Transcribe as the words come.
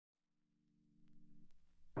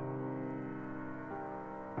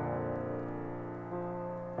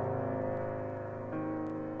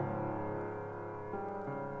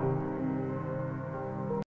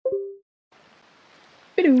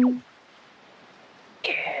Ba-doo.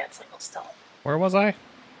 Yeah, it's legal still. Where was I?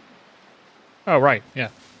 Oh, right. Yeah.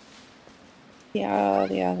 Yeah,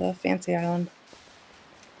 the fancy island.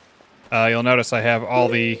 You'll notice I have all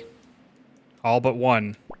but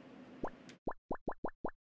one.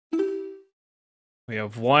 We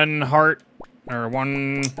have one heart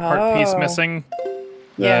piece missing.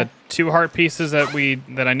 Yeah. The 2 heart pieces that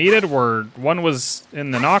I needed were, one was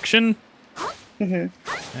in an auction,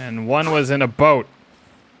 and one was in a boat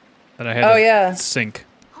that I had to sink.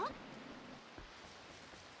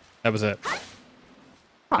 That was it.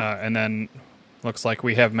 And then looks like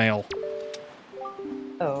we have mail.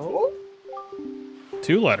 Oh.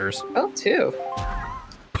 2 letters. Oh, 2.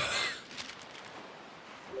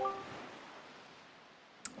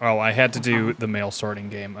 Oh, I had to do the mail sorting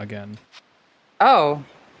game again. Oh.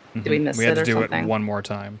 Did we miss it or something? We had to do it one more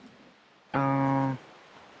time. Oh.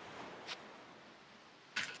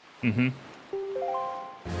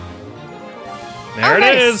 There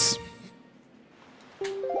it is!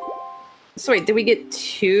 So wait, did we get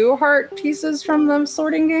 2 heart pieces from the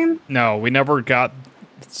sorting game? No, we never got...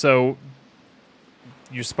 So,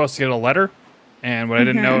 you're supposed to get a letter, and what I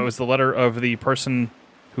didn't know, it was the letter of the person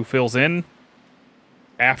who fills in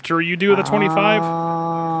after you do the 25.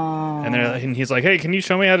 And he's like, hey, can you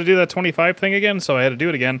show me how to do that 25 thing again? So I had to do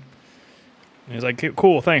it again. And he's like,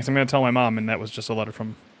 cool, thanks, I'm going to tell my mom. And that was just a letter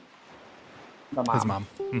from his mom.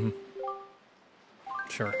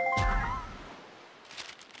 Sure.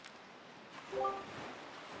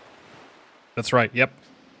 That's right, yep.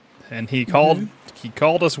 And he called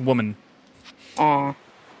us woman. Aw.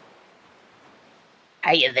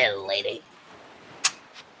 How you there, lady?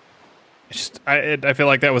 It's just, I feel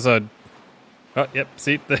like that was a... Oh, yep,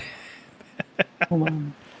 see?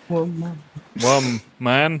 Woman.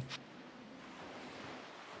 Man.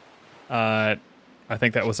 I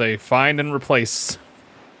think that was a find and replace.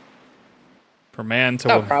 For man to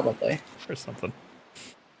woman. Probably. Or something.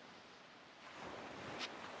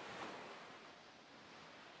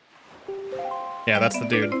 Yeah, that's the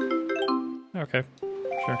dude. Okay,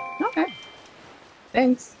 sure. Okay.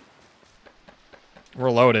 Thanks. We're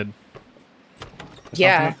loaded.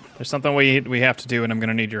 There's There's something we have to do, and I'm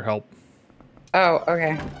gonna need your help. Oh,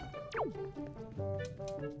 okay.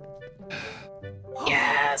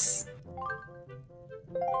 Yes.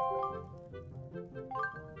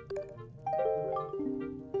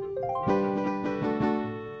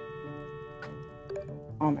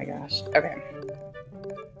 Oh my gosh. Okay.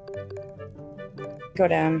 Go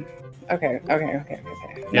down. Okay.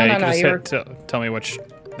 Yeah, no, you can just tell me which...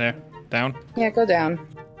 There. Down? Yeah, go down.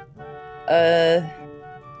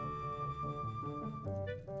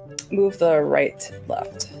 Move the right,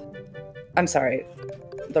 left. I'm sorry.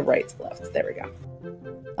 The right, left. There we go.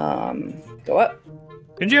 Go up.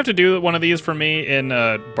 Didn't you have to do one of these for me in,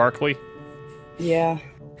 Barkley? Yeah.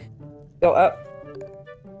 Go up.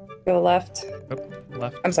 Go left. Oh,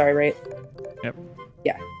 left. I'm sorry, right. Yep.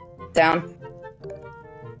 Yeah. Down.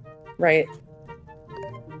 Right.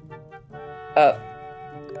 Up.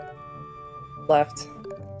 Left.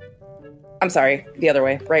 I'm sorry, the other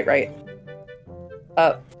way. Right.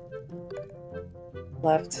 Up.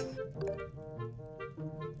 Left.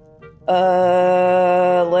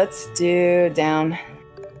 Let's do down.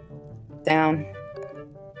 Down.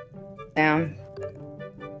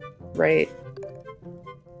 Right.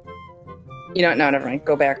 You know, no, never mind.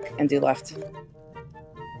 Go back and do left.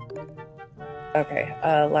 Okay,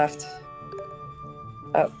 left.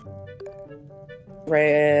 Up.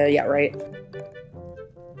 Right, yeah, right.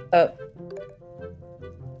 Up.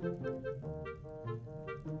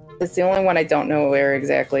 It's the only one I don't know where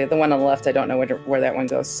exactly. The one on the left, I don't know where that one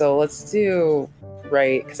goes. So let's do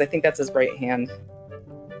right, because I think that's his right hand.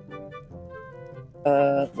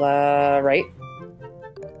 Right.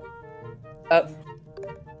 Up.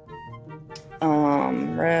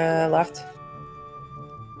 Left.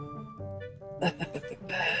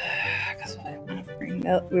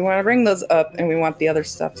 We want to bring those up, and we want the other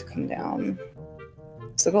stuff to come down.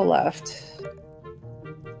 So go left.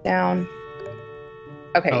 Down.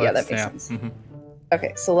 Okay, yeah, that makes sense.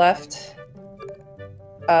 Okay, so left.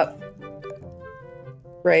 Up.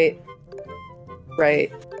 Right.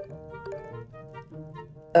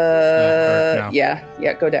 No.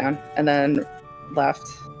 Yeah, go down. And then left.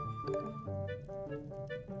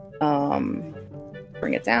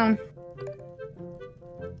 Bring it down.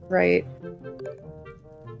 Right.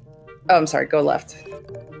 Oh, I'm sorry, go left.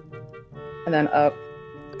 And then up.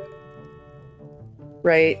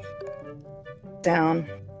 Right. Down.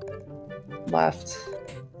 Left.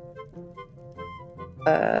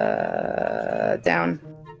 Down.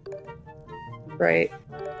 Right.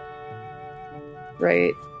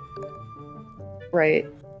 right, right,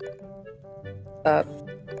 up.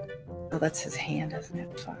 Oh, that's his hand, isn't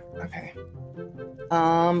it? Fuck. Okay.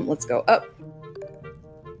 Let's go up.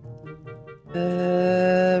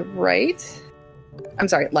 Right. I'm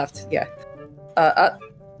sorry, left. Yeah. Up.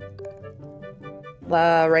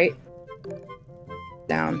 Right.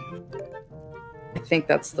 Down. I think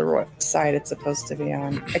that's the side it's supposed to be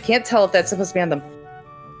on. I can't tell if that's supposed to be on the...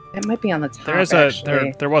 It might be on the top,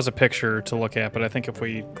 there was a picture to look at, but I think if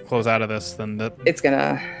we close out of this, then it's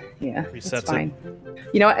gonna... Yeah, resets it's fine.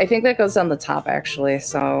 You know what? I think that goes on the top, actually,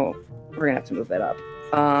 so we're gonna have to move that up.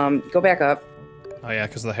 Go back up. Oh, yeah,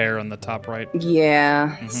 because the hair on the top right.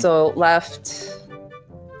 Yeah, so left,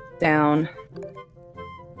 down.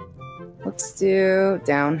 Let's do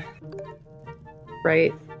down,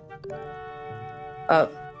 right,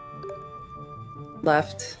 up,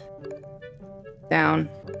 left, down.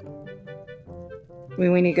 We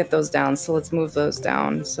need to get those down, so let's move those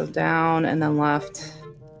down. So down and then left.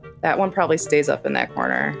 That one probably stays up in that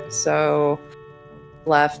corner. So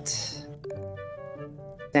left,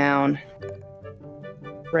 down,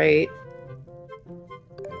 right.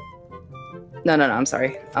 No, I'm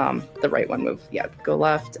sorry. The right one move. Yeah, go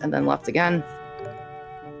left and then left again.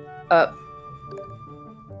 Up.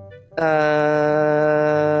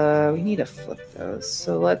 We need to flip those.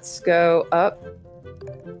 So let's go up,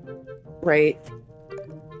 right.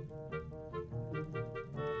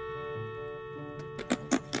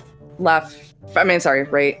 Left. I mean, sorry,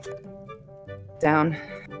 right. Down.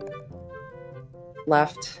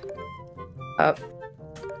 Left. Up.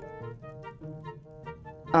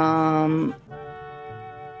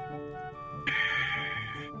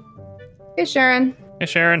 Hey, Sharon. Hey,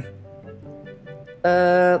 Sharon.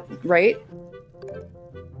 Right.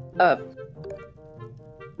 Up.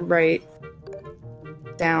 Right.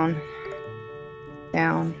 Down.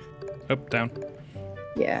 Down. Up, down.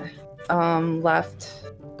 Yeah. Left.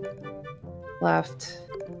 Left.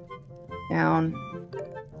 Down.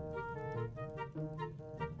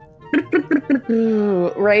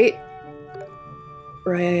 Right.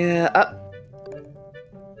 Right. Up.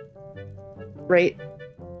 Right.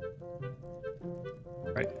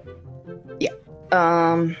 Right. Yeah.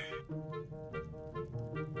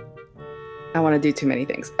 I want to do too many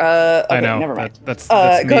things. Okay, I know. Never mind. That's me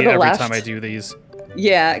every left. time I do these.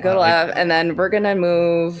 Yeah, go left, and then we're gonna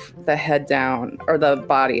move the head down, or the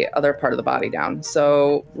body, other part of the body down.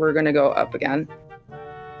 So we're gonna go up again.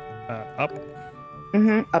 Up.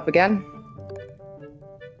 Up again.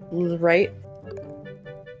 Right.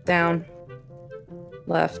 Down.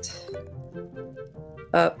 Left.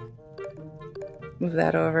 Up. Move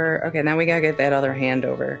that over. Okay, now we gotta get that other hand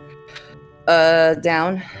over.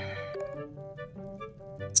 Down.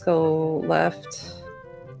 Let's go left.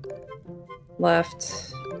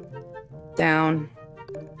 Left. Down.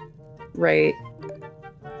 Right.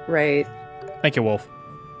 Right. Thank you, Wolf.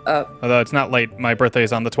 Up. Although it's not late, my birthday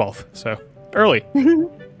is on the 12th, so early.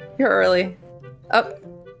 You're early. Up.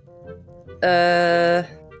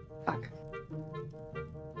 Fuck.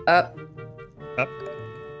 Up. Up.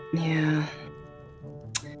 Yeah.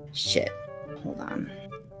 Shit. Hold on.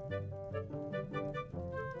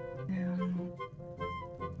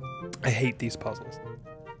 I hate these puzzles.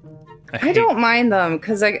 I don't mind them,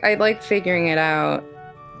 because I like figuring it out.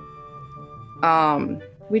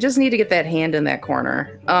 We just need to get that hand in that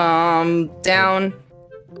corner. Down.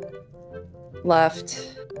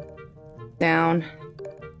 Left. Down.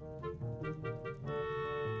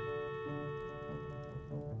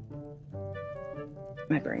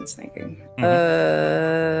 My brain's thinking.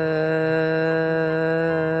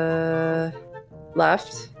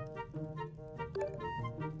 Left.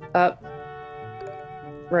 Up.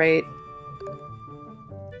 Right.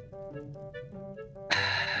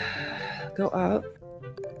 Go up.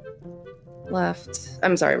 Left.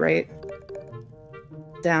 I'm sorry, right.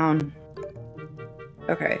 Down.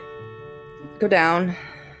 Okay. Go down.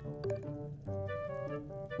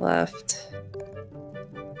 Left.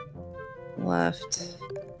 Left.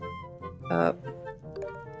 Up.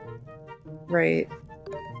 Right.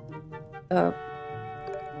 Up.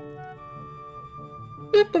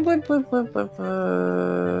 Go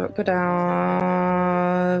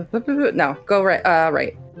down. No, go right.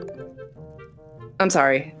 Right. I'm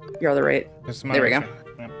sorry. Your other right. There we go.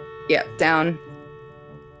 Yeah, down.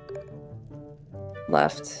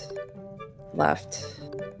 Left. Left.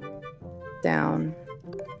 Down.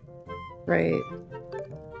 Right.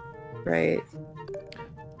 Right.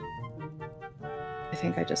 I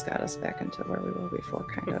think I just got us back into where we were before,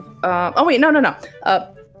 kind of. Oh wait, no.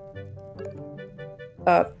 Up.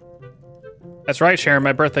 Up. That's right, Sharon.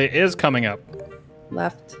 My birthday is coming up.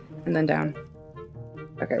 Left and then down.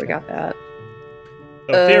 Okay, we got that.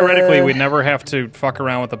 So theoretically, we'd never have to fuck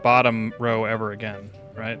around with the bottom row ever again,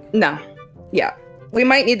 right? No. Yeah. We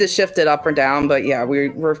might need to shift it up or down, but yeah,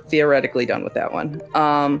 we're theoretically done with that one.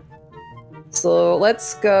 So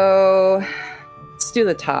let's go... Let's do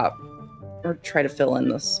the top. Or try to fill in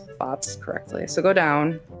the spots correctly. So go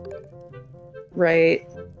down. Right.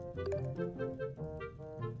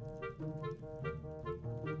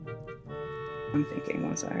 I'm thinking,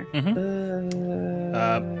 one sec.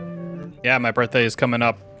 Yeah, my birthday is coming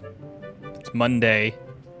up. It's Monday.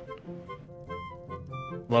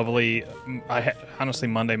 Lovely. Honestly,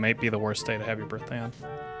 Monday might be the worst day to have your birthday on.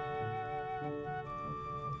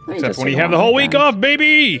 Except when you have the whole week off,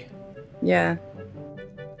 baby! Yeah.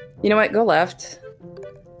 You know what? Go left.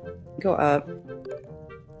 Go up.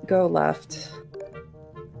 Go left.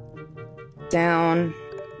 Down.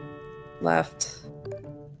 Left.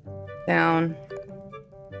 Down.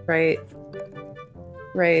 Right.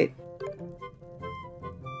 Right.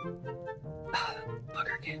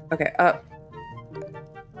 Okay, up.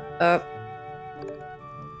 Up.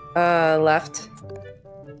 Left.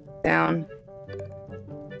 Down.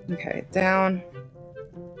 Okay, down.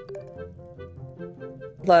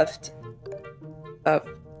 Left. Up.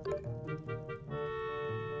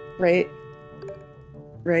 Right.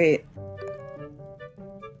 Right.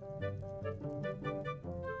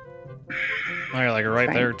 Oh, you're like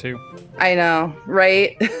right there too. I know.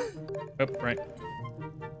 Right. Oh, right.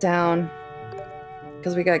 Down.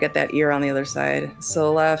 Because we gotta get that ear on the other side.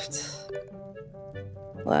 So left.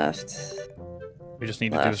 Left. We just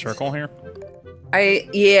need to do a circle here?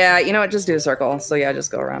 Yeah, you know what? Just do a circle. So yeah,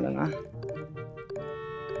 just go around in a...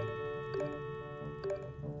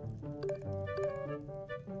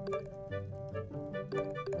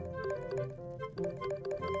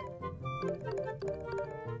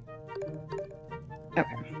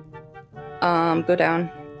 Okay. Go down.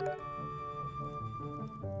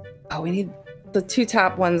 Oh, we need the two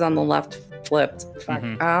top ones on the left flipped. Fuck.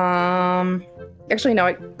 Actually,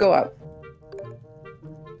 no, go up.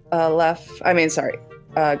 Left. I mean, sorry.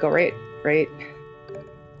 Go right. Right.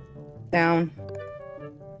 Down.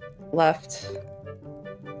 Left.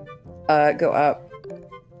 Go up. Is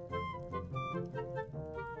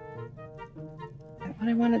that what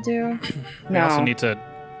I want to do? We no. also need to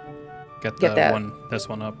get this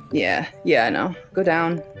one up. Yeah. Yeah, I know. Go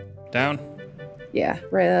down. Down? Yeah.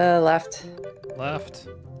 Right. Left. Left.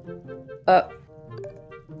 Up.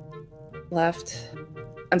 Left.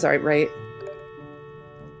 I'm sorry, right.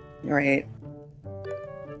 Right.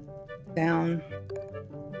 Down.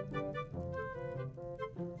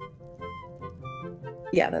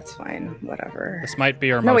 Yeah, that's fine. Whatever. This might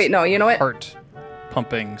be our you know what?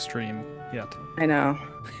 heart-pumping stream yet. I know.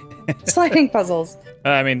 Sliding puzzles.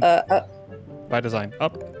 I mean, by design.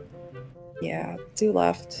 Up. Yeah, do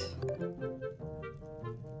left.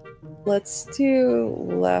 Let's do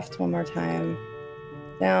left one more time.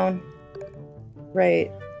 Down.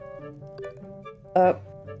 Right. Up.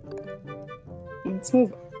 Let's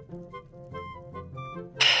move.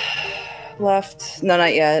 Left. No,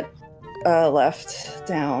 not yet. Left.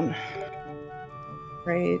 Down.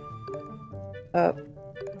 Right. Up.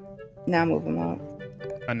 Now move them up.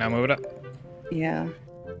 And now move it up. Yeah.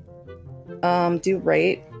 Do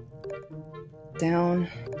right. Down.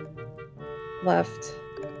 Left.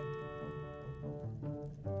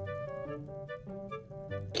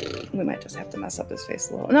 We might just have to mess up his face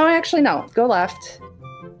a little. No, actually, no. Go left.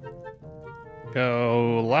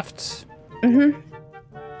 Go left. Mm-hmm.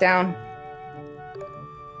 Down.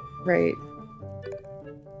 Right.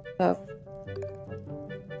 Up.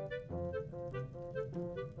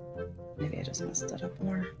 Maybe I just messed it up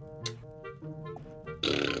more.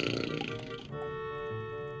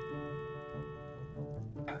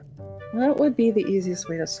 What would be the easiest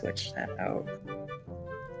way to switch that out?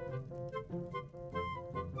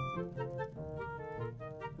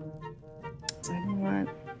 So I don't want...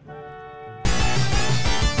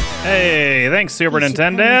 Hey, thanks, Super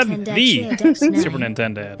Nintendo. The Super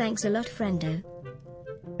Nintendo. Thanks a lot, friendo.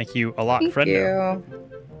 Thank you a lot, Thank friendo. you.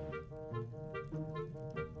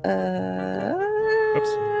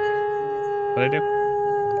 Oops. What'd I do?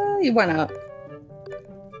 You went up.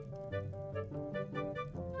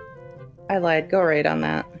 I lied. Go right on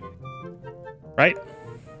that. Right?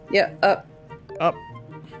 Yeah, up. Up.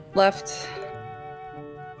 Left.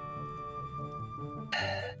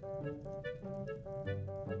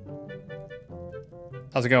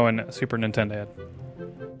 How's it going, Super Nintendo?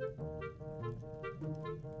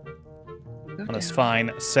 On this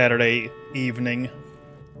fine Saturday evening.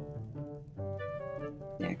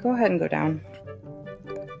 Yeah, go ahead and go down.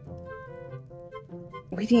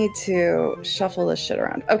 we need to shuffle this shit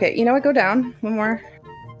around. Okay, you know what? Go down. One more.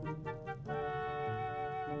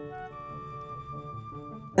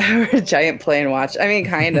 Giant plane watch. I mean,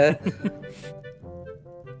 kinda.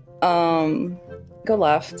 Go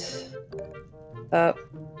left. Up.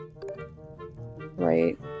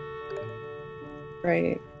 Right.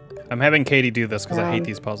 Right. I'm having Katie do this because I hate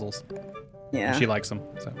these puzzles. Yeah. She likes them,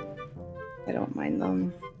 so. I don't mind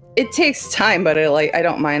them. It takes time, but I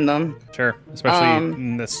don't mind them. Sure, especially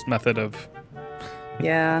in this method of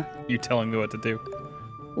you telling me what to do.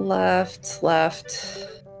 Left.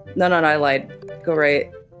 No, I lied. Go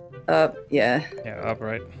right. Up, yeah. Yeah, up,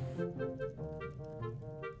 right.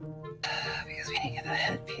 Because we didn't get the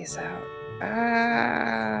headpiece out.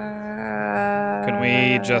 Can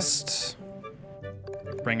we just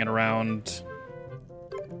bring it around,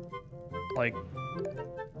 like,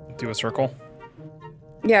 do a circle?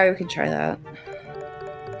 Yeah, we could try that.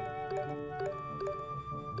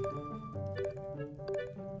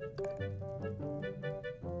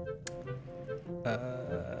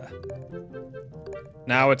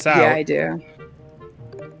 Now it's out. Yeah, I do.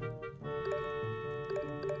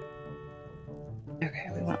 Okay,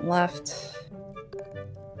 we went left.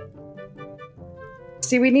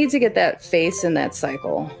 See, we need to get that face in that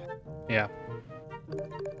cycle. Yeah.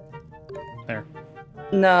 There.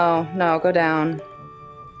 No, go down.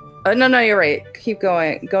 Oh, no, you're right. Keep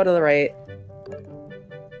going. Go to the right.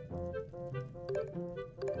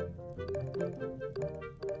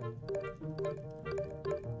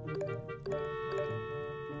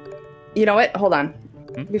 You know what? Hold on.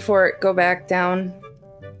 Before, go back down.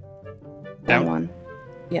 Down one.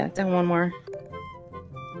 Yeah, down one more.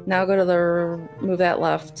 Now go to the... Move that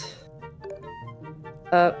left.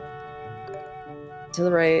 Up. To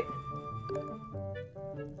the right.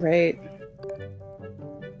 Right.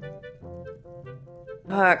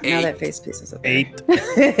 Fuck, now that face piece is up there. 8.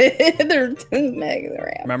 They're mega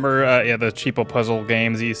ramp. Remember, the cheapo puzzle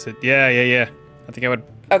games you said? Yeah. I think I would...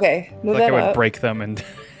 Okay, move that I would up. break them and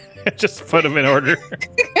just put them in order.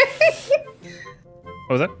 What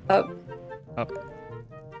was that? Up.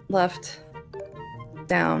 Left.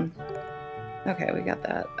 Down. Okay, we got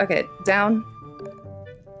that. Okay, down.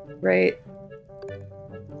 Right.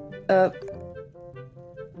 Up.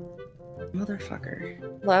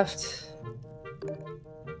 Motherfucker. Left.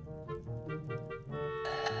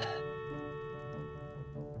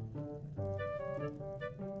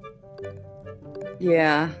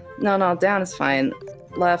 Yeah. No, down is fine.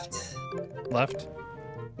 Left. Left.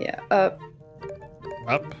 Yeah, up.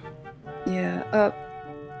 Up. Yeah, up.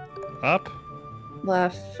 Up.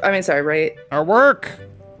 Left. I mean, sorry, right. Our work!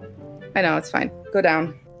 I know, it's fine. Go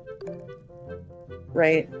down.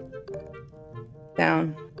 Right.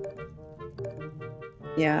 Down.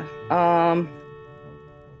 Yeah.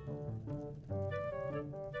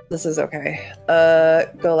 This is okay.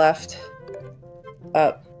 Go left.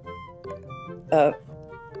 Up. Up.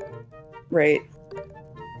 Right.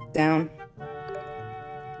 Down.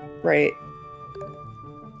 Right.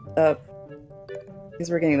 Up. Because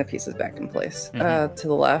we're getting the pieces back in place. To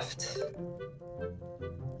the left.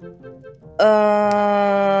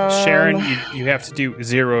 Sharon, you have to do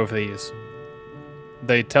 0 of these.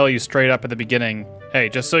 They tell you straight up at the beginning, hey,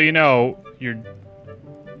 just so you know,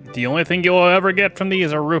 the only thing you'll ever get from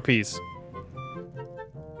these are rupees.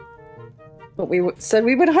 But we said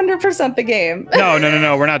we would 100% the game.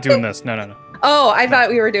 No, we're not doing this. No. Oh, I thought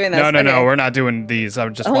we were doing this. No, we're not doing these. I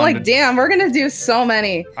just damn, we're gonna do so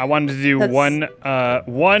many. I wanted to do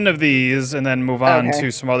one of these and then move on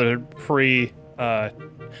to some other pre-end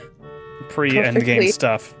game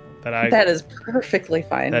stuff that is perfectly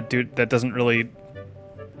fine. That doesn't really,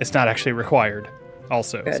 it's not actually required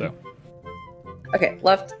also. Good. So okay,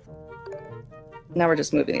 left. Now we're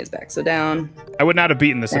just moving these back. So down. I would not have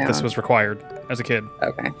beaten this if this was required as a kid.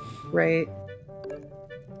 Okay. Right.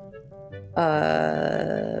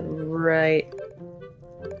 Right.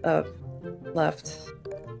 Up. Left.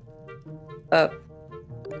 Up.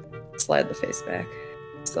 Slide the face back.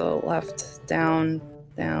 So left. Down.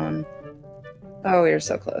 Down. Oh, we are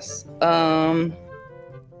so close. You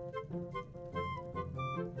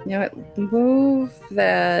know what? Move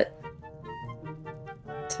that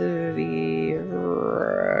to the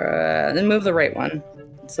then move the right one.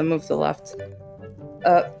 So move the left.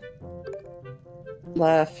 Up.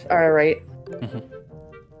 Left. Or right.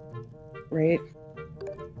 Right.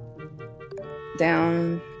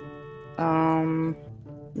 Down.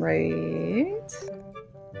 Right.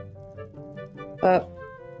 Up.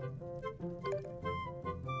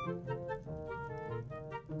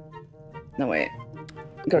 No, wait.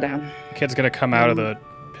 Go down. The kid's gonna come out of the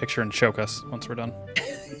picture and choke us once we're done.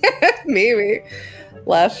 Maybe.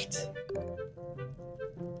 Left.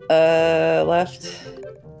 Left.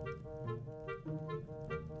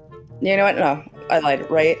 You know what? No, I lied.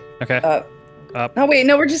 Right. Okay. Up. Up. Oh wait,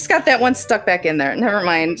 no, we're just got that one stuck back in there. Never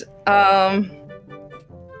mind. Let's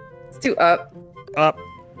do up. Up.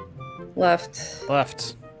 Left.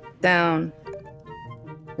 Left. Down.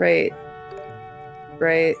 Right.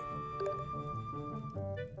 Right.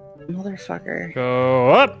 Motherfucker. Go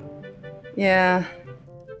up. Yeah.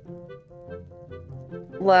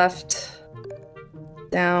 Left.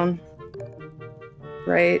 Down.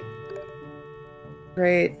 Right.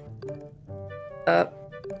 Right. Up.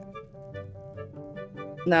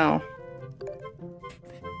 No.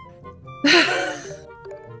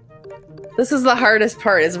 This is the hardest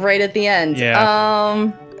part, is right at the end.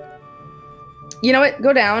 Yeah. You know what?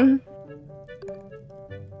 Go down.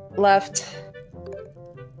 Left.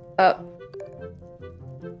 Up.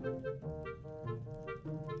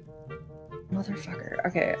 Motherfucker.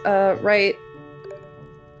 Okay. Right.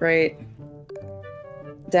 Right.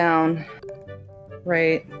 Down.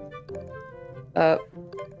 Right. Up.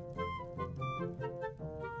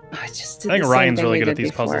 I just did I think Ryan's really good at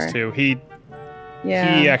these puzzles too. He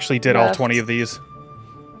actually did all 20 of these.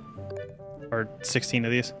 Or 16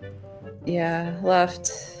 of these. Yeah.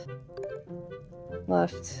 Left.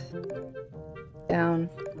 Left. Down.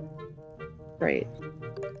 Right.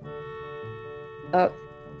 Up.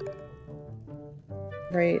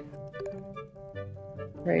 Right.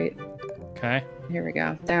 Right. Okay. Here we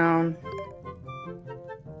go. Down.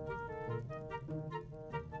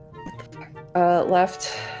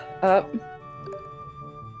 Left. Up.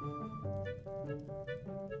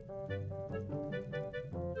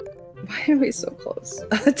 Why are we so close?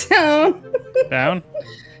 Down. Down.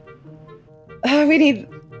 We need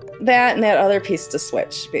that and that other piece to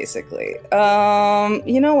switch, basically.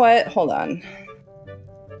 You know what? Hold on.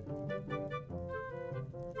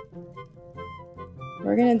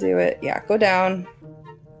 We're gonna do it. Yeah, go down.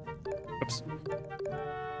 Oops.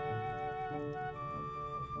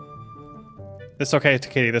 It's okay,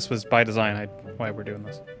 Katie. This was by design. Why we're doing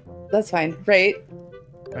this. That's fine. Right.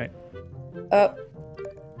 Right. Up.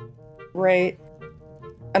 Right.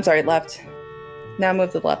 I'm sorry, left. Now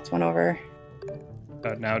move the left one over.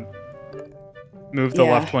 Now move the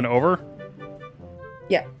left one over?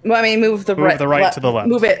 Yeah. Well, I mean, move the right to the left.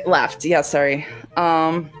 Move it left. Yeah, sorry.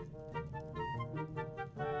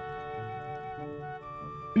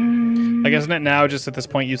 Like, isn't it now just at this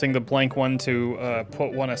point using the blank one to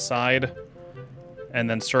put one aside and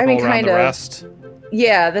then circle around the rest?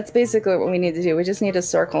 Yeah, that's basically what we need to do. We just need to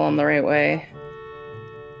circle them the right way.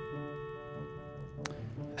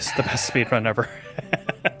 This is the best speedrun ever.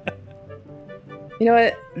 You know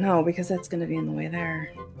what? No, because that's going to be in the way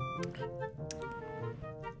there.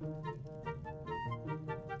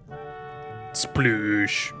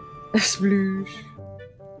 Sploosh. Sploosh.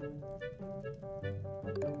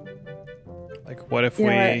 Like, what if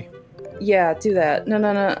we... Yeah, do that. No.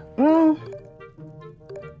 Well...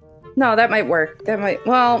 No, that might work. That might...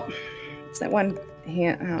 Well... It's that one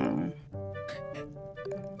hand... I don't know.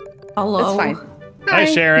 Hello? That's fine. Hi,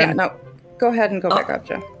 Sharon. Yeah, no. Go ahead and go back up,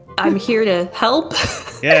 Joe. I'm here to help.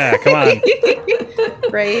 Yeah, come on.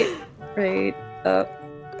 Right, up.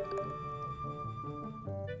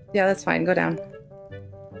 Yeah, that's fine. Go down.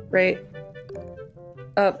 Right.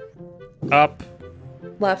 Up. Up.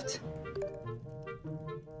 Left.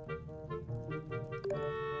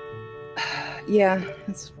 Yeah,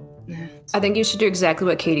 that's... I think you should do exactly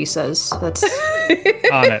what Katie says. That's... On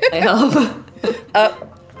it. I hope. Up.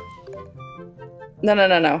 No.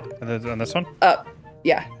 On this one? Up.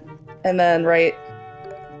 Yeah. And then right.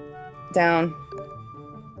 Down.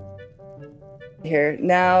 Here.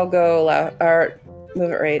 Now go left. Or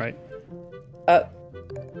move it right. Right. Up.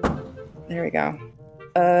 There we go.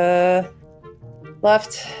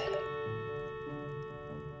 Left.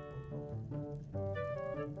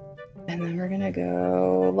 And then we're gonna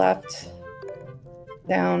go left.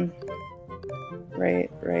 Down. Right.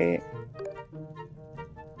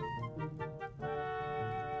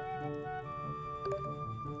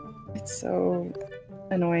 It's so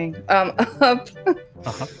annoying. Up.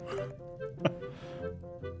 Uh-huh.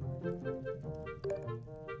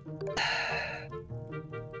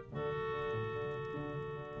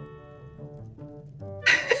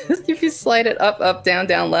 If you slide it up,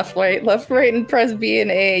 down, left, right, and press B and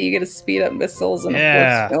A, you get to speed up missiles and a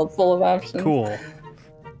force field full of options. Cool.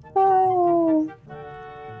 Oh.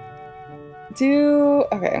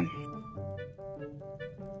 Okay.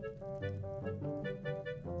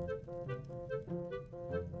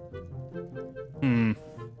 Hmm.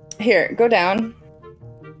 Here, go down.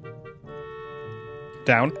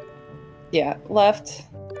 Down. Yeah, left.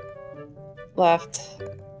 Left.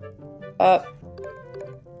 Up.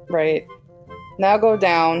 Right. Now go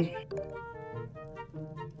down.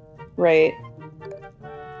 Right.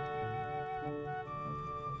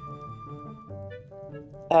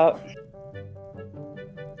 Up.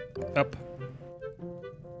 Up.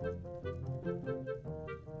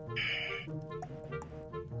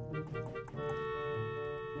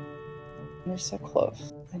 You're so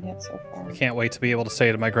close, and yet so far. I can't wait to be able to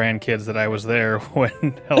say to my grandkids that I was there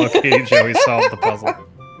when Hello Kitty Joey solved the puzzle.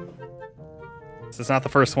 This is not the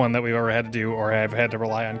first one that we've ever had to do, or I've had to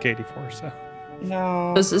rely on Katie for. So.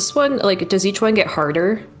 No. Does this one, like, does each one get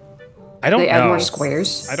harder? I don't know. They add more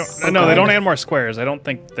squares? I don't. Oh, no, they God. don't add more squares. I don't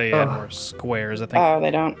think they add more squares. I think. Oh,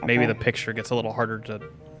 they don't. Okay. Maybe the picture gets a little harder to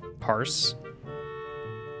parse.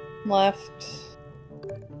 Left.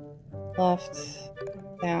 Left.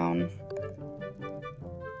 Down.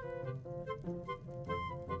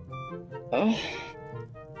 Oh.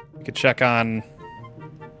 You could check on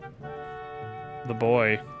the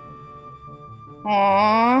boy.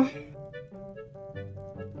 Aww.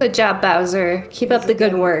 Good job, Bowser. Keep up the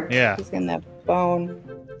good work. Yeah. He's getting that bone.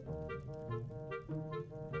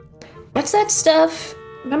 What's that stuff?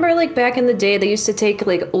 Remember, like, back in the day, they used to take,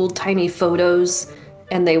 like, old-timey photos,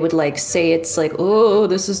 and they would, like, say it's like, oh,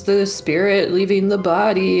 this is the spirit leaving the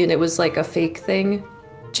body, and it was, like, a fake thing.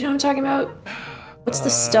 Do you know what I'm talking about? What's the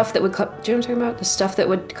stuff that would come... Do you know what I'm talking about? The stuff that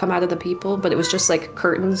would come out of the people, but it was just, like,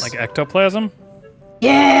 curtains. Like ectoplasm?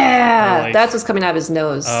 Yeah! Like... That's what's coming out of his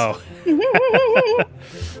nose. Oh.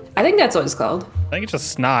 I think that's what it's called. I think it's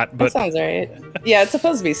just snot, but... That sounds right. Yeah, it's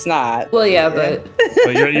supposed to be snot. Well, yeah, but...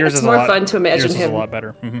 But yours it's is more a lot, fun to imagine yours him. is a lot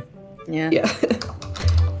better. Mm-hmm. Yeah. Yeah.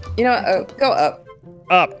 You know what? Oh, go up.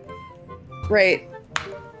 Up. Right.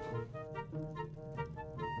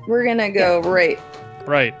 We're gonna go right.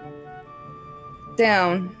 Right.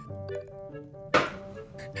 Down.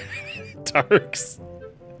 Tarks.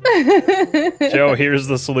 Joe, here's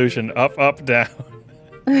the solution. Up, up, down.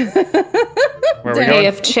 Where are we going? Hey,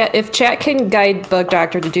 if chat can guide Bug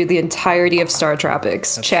Doctor to do the entirety of Star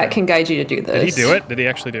Tropics, That's chat true. can guide you to do this. Did he do it? Did he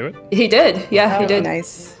actually do it? He did. Yeah, he did.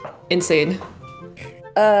 Nice. Insane.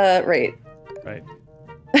 Right. Right.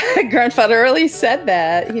 Grandfather early said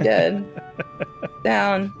that. He did.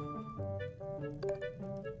 Down.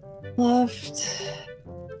 Left.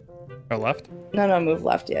 Oh, left? No, move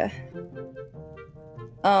left, yeah.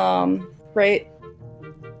 Right.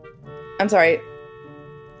 I'm sorry.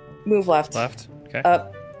 Move left. Left. Okay.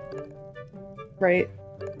 Up. Right.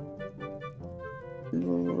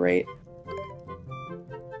 Right.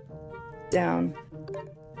 Down.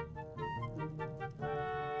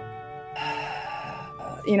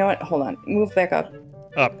 You know what? Hold on. Move back up.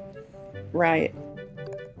 Up. Right.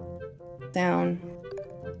 Down.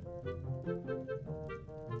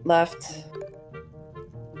 Left.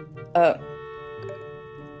 Up.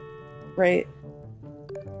 Right.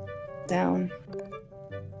 Down.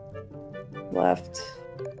 Left.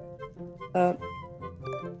 Up.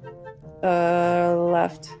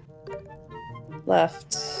 Left.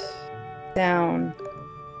 Left. Down.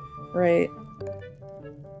 Right.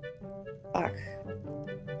 Fuck.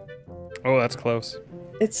 Oh, that's close.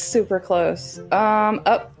 It's super close.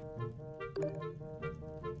 Up.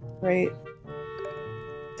 Right.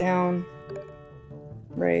 Down.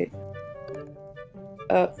 Right.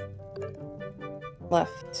 Up.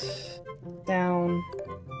 Left. Down.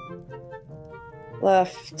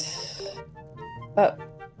 Left. Up.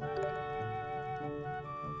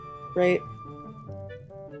 Right.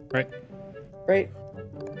 Right. Right.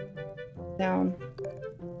 Down.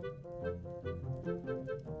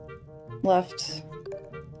 Left.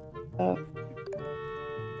 Up.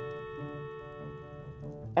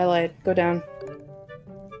 I lied. Go down.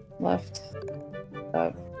 Left.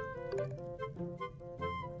 Up.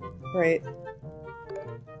 Right.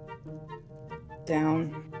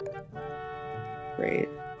 Down. Right.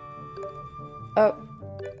 Up.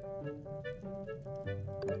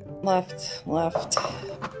 Left. Left.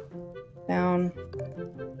 Down.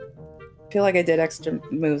 I feel like I did extra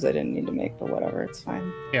moves I didn't need to make, but whatever, it's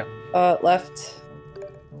fine. Yeah. Left.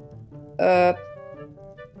 Up.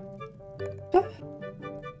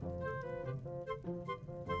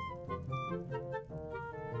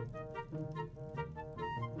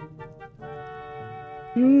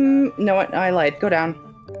 No, I lied. Go down.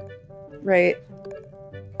 Right.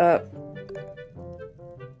 Up.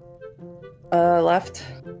 Left.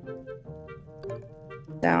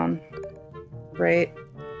 Down. Right.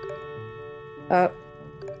 Up.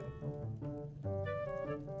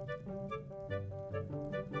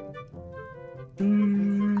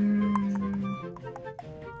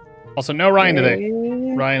 Also, no Ryan today.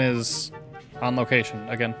 Ryan is On location,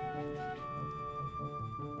 again.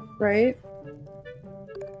 Right.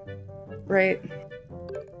 Right.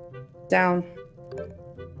 Down.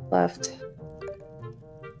 Left.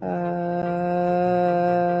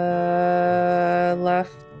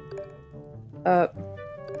 Left. Up.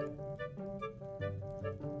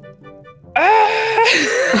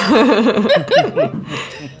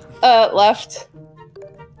 Left.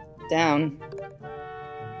 Down.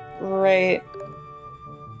 Right.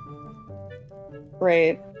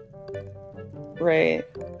 Right. Right.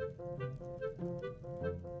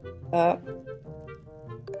 Up.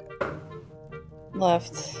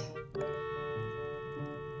 Left.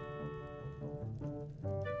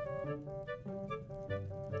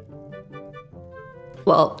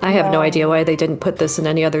 Well, I have no idea why they didn't put this in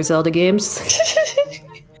any other Zelda games.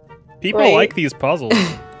 People like these puzzles.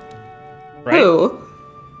 Right? Who?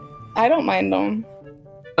 I don't mind them.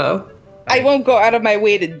 Oh. I won't go out of my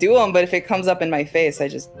way to do them, but if it comes up in my face, I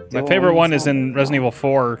just do My favorite them. one is in Resident Evil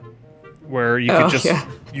 4, where you Oh,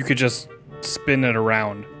 could just spin it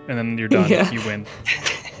around, and then you're done. Yeah. You win.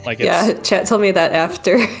 Like it's, Yeah, chat told me that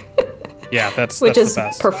after. Yeah, that's Which is the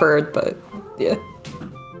best. preferred, but yeah.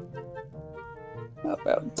 How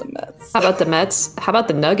about the Mets? How about the Mets? How about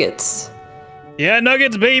the Nuggets? Yeah,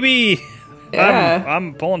 Nuggets, baby! Yeah.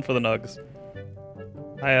 I'm pulling for the Nugs.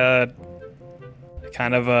 I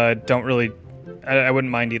kind of don't really... I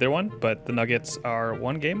wouldn't mind either one, but the Nuggets are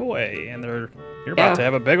one game away, and you're about to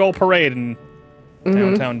have a big old parade in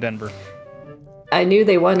downtown Denver. I knew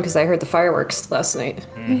they won because I heard the fireworks last night.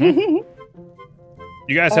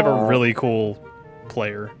 You guys have a really cool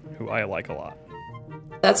player who I like a lot.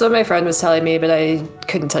 That's what my friend was telling me, but I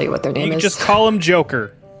couldn't tell you what their name You is. just call him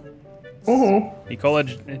Joker. Mm-hmm. Nikola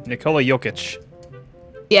Jokic.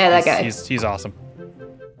 Yeah, that guy. He's awesome.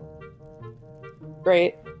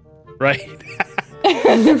 Right. Right.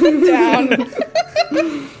 Down.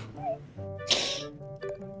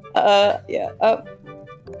 Yeah, up.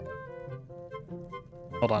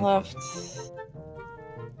 Hold on. Left.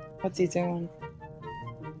 What's he doing?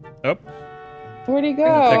 Oh. Where'd he The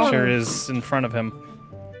go? picture is in front of him.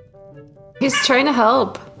 He's trying to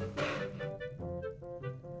help.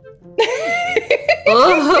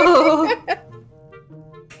 Oh,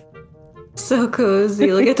 so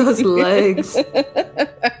cozy. Look at those legs.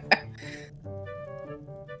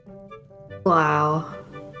 Wow.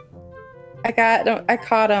 I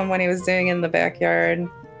caught him when he was doing it in the backyard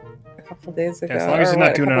a couple days ago. Yeah, as long as he's or not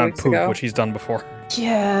what, a doing it couple on weeks poop, ago. which he's done before.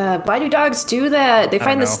 Yeah, why do dogs do that? They I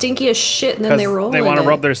find the don't know. stinkiest shit and then they roll They in want to it.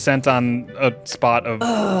 rub their scent on a spot of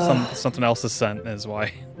something else's scent is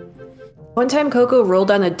why. One time Coco rolled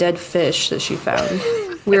on a dead fish that she found.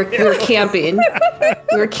 We were camping.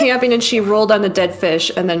 We were camping and she rolled on a dead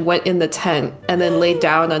fish and then went in the tent and then laid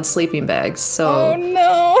down on sleeping bags. So Oh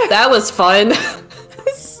no! that was fun.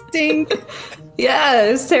 Stink. Yeah,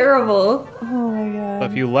 it was terrible. Oh my god. So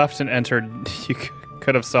if you left and entered, you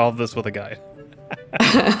could have solved this with a guide.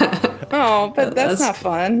 Oh, but that's not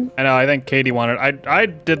fun. I know. I think Katie wanted. I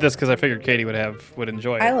did this because I figured Katie would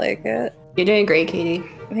enjoy it. I like it. You're doing great, Katie.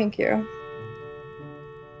 Thank you.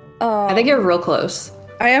 I think you're real close.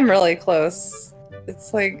 I am really close.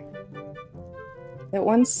 It's like that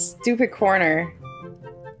one stupid corner.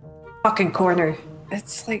 Fucking corner.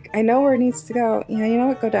 It's like I know where it needs to go. Yeah, you know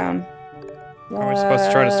what? Go down. Are we supposed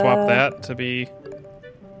to try to swap that to be?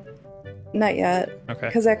 Not yet. Okay.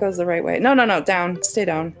 Because that goes the right way. No, down. Stay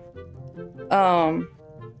down.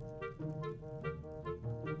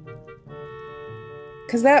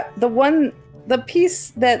 Because the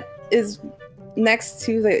piece that is next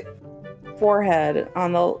to the forehead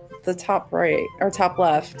on the top right or top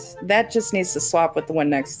left, that just needs to swap with the one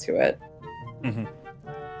next to it. Mm-hmm.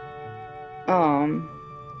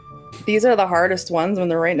 These are the hardest ones when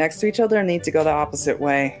they're right next to each other and need to go the opposite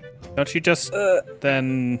way. Don't you just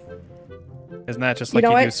then? Isn't that just You like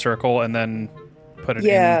know you do what? circle and then put it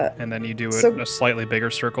Yeah. in, and then you do So- a slightly bigger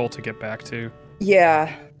circle to get back to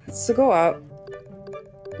Yeah. So go up.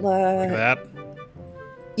 like that?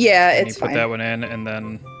 Yeah, And it's you put fine. that one in, and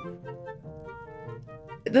then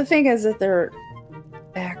The thing is that they're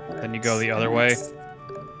backwards. Then you go the other way.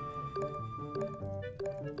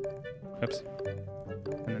 Oops.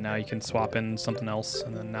 And then now you can swap in something else,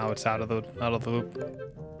 and then now it's out of the loop.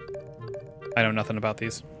 I know nothing about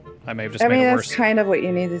these. I may have just I made mean, it that's worse. kind of what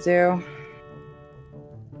you need to do.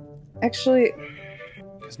 Actually,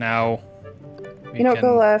 Because now we you know, can,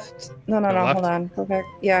 go left. No, Go left? hold on. Go back.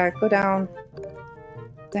 Yeah, go down.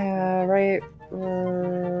 Right.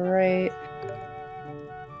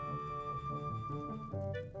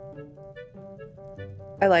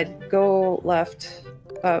 I lied. Go left.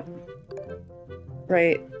 Up.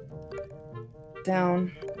 Right.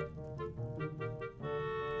 Down.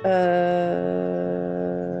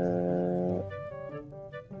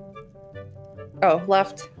 Oh,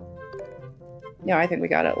 left. No, I think we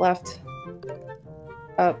got it. Left.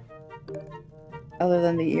 Up. Other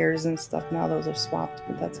than the ears and stuff, now those are swapped,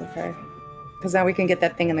 but that's okay. Because now we can get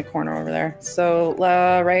that thing in the corner over there. So,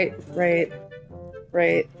 right,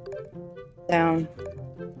 down.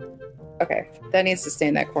 Okay, that needs to stay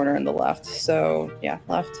in that corner in the left. So, yeah,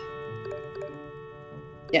 left.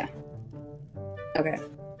 Yeah. Okay.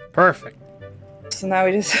 Perfect. So now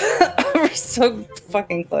we just... we're so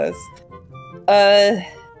fucking close.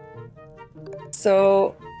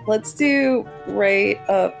 So, let's do right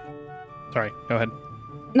up. Sorry, go ahead.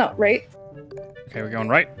 No, right. Okay, we're going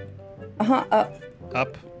right. Up.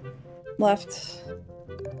 Up. Left.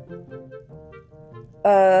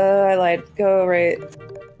 I lied. Go right.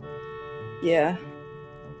 Yeah.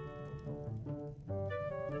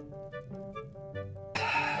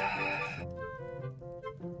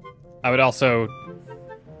 I would also...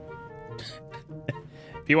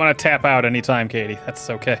 if you want to tap out anytime, Katie, that's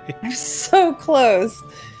okay. I'm so close.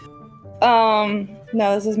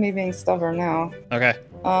 No, this is me being stubborn now. Okay.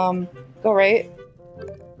 Go right.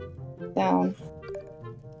 Down.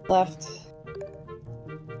 Left.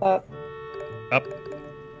 Up. Up.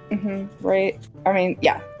 Right. I mean,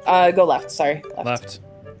 yeah. Go left. Sorry. Left.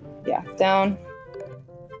 Yeah. Down.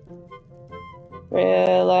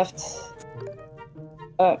 Right. Left.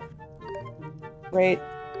 Up. Right.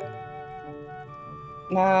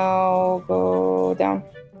 Now go down.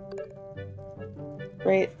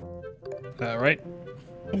 Right. Right.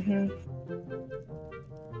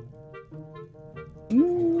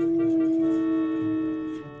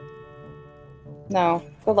 No.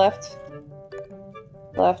 Go left.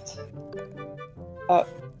 Left. Up.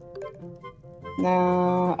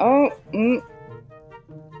 No. Oh.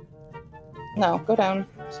 No. Go down.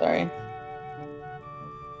 Sorry.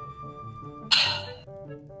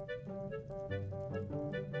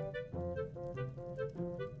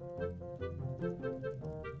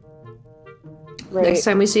 Right. Next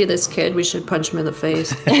time we see this kid, we should punch him in the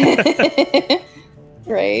face.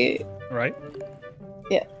 Right. Right.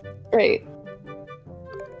 Yeah. Right.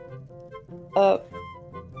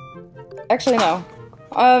 Actually, no.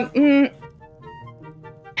 How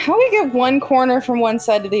we get one corner from one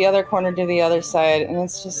side to the other corner to the other side, and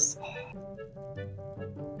it's just...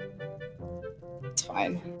 It's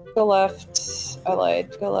fine. Go left. I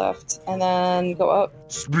lied. Go left. And then go up.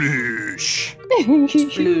 Sploosh!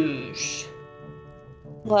 Sploosh.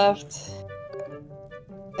 Left.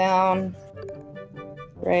 Down.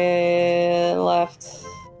 Right. Left.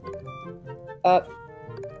 Up.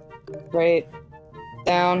 Right.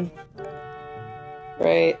 Down.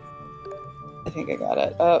 Right. I think I got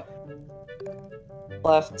it. Up.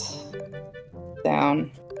 Left.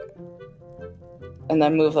 Down. And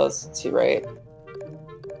then move those to right.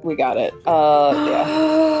 We got it.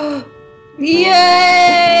 Yeah.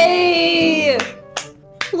 Yay!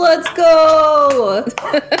 Let's go!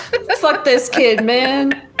 Fuck this kid,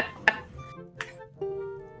 man.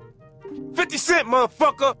 50 Cent,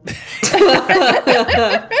 motherfucker!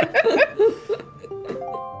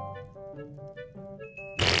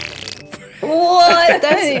 What?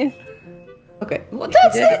 That's... Okay, well,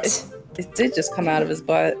 that's it. It did just come out of his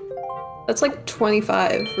butt. That's like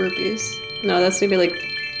 25 rupees. No, that's maybe like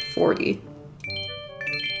 40.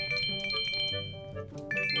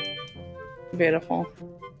 Beautiful.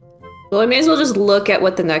 Well, I may as well just look at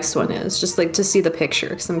what the next one is, just like to see the picture,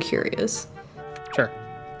 because I'm curious. Sure.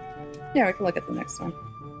 Yeah, we can look at the next one.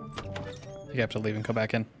 You have to leave and come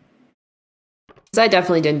back in. Because I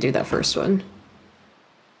definitely didn't do that first one.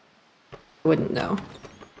 I wouldn't know.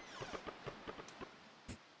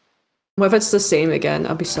 What if it's the same again?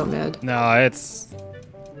 I'll be so mad. No, it's...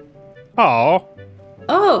 Oh.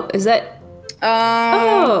 Oh, is that...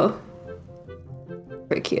 Oh.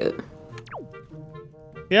 Very cute.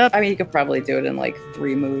 Yep. I mean, you could probably do it in like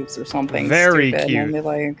 3 moves or something. Very stupid, cute. And be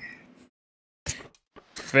like...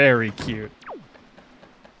 Very cute.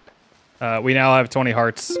 We now have 20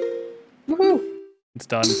 hearts. Woohoo! It's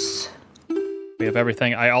done. We have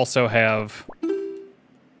everything. I also have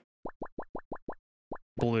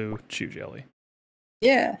blue chew jelly.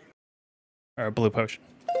 Yeah. Or a blue potion.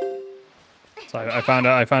 So I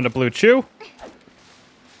found a blue chew.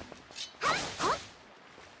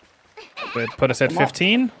 Would put us at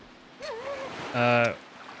 15.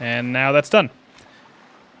 And now that's done.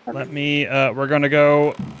 Let me, we're gonna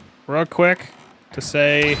go real quick to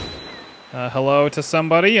say hello to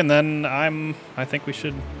somebody, and then I think we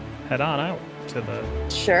should head on out to the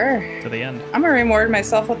Sure. to the end. I'm gonna reward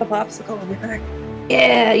myself with a popsicle. I'll be back.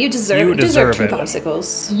 Yeah, you deserve You it. Deserve two it.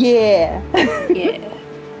 popsicles. Yeah. Yeah.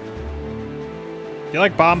 You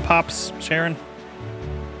like bomb pops, Sharon?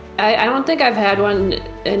 I don't think I've had one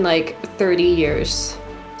in like 30 years,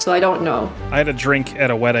 so I don't know. I had a drink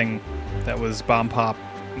at a wedding that was bomb pop.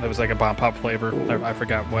 That was like a bomb pop flavor. I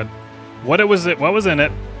forgot what it was. What was in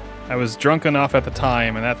it? I was drunk enough at the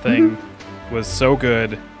time, and that thing was so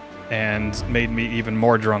good and made me even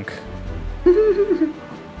more drunk.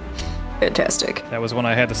 Fantastic. That was when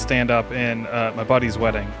I had to stand up in my buddy's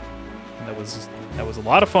wedding. And that was a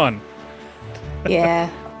lot of fun. Yeah.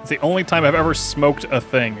 It's the only time I've ever smoked a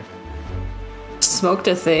thing. Smoked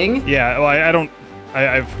a thing? Yeah, well, I don't.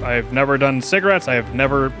 I've never done cigarettes. I've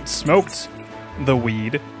never smoked the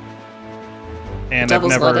weed. And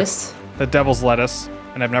Devil's I've never lettuce. The devil's lettuce.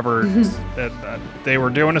 And I've never. They were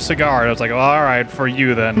doing a cigar. And I was like, oh, all right, for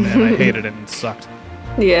you then. And I hated it and it sucked.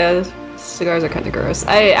 Yeah, cigars are kind of gross.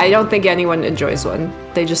 I don't think anyone enjoys one.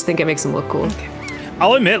 They just think it makes them look cool.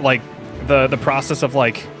 I'll admit, like the process of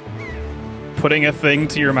like putting a thing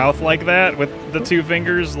to your mouth like that with the two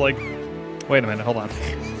fingers, like, wait a minute, hold on.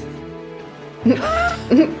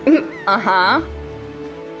 Uh-huh.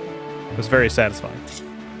 It was very satisfying.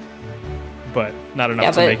 But not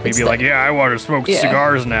enough to make me be like, yeah, I want to smoke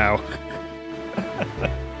cigars now.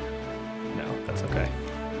 No, that's okay.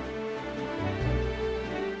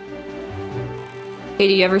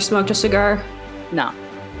 Katie, you ever smoked a cigar? No.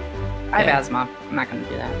 I have asthma. I'm not going to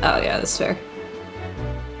do that. Oh, yeah, that's fair.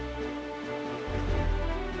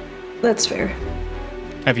 That's fair.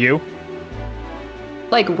 Have you?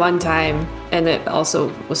 Like one time, and it also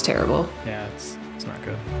was terrible. Yeah, it's not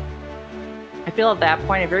good. I feel at that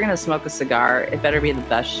point, if you're going to smoke a cigar, it better be the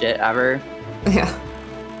best shit ever. Yeah.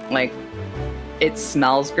 Like, it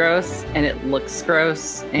smells gross, and it looks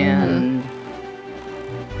gross, and...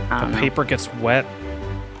 I don't The know. paper gets wet.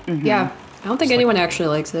 Mm-hmm. Yeah, I don't think anyone actually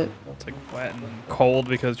likes it. It's like wet and cold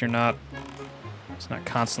because it's not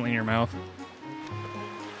constantly in your mouth.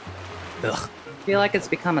 Ugh. I feel like it's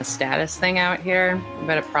become a status thing out here,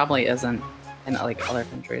 but it probably isn't in like other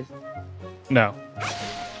countries. No,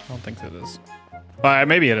 I don't think it is. Well,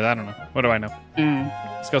 maybe it is. I don't know. What do I know?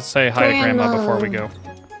 Let's go say hi to Grandma before we go.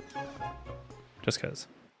 Just cause.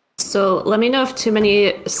 So let me know if too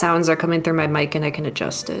many sounds are coming through my mic and I can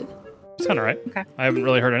adjust it. Sound alright. Okay. I haven't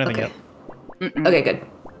really heard anything Okay. yet. Okay, good.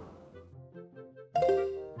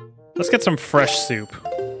 Let's get some fresh soup.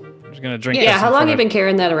 I'm just gonna drink. Yeah, this how in long front you of- been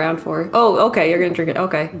carrying that around for? Oh, okay, you're gonna drink it.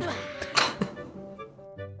 Okay.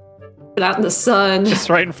 Get out in the sun. Just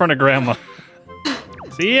right in front of Grandma.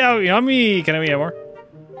 See how yummy? Can I have more?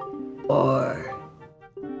 Or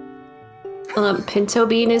Pinto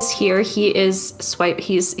Bean is here. He is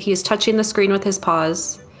he's touching the screen with his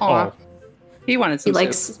paws. Aw. Oh, He wanted He some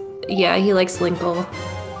likes soup. he likes Linkle.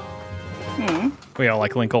 we all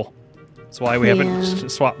like Linkle. That's why we haven't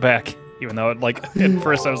swapped back. Even though, at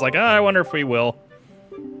first I was like, I wonder if we will.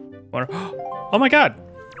 Oh my god!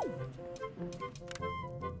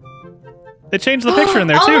 They changed the picture in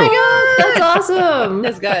there too. Oh my god, that's awesome.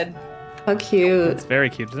 That's good. How cute. It's very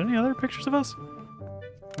cute. Is there any other pictures of us?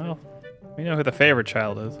 Well, we know who the favorite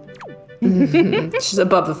child is. She's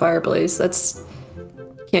above the fireplace. That's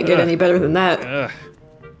can't get any better than that. Ugh.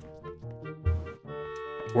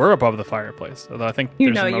 We're above the fireplace, although I think You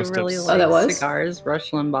there's know you most really of... like that was? cigars.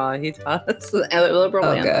 Rush Limbaugh, he taught us the liberal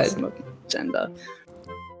Oh, anti-smoking agenda.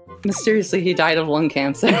 Mysteriously, he died of lung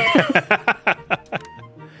cancer.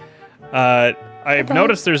 I've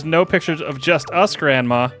noticed there's no pictures of just us,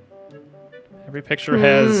 Grandma. Every picture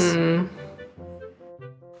has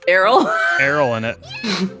Errol? Errol in it.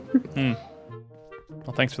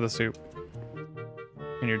 Well, thanks for the soup.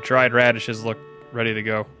 And your dried radishes look ready to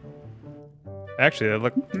go. Actually, they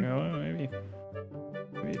look, maybe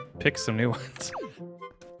pick some new ones.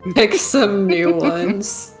 Pick some new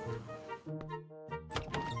ones.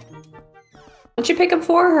 Why don't you pick them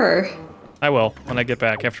for her? I will, when I get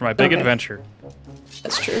back after my big Okay. adventure.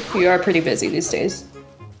 That's true. You are pretty busy these days.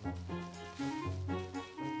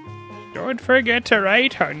 Don't forget to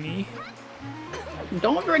write, honey.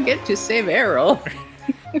 Don't forget to save Errol.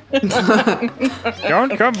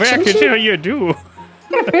 Don't come back until you do.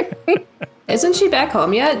 Isn't she back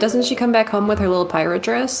home yet? Doesn't she come back home with her little pirate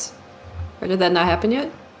dress? Or did that not happen yet?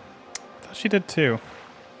 I thought she did too.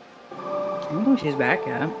 I don't know if she's back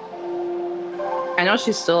yet. I know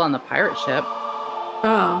she's still on the pirate ship.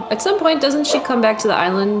 Oh, at some point, doesn't she come back to the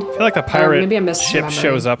island? I feel like the pirate maybe I'm ship misremembering.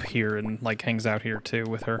 shows up here and like hangs out here too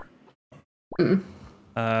with her. Is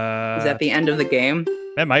that the end of the game?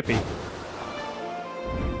 That might be.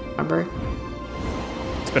 Remember?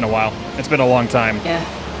 It's been a while. It's been a long time. Yeah.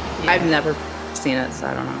 I've never seen it, so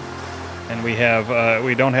I don't know. And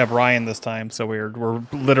we don't have Ryan this time, so we're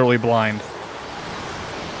literally blind.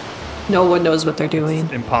 No one knows what they're doing.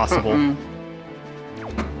 It's impossible.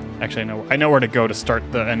 Actually, no. I know where to go to start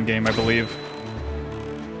the end game, I believe.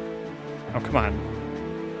 Oh, come on.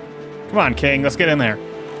 Come on, King. Let's get in there.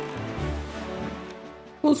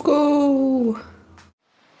 Let's go.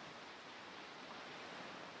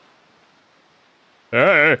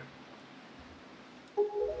 Hey.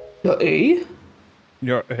 Hey.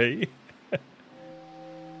 Hey.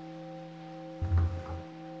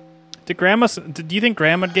 Do you think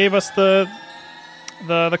Grandma gave us the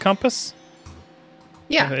compass?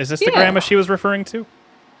 Yeah. Is this the grandma she was referring to?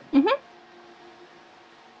 Mm-hmm.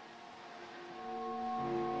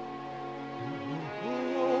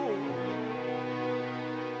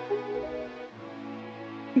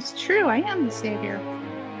 It's true, I am the savior.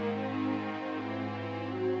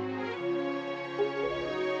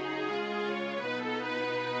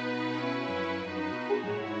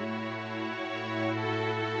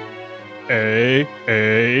 Hey.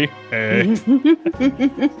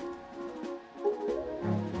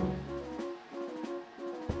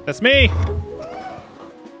 That's me!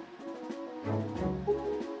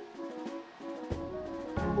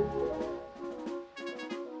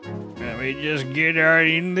 Let me just get out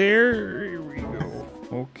in there. Here we go.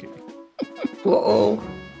 Okay. Uh-oh.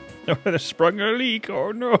 I sprung a leak.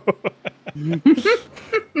 Oh, no.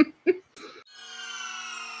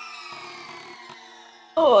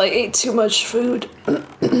 Oh, I ate too much food.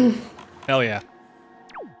 Hell yeah.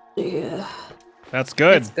 Yeah. That's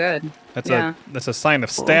good. It's good. That's a sign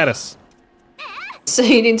of status. So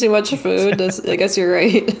eating too much food, I guess you're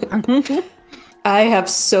right. I have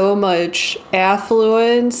so much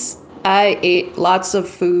affluence. I ate lots of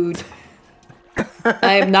food.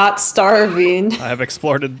 I am not starving. I have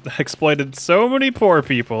exploited so many poor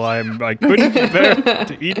people. I couldn't bear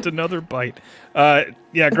to eat another bite.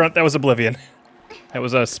 Yeah, Grunt, that was Oblivion. That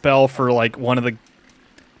was a spell for like one of the...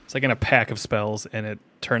 It's like in a pack of spells, and it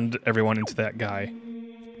turned everyone into that guy.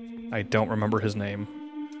 I don't remember his name.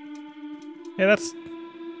 Yeah, that's...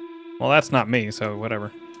 Well, that's not me, so whatever.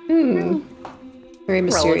 Very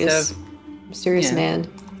mysterious. Relative. Mysterious man.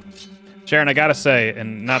 Sharon, I gotta say,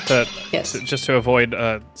 and not to... Yes. Just to avoid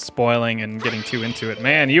spoiling and getting too into it.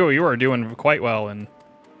 Man, you are doing quite well in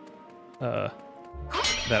that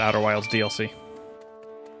Outer Wilds DLC.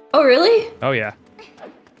 Oh, really? Oh, yeah.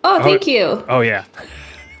 Oh, thank you. Oh, yeah.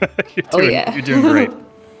 Yeah. You're doing great.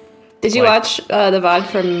 Did you watch the VOD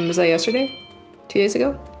from, was that yesterday? 2 days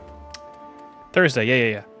ago? Thursday,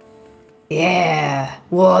 yeah. Yeah.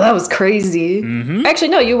 Whoa, that was crazy. Mm-hmm. Actually,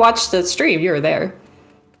 no, you watched the stream. You were there.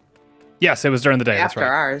 Yes, it was during the day. After that's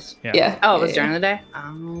right. ours. Yeah. Oh, it was yeah. during the day?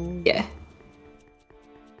 Yeah.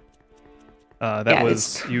 That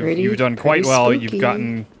was... You've done quite well. spooky. You've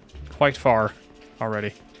gotten quite far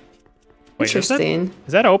already. Wait, Interesting.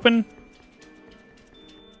 Is that open?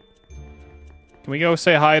 Can we go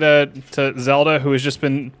say hi to Zelda, who has just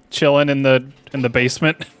been chilling in the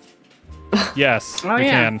basement? Yes, we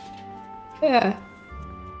can. Yeah.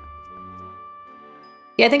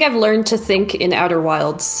 Yeah, I think I've learned to think in Outer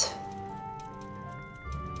Wilds.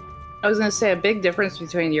 I was gonna say a big difference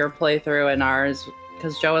between your playthrough and ours,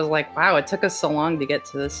 because Joe was like, wow, it took us so long to get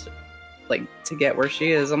to this, like, to get where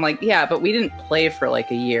she is. I'm like, yeah, but we didn't play for like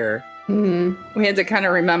a year. Mm-hmm. We had to kind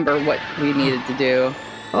of remember what we needed to do.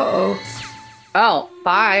 Uh-oh. Oh,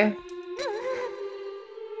 bye.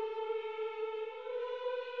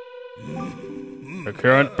 I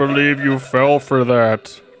can't believe you fell for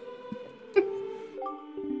that.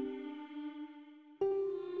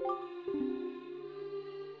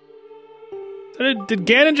 Did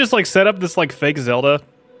Ganon just like set up this like fake Zelda,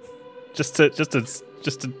 just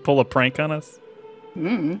to pull a prank on us?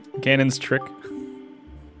 Ganon's trick.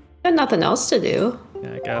 Had nothing else to do.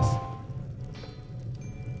 Yeah, I guess.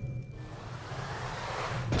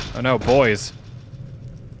 Oh no, boys.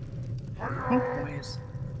 Boys.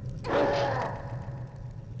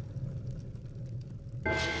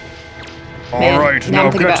 Alright, now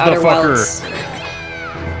I'm thinking catch about the Outer fucker. Wilds.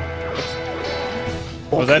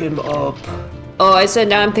 Was that? Him up. Oh, I said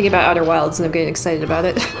now I'm thinking about Outer Wilds and I'm getting excited about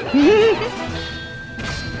it.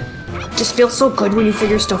 Just feels so good when you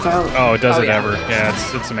figure stuff out. Oh, does it ever? Yeah,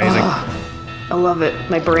 it's amazing. I love it.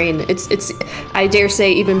 My brain. It's I dare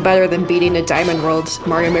say even better than beating a Diamond World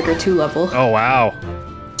Mario Maker 2 level. Oh wow.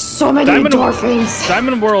 So many endorphins.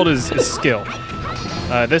 Diamond World is skill.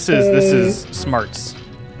 This is smarts.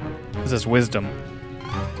 This is wisdom.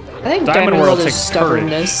 I think Diamond World is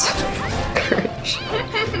stubbornness. Courage.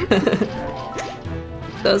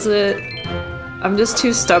 Does it? I'm just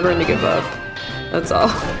too stubborn to give up. That's all.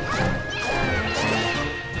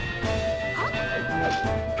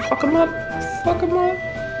 Fuck him up. Fuck him up.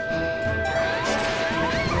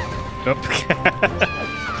 Nope.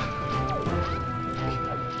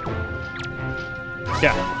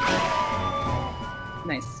 Yeah.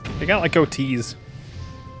 Nice. They got like goatees.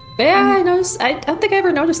 Yeah, I noticed. I don't think I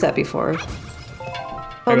ever noticed that before.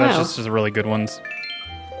 Maybe that's no. just really good ones.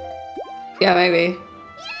 Yeah, maybe.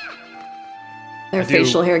 Their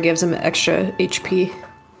facial hair gives them extra HP.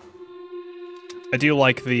 I do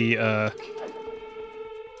like the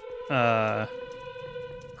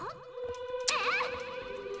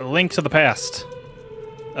Link to the Past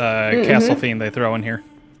castle theme they throw in here.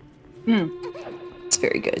 It's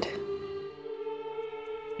very good.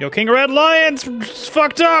 Yo, King Red Lion's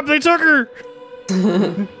fucked up. They took her.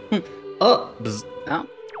 Oh. Bzz. Oh.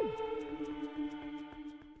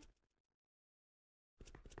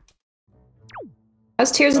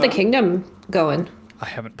 How's Tears of the Kingdom going? I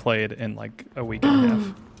haven't played in like a week and a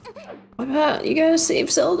half. What about you gotta save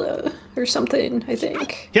Zelda or something, I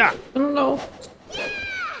think. Yeah. I don't know.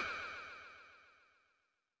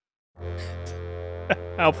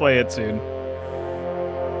 I'll play it soon.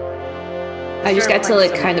 I just got to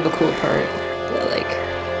like kind of a cool part. But, like,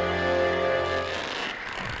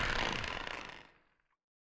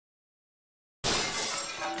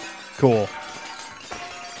 Cool.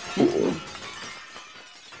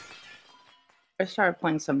 I started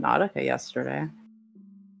playing Subnautica yesterday.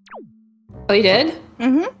 oh, you did?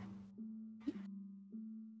 Mm-hmm.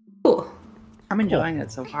 Cool. I'm enjoying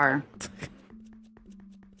it so far.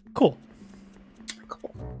 Cool.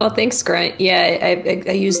 Cool. Well, thanks, Grant. Yeah,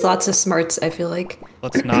 I used lots of smarts, I feel like.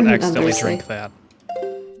 Let's not accidentally Obviously. drink that.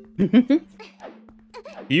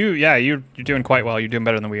 You're doing quite well. You're doing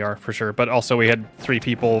better than we are, for sure. But also, we had 3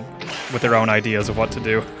 people with their own ideas of what to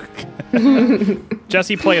do.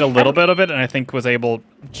 Jesse played a little bit of it, and I think was able...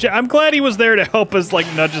 I'm glad he was there to help us, like,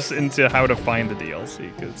 nudge us into how to find the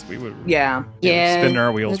DLC, because we would spin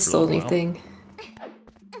our wheels that's for a the little only while. thing.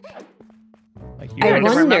 Like, I I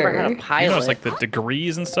just remember how to wonder- pilot. You notice, like, the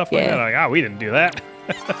degrees and stuff like Yeah. that? Like, we didn't do that.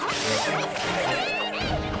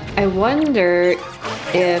 I wonder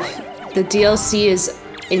if the DLC is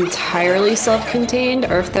entirely self-contained,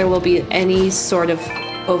 or if there will be any sort of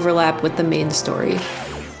overlap with the main story.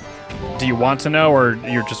 Do you want to know, or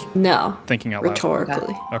you're just No. thinking out loud?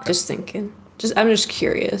 Rhetorically. Okay. Just thinking. I'm just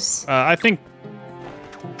curious. I mean,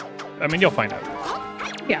 you'll find out.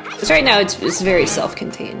 Yeah. Because right now it's very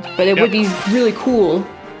self-contained, but it would be really cool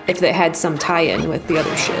if they had some tie-in with the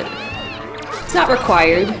other shit. It's not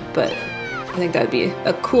required, but I think that would be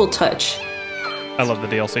a cool touch. I love the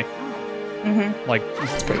DLC. Mm-hmm. Like,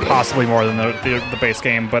 pretty good. possibly more than the base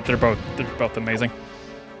game, but they're both amazing.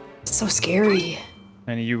 It's so scary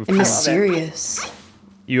And and mysterious.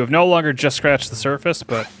 you have no longer just scratched the surface,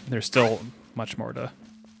 but there's still much more to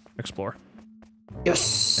explore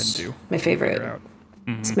Yes. and do. My favorite. Figure out.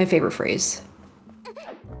 It's my favorite phrase.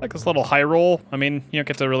 Like this little high roll. I mean, you don't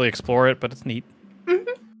get to really explore it, but it's neat.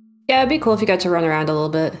 Yeah, it'd be cool if you got to run around a little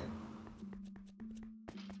bit.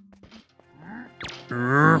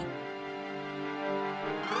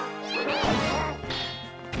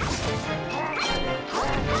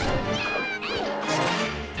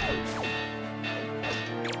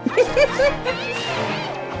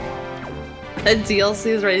 The DLC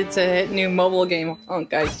is ready to hit new mobile game. Oh,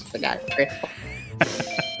 guys, forgot.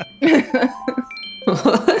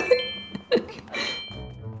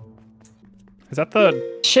 Is that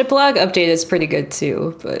the... Shiplog update is pretty good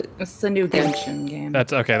too, but It's the new Genshin game.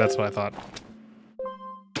 That's okay, that's what I thought.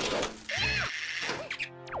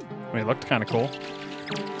 I mean, it looked kind of cool.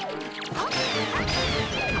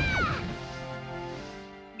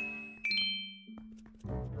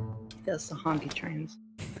 Yes, the honky trains.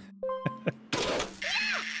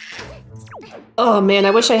 oh man,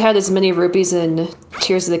 I wish I had as many rupees in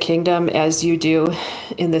Tears of the Kingdom as you do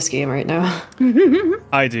in this game right now.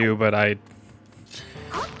 I do, but I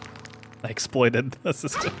exploited the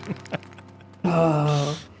system.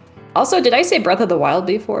 Oh. Also, did I say Breath of the Wild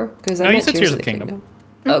before? Because I No, you meant said Tears of the Kingdom.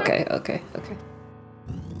 Okay. All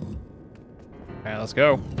right, let's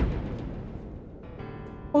go.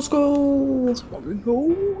 Let's go. Go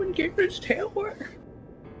and get this tower.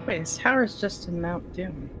 Wait, this tower's just in Mount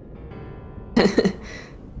Doom.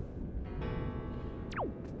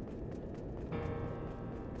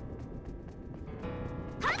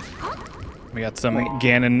 We got some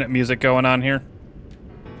Ganon music going on here.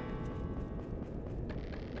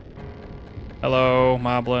 Hello,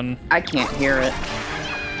 Moblin. I can't hear it.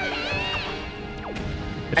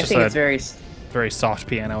 It's I just think a it's very... very soft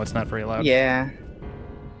piano. It's not very loud. Yeah.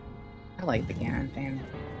 I like the Ganon theme.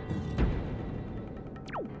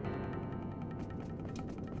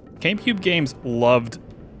 GameCube games loved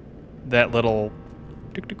that little.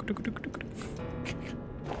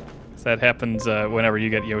 That happens whenever you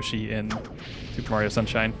get Yoshi in Super Mario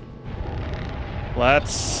Sunshine.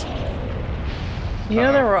 Let's. You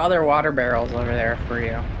know there were other water barrels over there for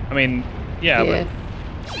you. I mean, yeah. But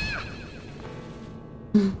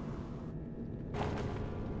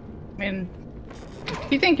I mean,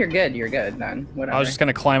 if you think you're good then. Whatever. I was just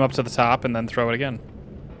gonna climb up to the top and then throw it again.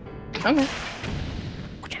 Okay.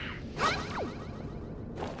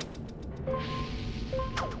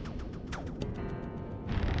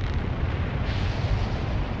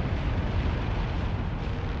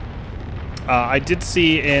 I did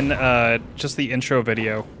see in just the intro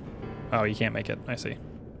video. Oh, you can't make it. I see.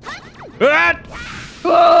 Ah!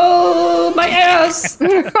 Oh, my ass!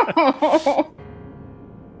 In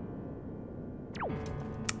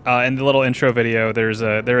the little intro video, there is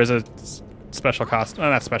a special costume.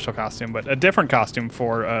 Not special costume, but a different costume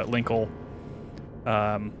for Linkle.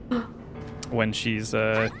 When she's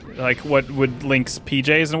like what would Link's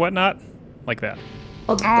PJs and whatnot, like that.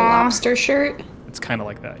 Oh, the lobster shirt. It's kind of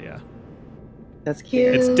like that, yeah. That's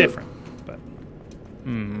cute. It's different, but.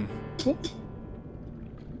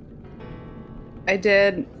 I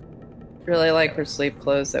did really like her sleep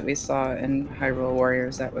clothes that we saw in Hyrule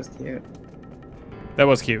Warriors. That was cute. That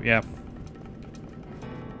was cute, yeah.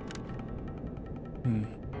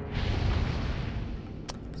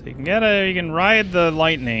 So you can ride the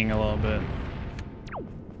lightning a little bit.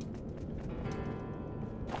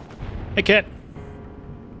 Hey, Kit.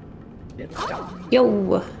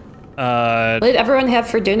 Yo. What did everyone have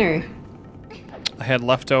for dinner? I had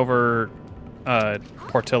leftover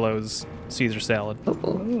Portillo's Caesar salad.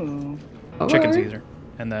 Ooh. Chicken Caesar.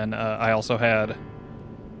 And then I also had,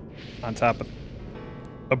 on top of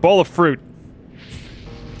a bowl of fruit.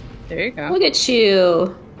 There you go. Look at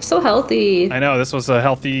you. So healthy. I know, this was a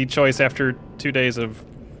healthy choice after 2 days of,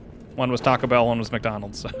 one was Taco Bell, one was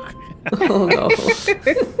McDonald's. So. Oh, no.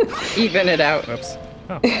 Even it out. Whoops.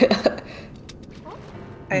 Oh.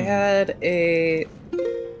 I had the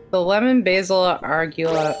lemon basil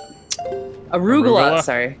arugula.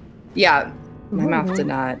 Sorry. Yeah. My mouth did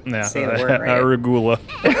not say the word right. Arugula.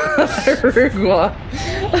 Arugula.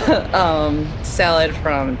 Salad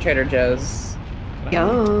from Trader Joe's.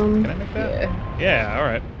 Yum. Can I make that? Yeah, all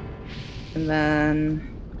right. And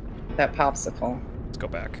then that popsicle. Let's go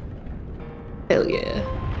back. Hell yeah.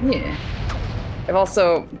 Yeah.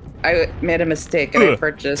 I made a mistake and I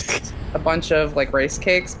purchased a bunch of like rice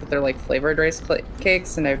cakes, but they're like flavored rice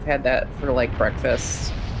cakes, and I've had that for like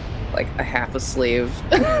breakfast, like a half a sleeve.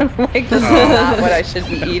 Like this is not what I should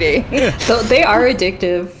be eating. So they are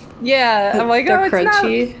addictive. Yeah, I'm like, they're oh,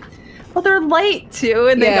 crunchy. It's not. Well, they're light too,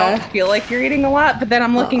 and they don't feel like you're eating a lot. But then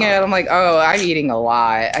I'm looking at it, I'm like, oh, I'm eating a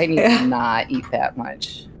lot. I need to not eat that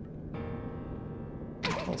much. A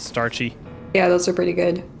little starchy. Yeah, those are pretty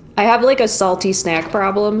good. I have like a salty snack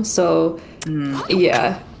problem, so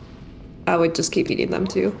yeah, I would just keep eating them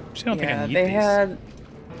too. I don't think I need these.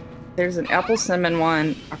 There's an apple cinnamon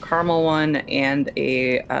one, a caramel one, and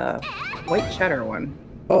a white cheddar one.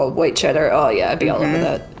 Oh, white cheddar. Oh yeah, I'd be all over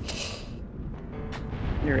that.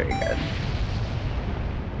 You're really good.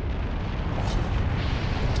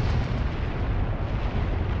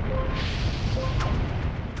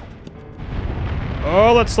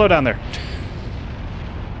 Oh, let's slow down there.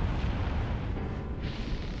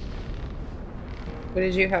 What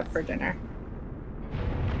did you have for dinner?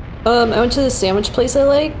 I went to the sandwich place I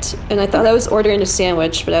liked, and I thought I was ordering a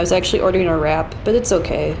sandwich, but I was actually ordering a wrap, but it's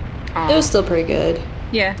okay. It was still pretty good.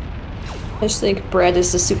 Yeah. I just think bread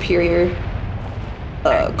is the superior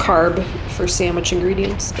carb for sandwich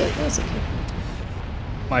ingredients, but that's okay.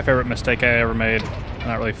 My favorite mistake I ever made,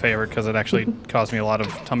 not really favorite because it actually caused me a lot of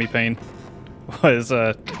tummy pain, was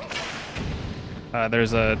there's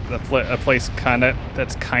a place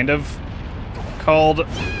that's kind of called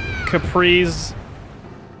Capri's,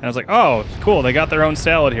 and I was like, oh, cool, they got their own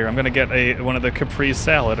salad here. I'm gonna get one of the Capri's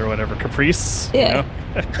salad or whatever. Caprice? Yeah. You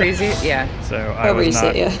know? Crazy? Yeah. So I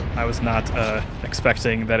was not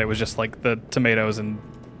expecting that it was just like the tomatoes and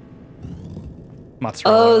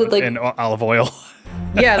mozzarella and olive oil.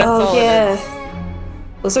 Yeah, that's all it is.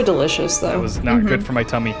 Those are delicious, though. That was not good for my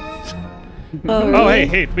tummy. Oh, really? Oh,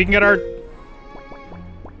 hey, we can get our...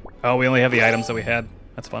 Oh, we only have the items that we had.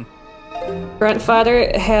 That's fun.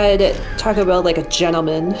 Grandfather had Taco Bell like a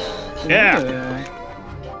gentleman. Yeah.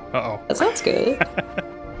 Uh-oh. That sounds good.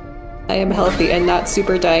 I am healthy and not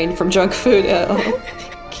super dying from junk food at all.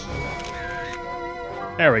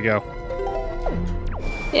 There we go.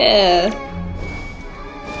 Yeah.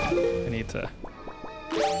 I need to...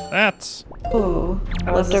 That's... Oh,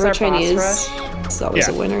 was this leftover our Chinese. boss rush? It's always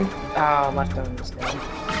a winner. Oh, leftovers.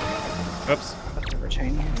 Oops. Leftover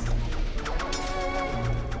Chinese.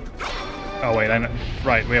 Oh wait, I know.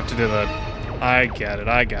 Right, we have to do the. I get it.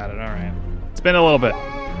 I got it. All right. It's been a little bit.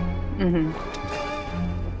 Mm-hmm.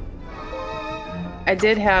 I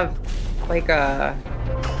did have like a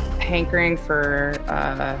hankering for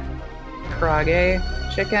karage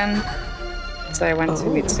chicken, so I went to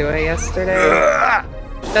Mitsuya yesterday.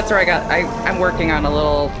 That's where I got. I'm working on a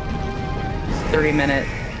little 30-minute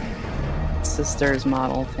sisters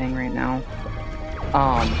model thing right now.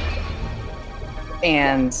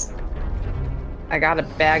 And I got a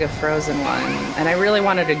bag of frozen one, and I really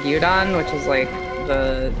wanted a gyudon, which is like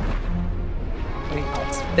the what do you call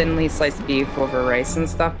it? Thinly sliced beef over rice and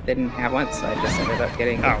stuff. They didn't have one, so I just ended up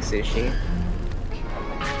getting sushi,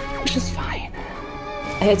 which is fine.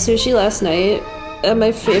 I had sushi last night at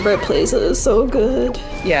my favorite place. It is so good.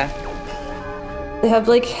 Yeah. They have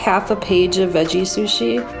like half a page of veggie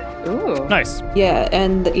sushi. Ooh. Nice. Yeah,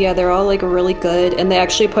 and yeah, they're all like really good, and they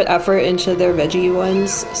actually put effort into their veggie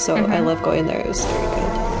ones, so I love going there. It was very good.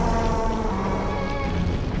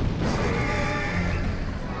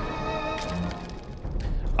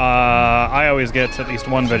 I always get at least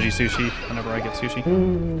one veggie sushi whenever I get sushi.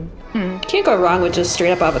 Can't go wrong with just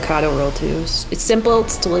straight up avocado roll too. It's simple,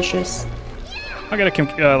 it's delicious. I get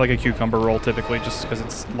a like a cucumber roll typically, just because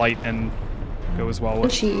it's light and goes well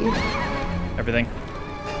with everything.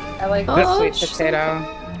 I like the sweet potato.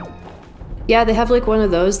 Yeah, they have like one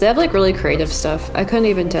of those. They have like really creative stuff. I couldn't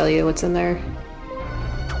even tell you what's in there.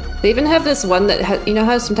 They even have this one that you know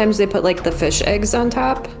how sometimes they put like the fish eggs on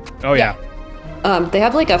top? Oh yeah. They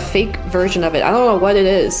have like a fake version of it. I don't know what it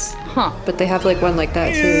is. Huh. But they have like one like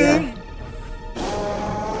that too, yeah.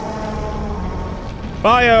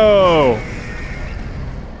 Bio!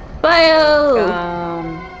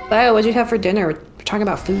 Bio, what'd you have for dinner? We're talking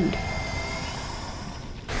about food.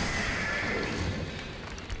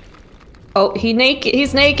 Oh, he's naked.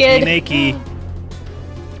 He's naked. Naked.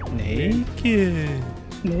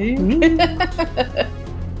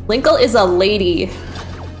 Linkle is a lady.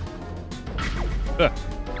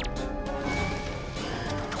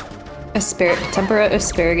 Tempura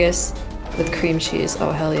asparagus with cream cheese.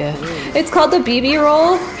 Oh, hell yeah. It's called the BB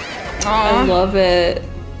roll. I love it.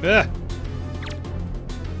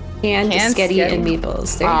 Canned sketty and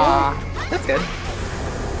meatballs. There you go. That's good.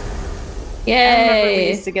 Yay! I remember we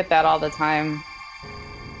used to get that all the time.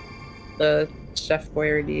 The Chef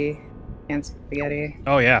Boyardee canned spaghetti.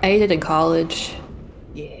 Oh yeah. I ate it in college.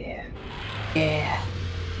 Yeah. Yeah.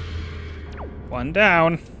 One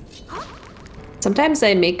down. Sometimes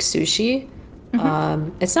I make sushi.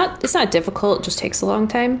 It's not difficult, it just takes a long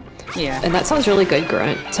time. Yeah. And that sounds really good,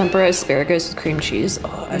 Grunt. Tempura asparagus with cream cheese.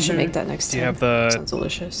 Oh, I should make that next time. Do you have the sounds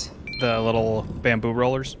delicious. The little bamboo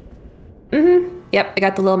rollers? Yep, I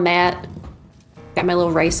got the little mat. Got my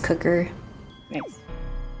little rice cooker. Nice.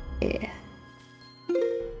 Yeah.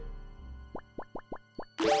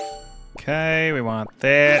 Okay, we want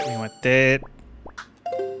that. We want that.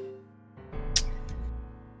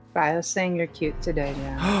 Bio's saying you're cute today,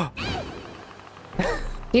 yeah.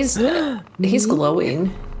 He's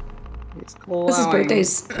glowing. He's glowing.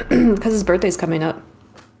 Because his birthday's coming up.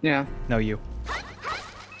 Yeah. No, you.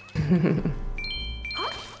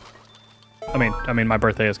 I mean, my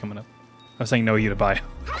birthday is coming up. I was saying no you to buy.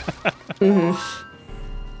 No,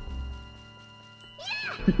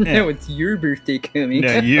 it's your birthday coming.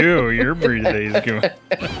 Yeah, your birthday is coming.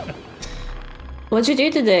 What'd you do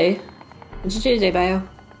today? What'd you do today, Bio?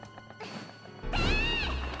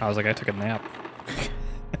 I was like, I took a nap.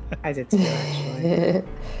 I did too, actually.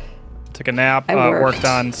 Took a nap. Worked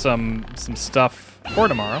on some stuff for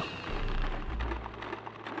tomorrow.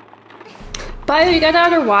 Bio, you got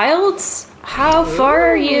Outer Wilds? How far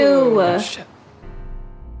are you? Oh, shit.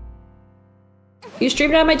 You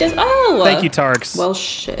streamed on my disc. Oh, thank you, Tarks. Well,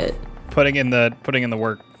 shit. Putting in the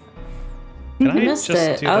work. Can I missed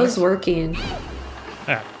it. I was working.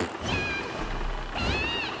 Yeah.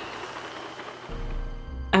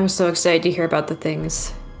 I'm so excited to hear about the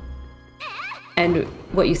things and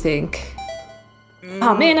what you think.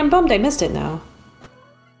 Oh man, I'm bummed I missed it now.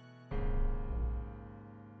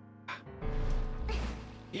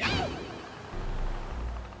 Yeah.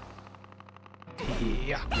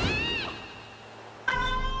 Yeah.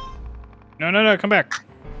 No, come back.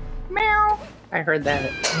 Meow. I heard that.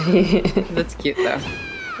 That's cute, though.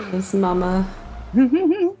 It's Mama.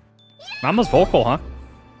 Mama's vocal, huh?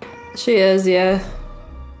 She is, yeah.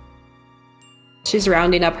 She's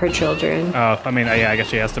rounding up her children. Oh, I mean, yeah, I guess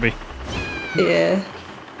she has to be. Yeah.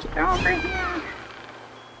 Get over here.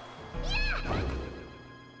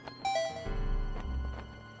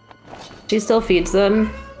 She still feeds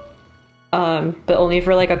them. but only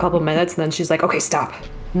for like a couple minutes, and then she's like, "Okay, stop,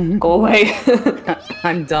 go away."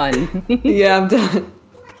 I'm done. Yeah, I'm done.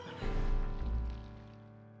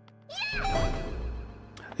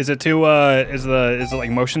 Is it too? Is it like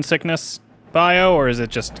motion sickness bio, or is it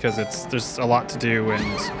just because there's a lot to do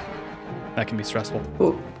and that can be stressful?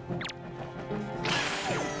 Ooh.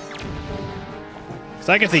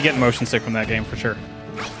 So I can see getting motion sick from that game for sure.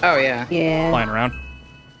 Oh yeah. Yeah. Flying around.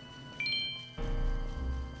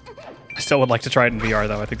 I still would like to try it in VR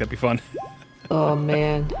though. I think that'd be fun. Oh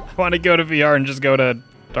man. I want to go to VR and just go to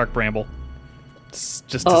Dark Bramble. Just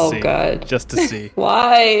to see. Oh god. Just to see.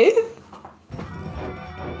 Why?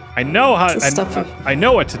 I know how. I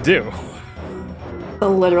know what to do. The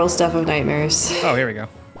literal stuff of nightmares. Oh, here we go.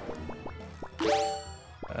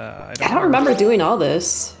 I don't remember doing all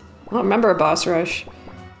this. I don't remember a boss rush.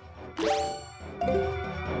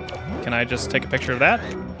 Can I just take a picture of that?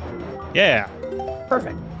 Yeah.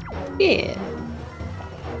 Perfect. Yeah.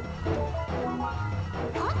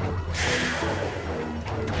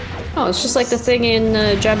 Oh, it's just like the thing in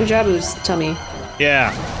Jabu Jabu's tummy.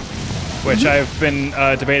 Yeah. Which I've been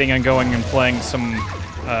debating on going and playing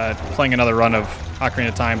another run of Ocarina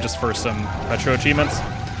of Time just for some retro achievements.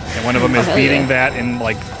 And one of them is beating that in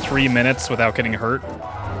like 3 minutes without getting hurt.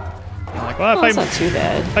 I'm like, well, it's not too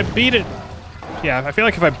bad. If I beat it, yeah, I feel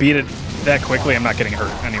like if I beat it that quickly, I'm not getting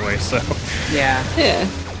hurt anyway. So yeah. I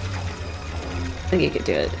think you could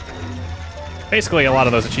do it. Basically, a lot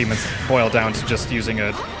of those achievements boil down to just doing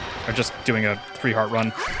a 3-heart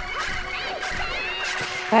run.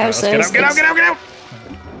 Let's get out!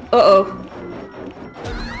 Uh-oh.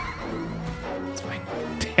 It's fine.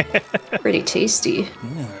 Pretty tasty.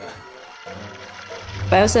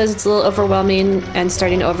 Bio says it's a little overwhelming and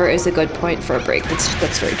starting over is a good point for a break.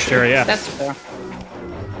 That's very true. Sure, yeah. That's true.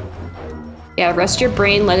 Yeah, rest your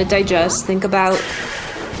brain, let it digest, think about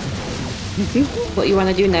what you want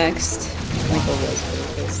to do next.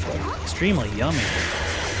 Extremely yummy.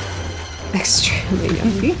 Extremely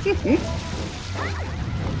yummy.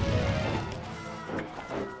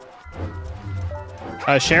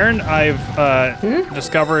 Sharon, I've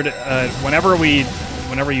discovered whenever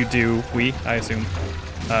you do, I assume,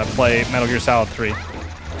 play Metal Gear Solid 3.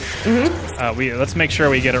 Let's make sure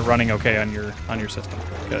we get it running okay on your system,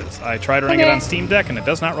 because I tried running it on Steam Deck and it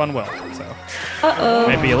does not run well. So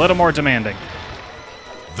maybe a little more demanding.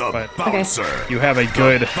 The bouncer. You have a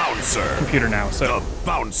good bouncer. computer now, so the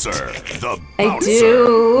bouncer. The bouncer. I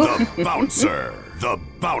do. The bouncer. The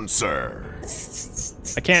bouncer.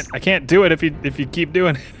 I can't do it if you keep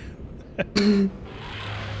doing it.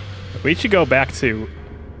 We should go back to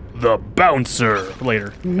the bouncer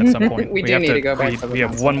later at some point. We do need to go back to the We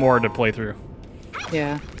have bouncer. one more to play through.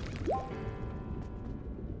 Yeah.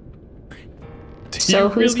 So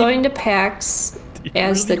who's going to PAX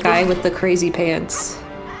as the guy with the crazy pants?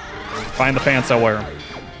 Find the pants, I'll wear them.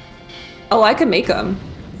 Oh, I could make them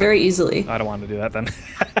very easily. I don't want to do that then.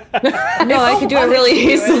 No, I could do it really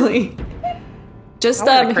easily. Just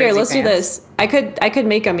I want the here, crazy let's do pants. this. I could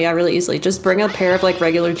make them, yeah, really easily. Just bring a pair of like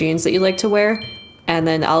regular jeans that you like to wear, and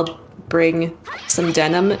then I'll bring some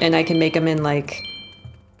denim, and I can make them in like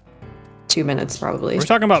 2 minutes probably. We're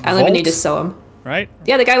talking about I don't even need to Volt, sew them. right?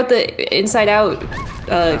 Yeah, the guy with the inside out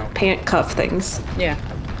pant cuff things. Yeah.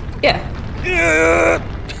 Yeah.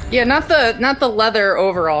 Yeah, not the leather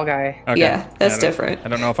overall guy. Okay. Yeah, that's I don't- different. I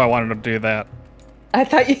don't know if I wanted to do that. I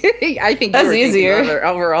thought you. I think That's you were thinking easier. leather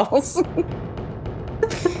overalls.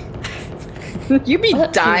 You'd be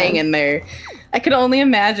dying in there. I could only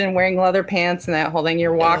imagine wearing leather pants and that whole thing.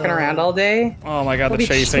 You're walking around all day. Oh my god, the Be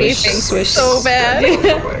chasing. chafing so bad.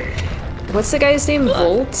 What's the guy's name?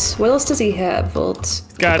 Volt? What else does he have? Volt.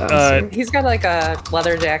 Got He's got like a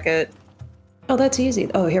leather jacket. Oh, that's easy.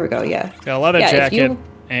 Oh, here we go. Yeah. got a leather Yeah, if jacket you-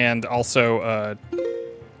 and also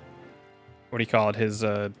what do you call it? He's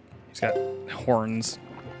got horns.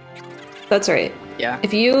 That's right. Yeah.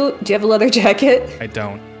 Do you have a leather jacket? I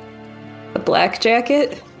don't. A black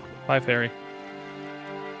jacket? Bye, fairy.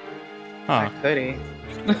 Huh. Hoodie.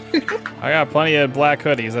 I got plenty of black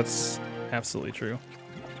hoodies. That's absolutely true.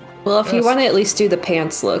 Well, if you Yes. want to at least do the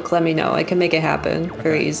pants look, let me know. I can make it happen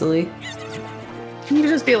very easily. You can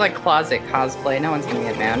just be like closet cosplay. No one's gonna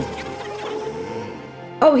get mad.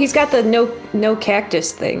 Oh, he's got the no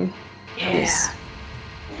cactus thing. Yeah.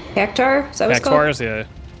 Cactar? Is that what it's called? Cactuars, yeah.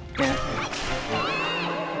 Yeah.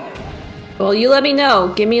 Well, you let me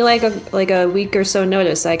know. Give me like a week or so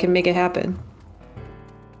notice. I can make it happen.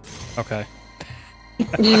 Okay.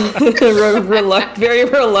 Very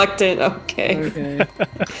reluctant. Okay. Okay.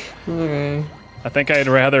 Alright. I think I'd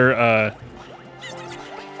rather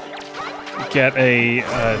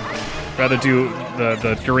rather do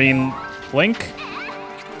the green Link?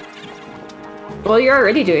 Well, you're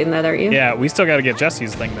already doing that, aren't you? Yeah, we still got to get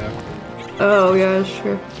Jesse's thing, though. Oh, yeah,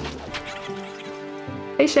 sure.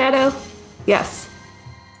 Hey, Shadow. Yes.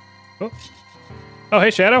 Oh, hey,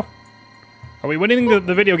 Shadow. Are we winning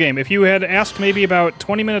the video game? If you had asked maybe about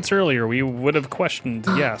 20 minutes earlier, we would have questioned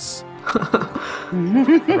yes.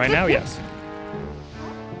 Right now, yes.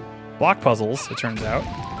 Block puzzles, it turns out,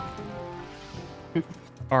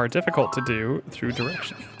 are difficult to do through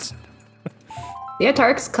directions. Yeah,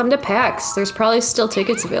 Tarks, come to PAX. There's probably still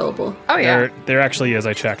tickets available. Oh, yeah. There actually is,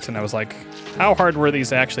 I checked, and I was like, how hard were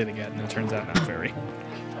these actually to get? And it turns out not very.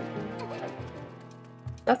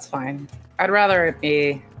 That's fine. I'd rather it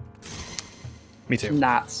be... Me too.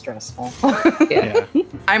 Not stressful. Yeah.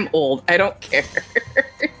 I'm old. I don't care.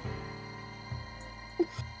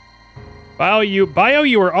 Bio,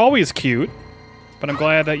 you were always cute, but I'm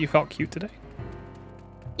glad that you felt cute today.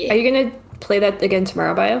 Are you gonna play that again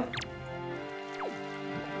tomorrow, Bio?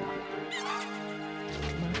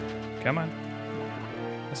 Come on.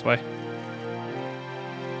 This way.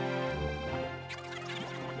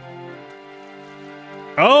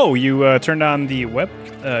 Oh, you turned on the your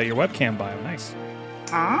webcam, Bio. Nice.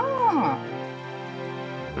 Ah.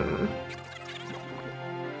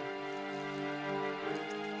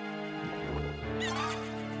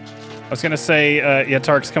 I was gonna say, yeah,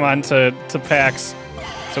 Tarks, come on to PAX,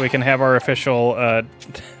 so we can have our official,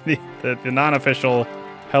 the non-official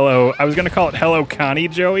hello. I was gonna call it Hello Connie,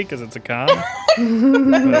 Joey, because it's a con.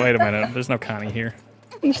 But wait a minute, there's no Connie here.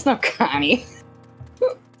 There's no Connie.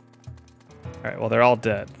 All right, well they're all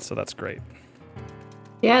dead, so that's great.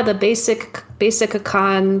 Yeah, the basic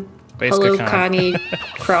con Hello Connie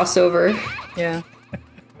crossover. Yeah.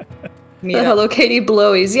 The Hello Kitty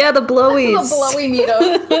blowies. Yeah, the blowies. The blowy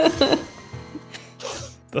meetup.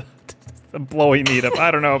 the blowy meetup.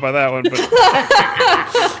 I don't know about that one, but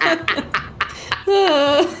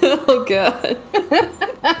oh god.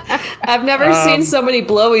 I've never seen so many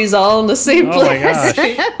blowies all in the same place.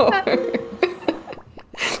 Oh my gosh.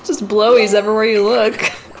 Just blowies everywhere you look.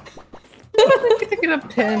 Get a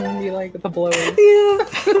pin and be like the blowy. Yeah.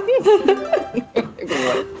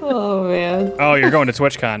 Oh man. Oh, you're going to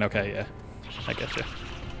TwitchCon? Okay, yeah, I get you.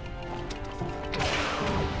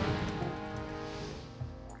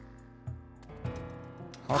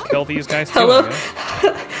 I'll kill these guys too. Hello,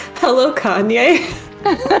 hello, Kanye.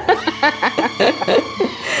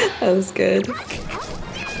 That was good.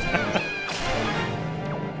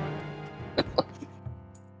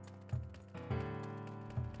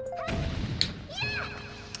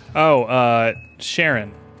 Oh,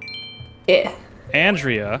 Sharon. Yeah.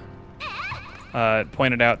 Andrea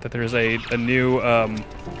pointed out that there's a new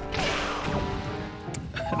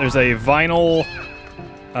there's a vinyl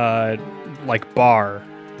like bar,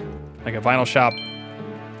 like a vinyl shop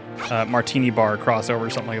martini bar crossover or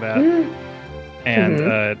something like that.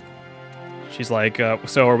 And she's like,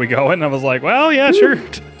 so are we going? And I was like, well, yeah, sure.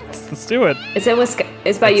 Let's do it. It's in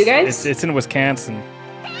It's by you guys? It's in Wisconsin.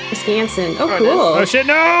 Wisconsin. Oh, cool. Oh shit,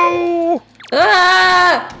 no!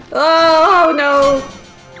 Ah! Oh no!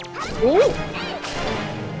 Ooh.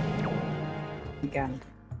 Got it.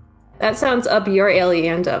 That sounds up your alley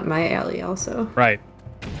and up my alley also. Right.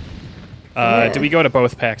 Yeah. Did we go to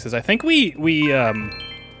both PAXs? I think we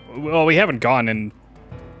well, we haven't gone in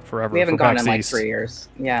forever. We haven't gone in like East. 3 years.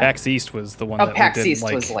 Yeah. PAX East was the one Oh, that PAX we did East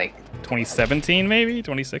like was like 2017, maybe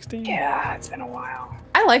 2016. Yeah, it's been a while.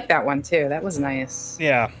 I like that one too. That was nice.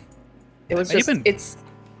 Yeah. It was just it's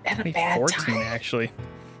at a bad 2014 time. actually.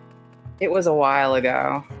 It was a while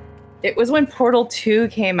ago. It was when Portal 2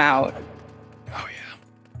 came out. Oh yeah.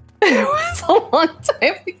 It was a long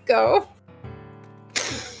time ago.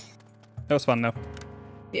 That was fun though.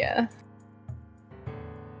 Yeah.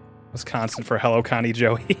 Wisconsin for Hello Connie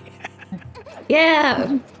Joey. Yeah.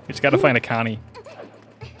 We just gotta find a Connie.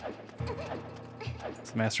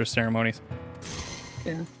 It's the master of ceremonies.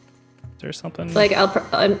 Yeah. Is there something? Like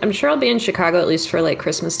I'm sure I'll be in Chicago at least for like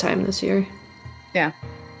Christmas time this year. Yeah.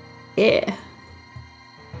 Yeah.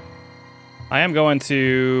 I am going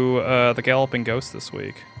to the Galloping Ghost this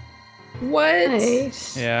week. What?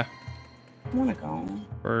 Nice. Yeah. I wanna go.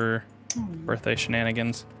 For birthday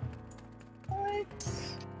shenanigans. What?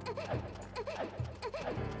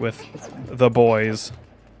 With the boys.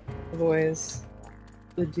 The boys.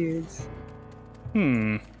 The dudes. What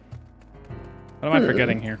am I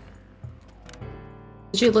forgetting here?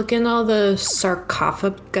 Did you look in all the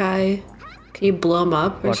sarcophagi? Can you blow them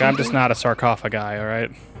up or Look, something? I'm just not a sarcophagi guy,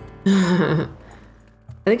 alright? I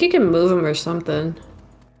think you can move them or something.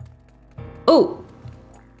 Oh!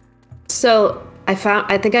 So,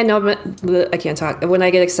 I think I know. I can't talk. When I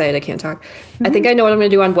get excited, I can't talk. I think I know what I'm gonna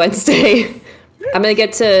do on Wednesday. I'm gonna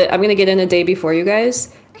get in a day before you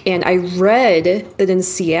guys. And I read that in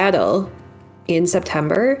Seattle, in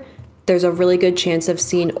September, there's a really good chance of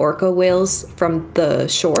seeing orca whales from the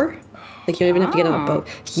shore. Like you don't even have to get on a boat.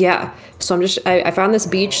 Yeah. So I found this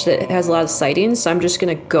beach that has a lot of sightings. So I'm just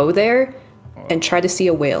gonna go there and try to see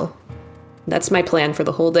a whale. That's my plan for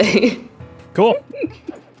the whole day. Cool.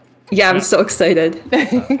 Yeah, I'm so excited.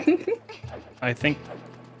 I feel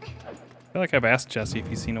like I've asked Jesse if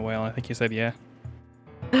he's seen a whale. I think he said yeah.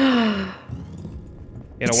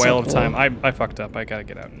 In a whale of time. I fucked up. I gotta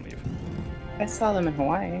get out and leave. I saw them in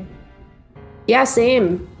Hawaii. Yeah,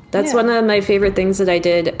 same. That's one of my favorite things that I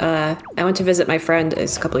did. I went to visit my friend.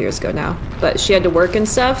 It's a couple years ago now, but she had to work and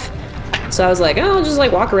stuff. So I was like, oh, I'll just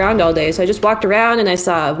like walk around all day. So I just walked around and I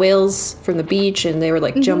saw whales from the beach and they were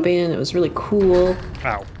like jumping and it was really cool.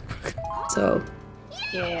 Ow. So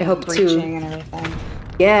yeah, I hope breaching and everything.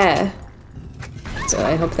 Yeah. So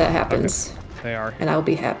I hope that happens. Okay. They are. And I'll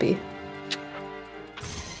be happy.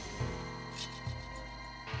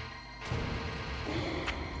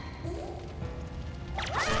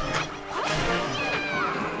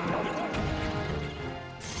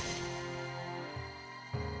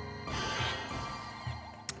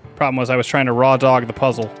 Problem was I was trying to raw dog the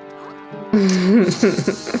puzzle.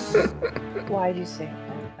 Why'd you say it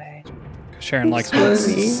that way? Sharon likes when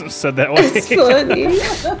it's said that way. It's funny.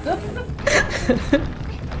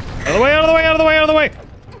 Out of the way, out of the way, out of the way, out of the way!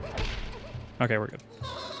 Okay, we're good.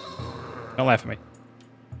 Don't laugh at me.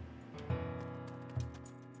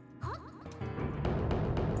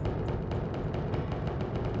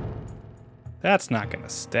 That's not gonna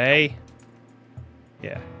stay.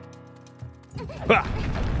 Yeah. Ah!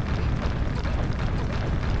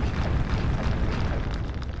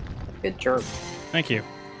 Good jerk. Thank you.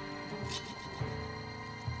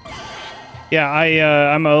 Yeah,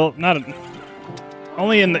 I'm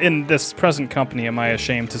only in this present company am I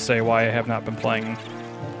ashamed to say why I have not been playing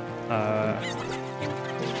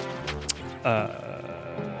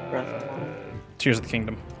Tears of the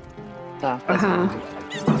Kingdom.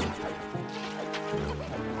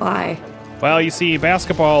 Why? Well, you see,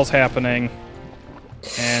 basketball's happening,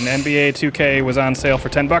 and NBA 2K was on sale for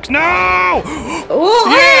 $10. No! Oh,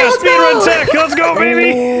 yeah, hey, speedrun tech! Let's go,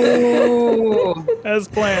 baby! As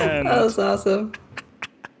planned. That was awesome.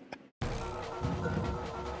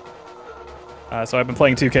 So I've been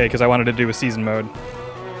playing 2K because I wanted to do a season mode.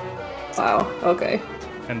 Wow, okay.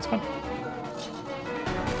 And it's fun.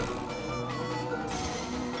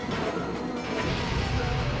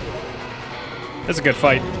 It's a good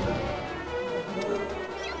fight.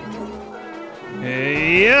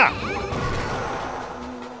 Yeah!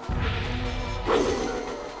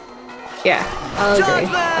 Yeah, I'll agree.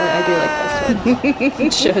 I do like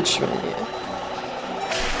this one. Judgment, yeah.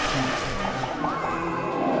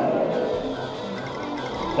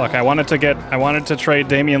 Look, I wanted to trade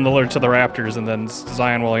Damian Lillard to the Raptors and then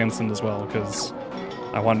Zion Williamson as well, because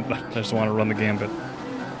I just want to run the gambit.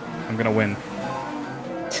 I'm gonna win.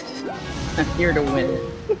 I'm here to win it.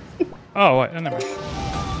 Oh, wait, never mind.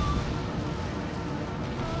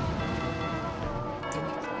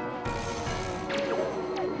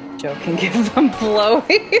 Joe can give them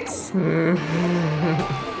blowies.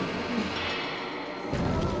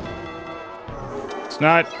 It's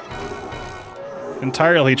not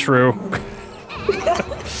entirely true.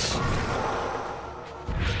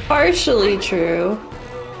 Partially true.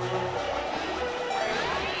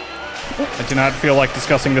 I do not feel like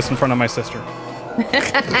discussing this in front of my sister.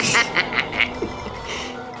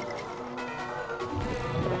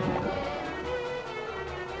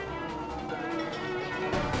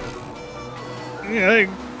 Yeah.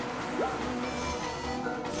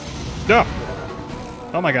 No.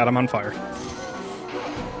 Oh my god, I'm on fire.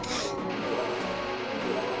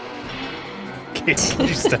 Okay, can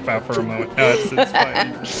you step out for a moment? No, it's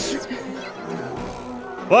fine.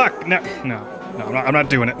 Look! No, I'm not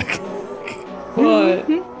doing it. What?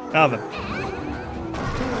 Nothing.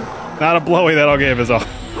 Not a blowy that I'll give is all.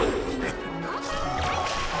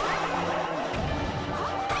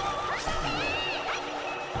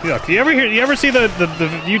 Look, you ever see the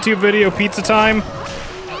YouTube video Pizza Time?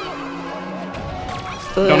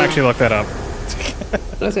 Don't actually look that up.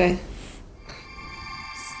 Okay.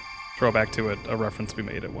 Throwback to a reference we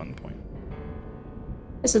made at one point.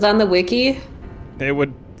 Is it on the wiki? It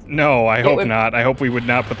would. No, I hope not. I hope we would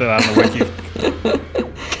not put that on the wiki.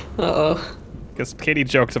 Uh-oh. Because Katie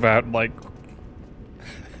jokes about, like,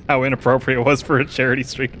 how inappropriate it was for a charity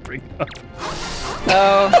stream to bring up.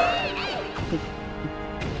 Oh.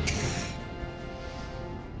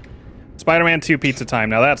 Spider-Man 2 pizza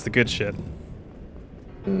time. Now that's the good shit.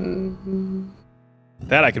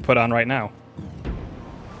 That I could put on right now.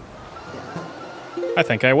 I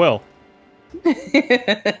think I will.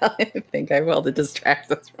 I think I will to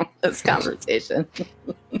distract us from this conversation. Put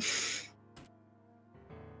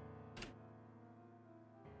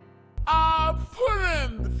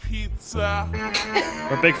in the pizza.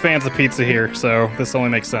 We're big fans of pizza here, so this only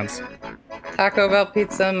makes sense. Taco Bell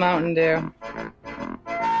pizza and Mountain Dew.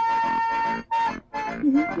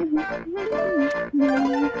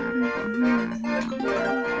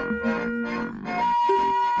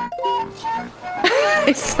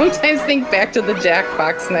 I sometimes think back to the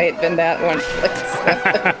Jackbox night in that one place.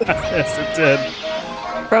 Yes, it did.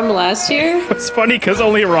 From last year? It's funny because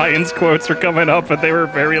only Ryan's quotes are coming up, but they were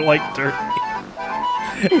very like dirty.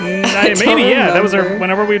 Maybe, yeah. That was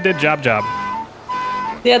whenever we did Job.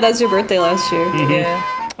 Yeah, that's your birthday last year. Mm-hmm.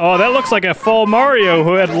 Yeah. Oh, that looks like a full Mario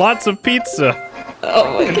who had lots of pizza.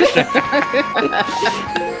 Oh my god.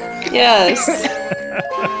 Yes.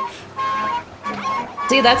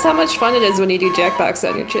 See, that's how much fun it is when you do Jackbox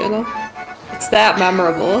on your channel. It's that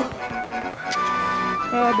memorable.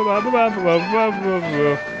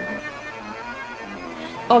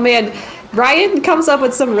 Oh man, Ryan comes up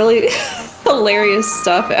with some really hilarious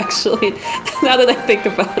stuff, actually, now that I think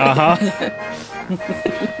about it.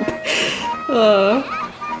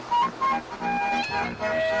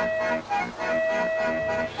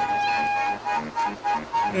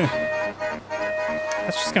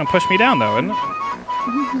 That's just gonna push me down, though, isn't it?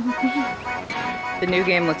 The new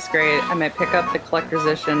game looks great. I might pick up the collector's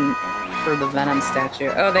edition for the Venom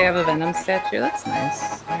statue. Oh, they have a Venom statue? That's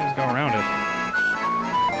nice. I just go around it.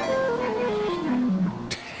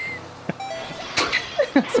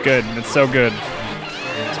 It's good. It's so good.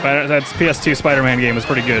 That PS2 Spider-Man game was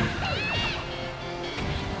pretty good.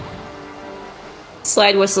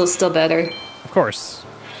 Slide Whistle's still better. Of course.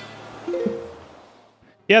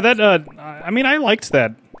 Yeah, that, I mean, I liked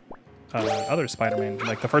that other Spider-Man,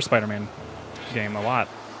 like the first Spider-Man game a lot.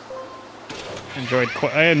 I enjoyed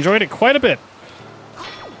it quite a bit.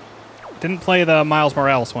 Didn't play the Miles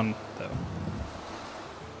Morales one, though.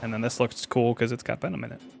 And then this looks cool because it's got Venom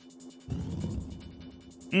in it.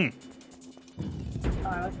 Oh,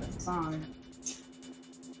 I like that song.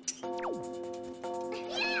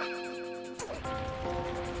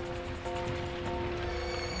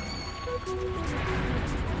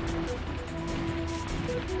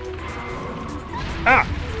 Ah!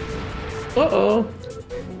 Uh-oh.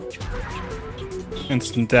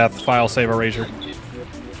 Instant death, file save erasure.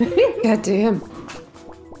 God damn.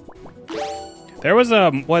 There was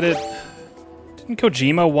didn't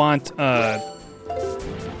Kojima want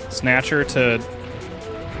Snatcher to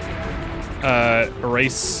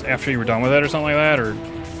erase after you were done with it or something like that, or?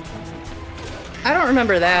 I don't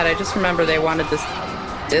remember that. I just remember they wanted this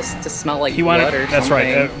disc to smell like blood or that's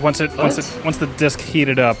something. right. Once the disc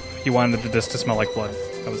heated up, he wanted the disc to smell like blood.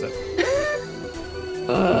 That was it.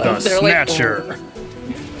 The Snatcher.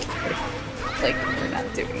 Like, we're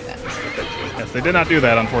not doing that. Yes, they did not do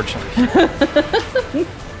that, unfortunately.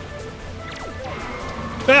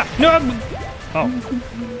 Ah, no! Oh.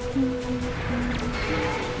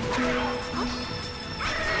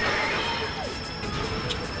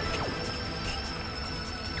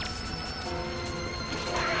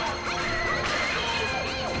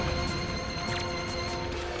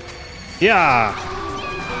 Yeah!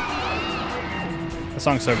 The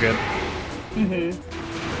song's so good. Mm-hmm.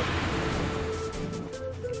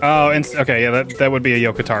 Oh, okay, yeah, that would be a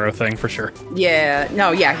Yoko Taro thing for sure. Yeah,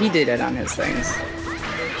 no, yeah, he did it on his things.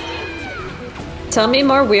 Tell me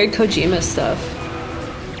more weird Kojima stuff.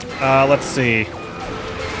 Let's see. I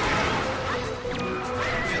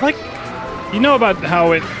feel like you know about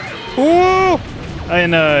how it. Ooh! In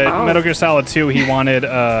Metal Gear Solid 2, he wanted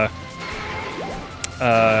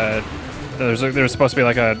there was supposed to be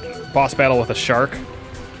like a boss battle with a shark.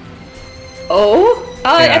 Oh?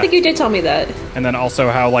 Yeah. I think you did tell me that. And then also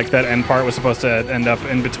how like that end part was supposed to end up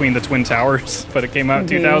in between the Twin Towers, but it came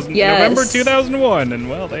out in November 2001, and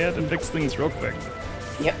well, they had to fix things real quick.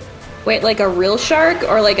 Yep. Wait, like a real shark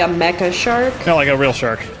or like a mecha shark? No, like a real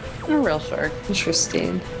shark. A real shark.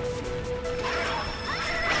 Interesting.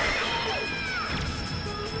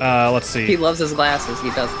 Let's see. He loves his glasses. He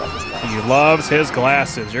does love his glasses. He loves his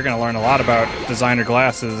glasses. You're going to learn a lot about designer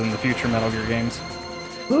glasses in the future Metal Gear games.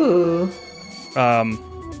 Ooh.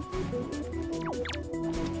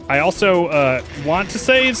 I also want to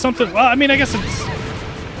say something. Well, I mean, I guess it's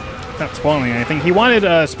not spoiling anything. He wanted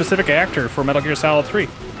a specific actor for Metal Gear Solid 3. Oh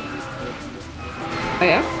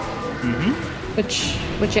yeah? Mm-hmm.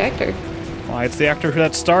 Which actor? Why, it's the actor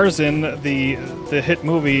that stars in the hit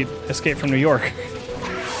movie Escape from New York.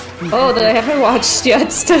 Oh, that I haven't watched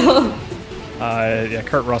yet still. Yeah,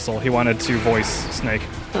 Kurt Russell. He wanted to voice Snake.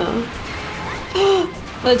 Oh.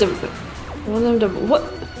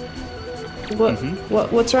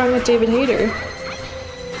 What's wrong with David Hayter?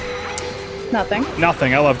 Nothing.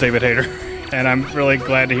 Nothing. I love David Hayter. And I'm really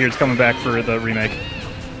glad to hear it's coming back for the remake.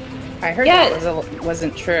 I heard that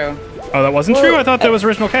wasn't true. Oh, that wasn't true? I thought that was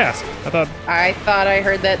original cast. I thought I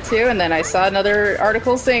heard that too, and then I saw another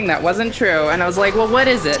article saying that wasn't true, and I was like, well, what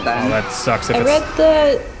is it then? Oh, that sucks. I read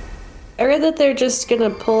that they're just gonna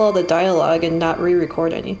pull all the dialogue and not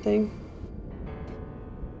re-record anything.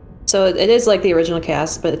 So it is like the original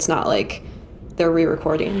cast, but it's not like they're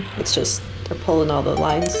re-recording. It's just they're pulling all the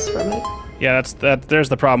lines from it. Yeah, there's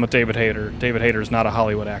the problem with David Hayter. David Hayter is not a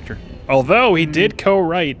Hollywood actor. Although he did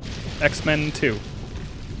co-write X-Men 2.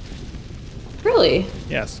 Really?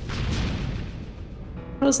 Yes.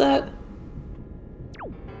 What was that?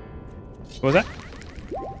 What was that?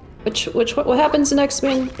 What happens in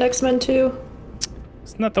X-Men 2?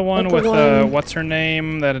 Isn't that the one with what's her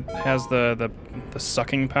name that has the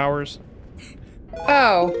sucking powers?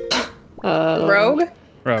 Oh. Rogue?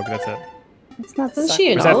 Rogue, that's it. It's not Isn't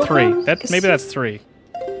she in Or is that 3? Maybe that's 3.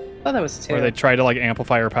 Oh, that was 2. Where they tried to like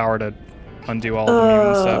amplify her power to undo all the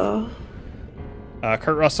mutant stuff.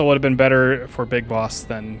 Kurt Russell would have been better for Big Boss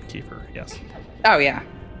than Kiefer, yes. Oh, yeah.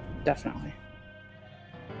 Definitely.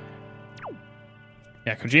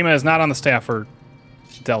 Yeah, Kojima is not on the staff for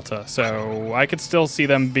Delta, so I could still see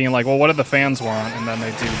them being like, well, what do the fans want? And then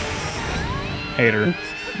they do Hater.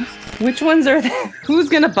 Which ones are who's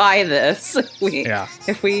going to buy this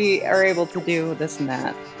if we are able to do this and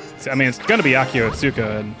that? I mean, it's going to be Akio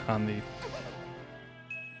Otsuka on the...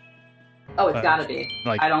 Oh, it's got to be.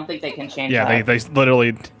 Like, I don't think they can change that. Yeah, they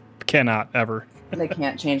literally cannot ever. They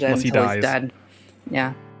can't change it until he's dead.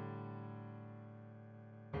 Yeah.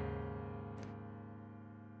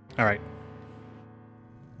 All right.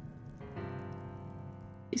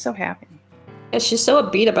 She's so happy. Yeah, she's so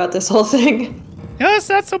upbeat about this whole thing. Yeah, it's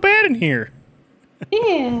not so bad in here.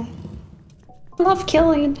 Yeah. Love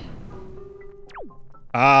killing.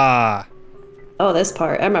 Ah. Oh, this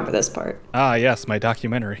part. I remember this part. Ah, yes, my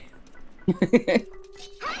documentary.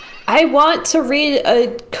 I want to read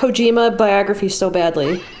a Kojima biography so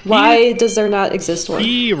badly. Why does there not exist one?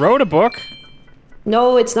 He wrote a book.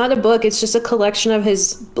 No, it's not a book. It's just a collection of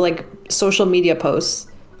his like social media posts.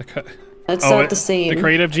 That's not the same. The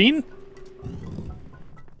Creative Gene?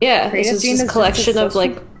 Yeah, it's just a collection of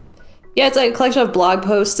like... Yeah, it's like a collection of blog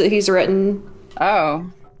posts that he's written. Oh.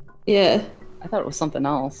 Yeah. I thought it was something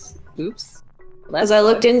else. Oops. Because I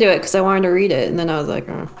looked into it because I wanted to read it, and then I was like,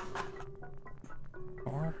 oh.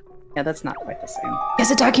 Yeah, that's not quite the same.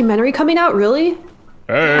 Is a documentary coming out, really?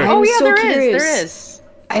 Hey. Oh yeah, so there curious. is.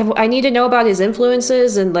 I need to know about his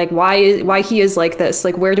influences and like why he is like this.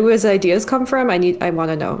 Like, where do his ideas come from? I want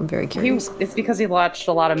to know. I'm very curious. It's because he watched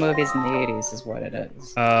a lot of movies in the 80s is what it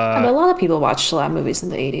is. I mean, a lot of people watched a lot of movies in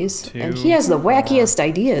the 80s. And he has the wackiest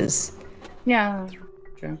ideas. Yeah,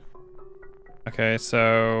 true. Okay,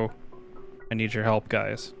 so I need your help,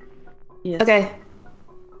 guys. Yes. Okay.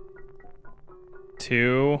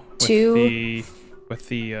 2 with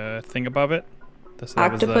the thing above it.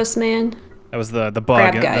 Octopus Man. That was the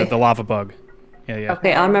bug, the lava bug. Yeah.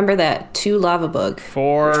 Okay, I'll remember that. 2 lava bug.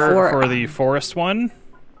 4 for the forest one.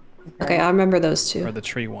 Okay, I'll remember those 2. Or the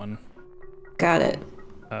tree one. Got it.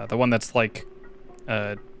 The one that's like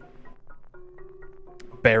Baronade,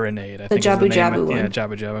 I think. The Jabu Jabu one. Yeah,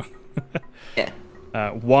 Jabu Jabu. Yeah.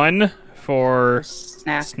 1 for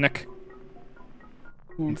Snack.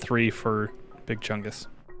 And 3 for Big Chungus.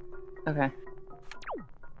 Okay.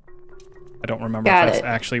 I don't remember if that's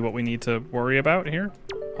actually what we need to worry about here.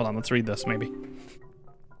 Hold on, let's read this maybe.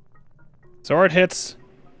 Sword hits.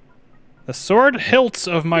 The sword hilts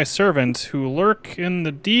of my servant who lurk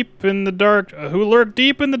deep in the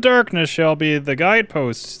darkness shall be the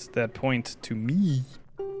guideposts that point to me.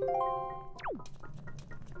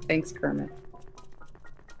 Thanks, Kermit.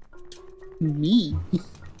 Me.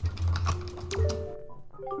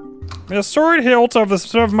 The sword hilt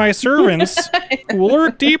of my servants who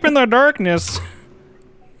lurk deep in the darkness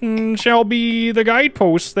shall be the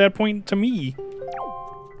guideposts that point to me.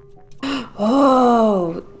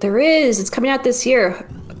 Oh, there is. It's coming out this year.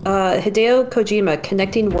 Hideo Kojima,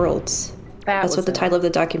 Connecting Worlds. That's what the title of the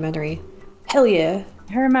documentary. Hell yeah.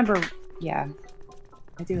 I remember, yeah.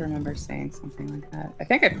 I do remember saying something like that. I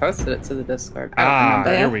think I posted it to the Discord.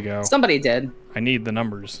 Here we go. Somebody did. I need the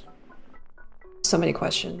numbers. So many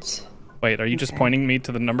questions. Wait, are you just pointing me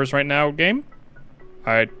to the numbers right now, game?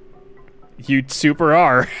 You super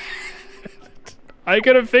are. I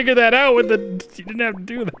could have figured that out with the. You didn't have to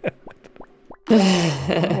do that.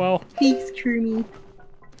 Well. Peace, Creamy.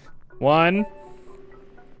 1.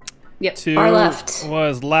 Yep. 2 Far left.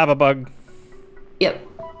 was lava bug. Yep.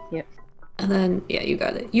 Yep. And then, yeah, you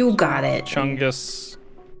got it. You got it. Chungus.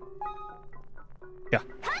 Yeah.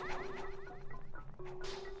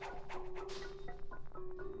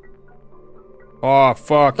 Oh,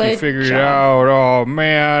 fuck, you Good figured it job. out. Oh,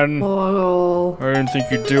 man. Oh. I didn't think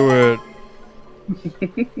you'd do it.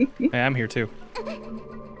 Hey, I'm here too.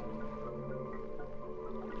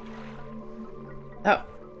 Oh.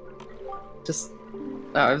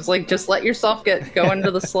 I was like, just let yourself go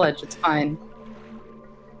into the sludge. It's fine.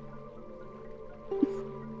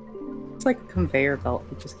 It's like a conveyor belt.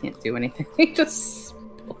 You just can't do anything. You just...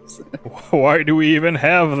 Why do we even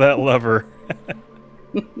have that lever?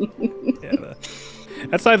 Yeah,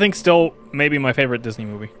 that's, I think, still maybe my favorite Disney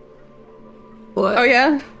movie. What? Oh,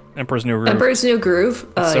 yeah? Emperor's New Groove. Emperor's New Groove?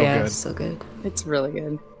 Oh, so yeah, good. it's so good. It's really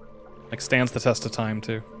good. Like, stands the test of time,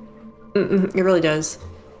 too. It really does.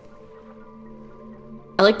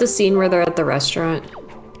 I like the scene where they're at the restaurant.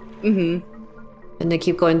 Mm-hmm. And they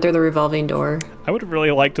keep going through the revolving door. I would have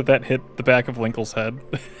really liked if that hit the back of Linkle's head.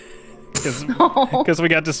 Because we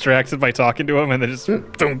got distracted by talking to him and then just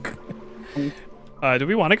thunk. Do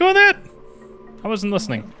we want to go in that? I wasn't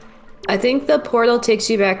listening. I think the portal takes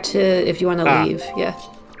you back to if you want to leave. Yeah.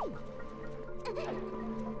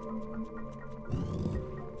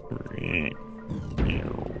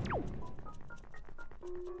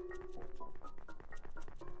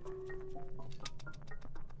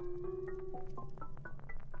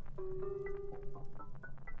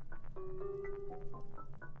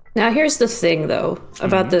 Now here's the thing, though,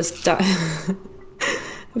 about this about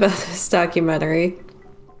this documentary.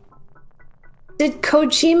 Did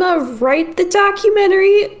Kojima write the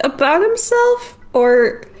documentary about himself,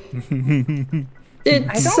 or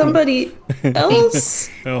did somebody else?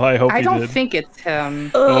 Oh, I hope he did. I don't think it's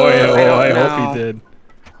him. I hope he did.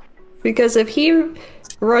 Because if he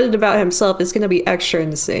wrote it about himself, it's gonna be extra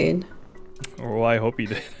insane. Oh, I hope he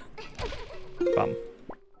did.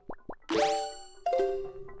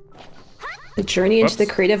 The journey into the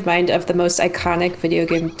creative mind of the most iconic video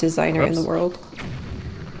game designer in the world.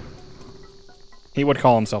 He would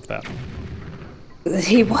call himself that.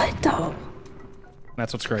 He would, though.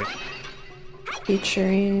 That's what's great.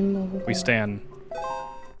 Featuring... We stand.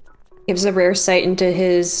 Gives a rare sight into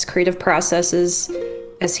his creative processes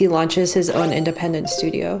as he launches his own independent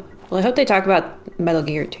studio. Well, I hope they talk about Metal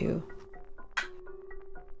Gear too.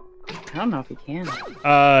 I don't know if he can.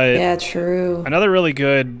 Yeah, true. Another really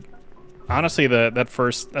good... Honestly, that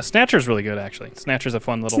first... Snatcher's really good, actually. Snatcher's a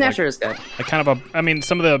fun little... Snatcher is good. Like kind of a... I mean,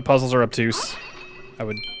 some of the puzzles are obtuse. I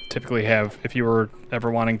would typically have, if you were ever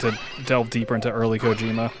wanting to delve deeper into early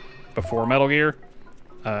Kojima before Metal Gear,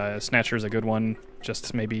 Snatcher's a good one. Just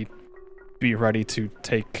to maybe be ready to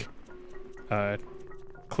take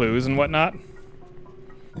clues and whatnot.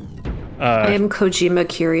 I am Kojima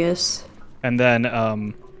curious. And then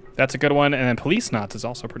that's a good one. And then Police Knots is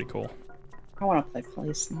also pretty cool. I want to play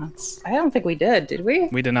Police Knots. I don't think we did we?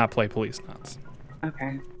 We did not play Police Knots.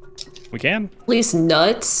 Okay. We can. Police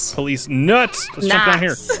Nuts? Police Nuts! Let's jump down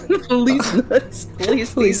here. Police Nuts.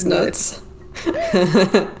 Police Nuts.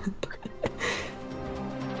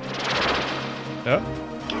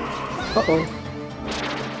 Uh-oh.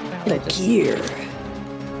 The gear.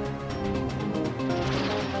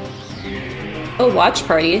 Oh, watch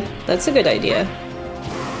party. That's a good idea.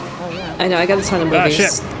 Oh, yeah. I know, I got a ton of movies.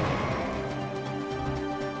 Shit.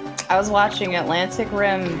 I was watching Atlantic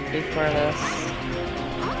Rim before this.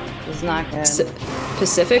 It was not good.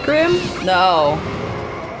 Pacific Rim? No.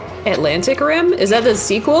 Atlantic Rim? Is that the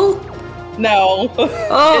sequel? No.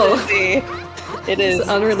 Oh. It is It's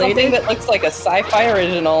unrelated? something that looks like a sci-fi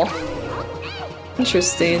original.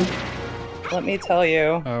 Interesting. Let me tell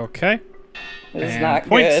you. Okay. It is And not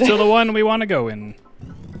points good. to the one we want to go in.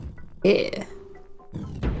 Yeah.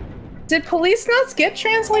 Did Police Nuts get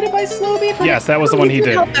translated by Slowby? Yes, that was the one he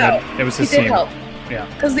did. Help out. It was his He did team. help. Yeah.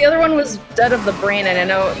 Because the other one was Dead of the Brain, and I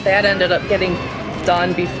know that ended up getting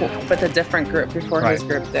done before with a different group before his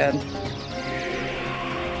group did.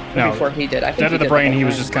 No, before he did. I think Dead he of the did Brain, whole he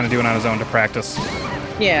was thing. just kind of doing on his own to practice.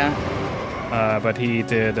 Yeah. But he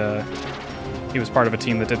did. He was part of a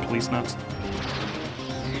team that did Police Nuts.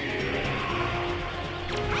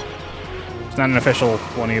 It's not an official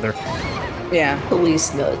one either. Yeah.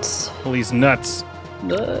 Police Nuts. Police Nuts.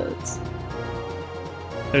 Nuts.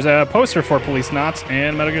 There's a poster for Police Nuts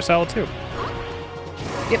and Metal Gear Solid 2.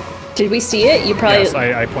 Yep. Did we see it? You probably. Yes,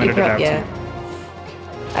 I pointed it out to Yeah. you.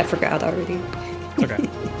 I forgot already. It's okay.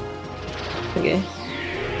 Okay.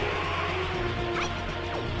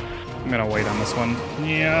 I'm gonna wait on this one.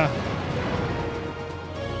 Yeah.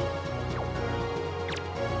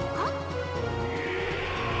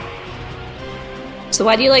 So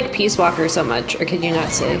why do you like Peace Walker so much, or can you not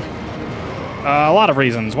say? A lot of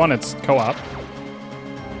reasons. One, it's co-op.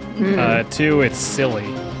 Two, it's silly.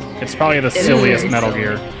 It's probably the silliest Metal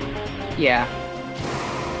Gear. Yeah.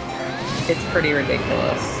 It's pretty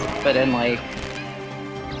ridiculous, but in like,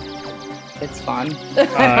 it's fun.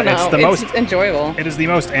 I don't know. It's enjoyable. It is the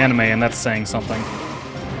most anime, and that's saying something.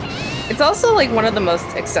 It's also like one of the most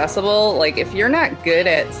accessible. Like if you're not good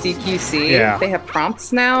at CQC, they have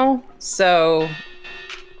prompts now. So,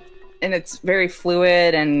 and it's very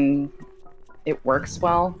fluid and it works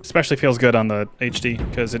well. Especially feels good on the HD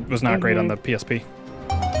because it was not great on the PSP.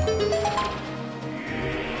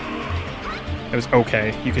 It was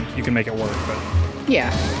okay. You could make it work, but yeah.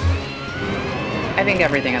 I think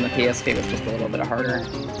everything on the PSP was just a little bit harder.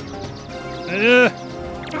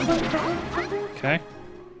 Okay.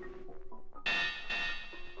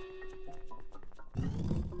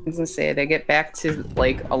 I was gonna say they get back to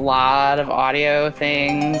like a lot of audio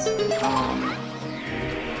things.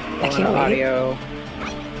 I can't audio,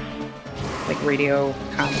 like radio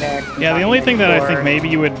contact. Yeah, the only thing that I think maybe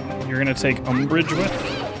you're gonna take umbrage with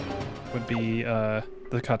would be the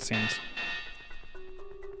cutscenes.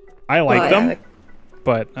 I like them,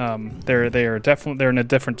 but they're in a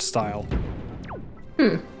different style.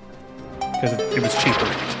 Because it was cheaper.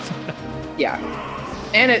 Yeah,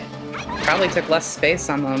 and it probably took less space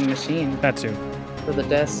on the machine. That too. For the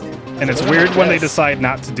disc. And it's weird when they decide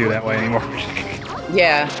not to do that way anymore.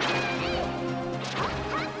 Yeah.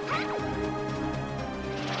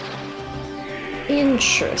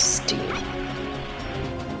 Interesting.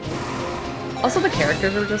 Also, the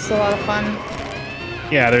characters are just a lot of fun.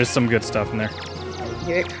 Yeah, there's some good stuff in there.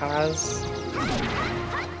 You get Kaz.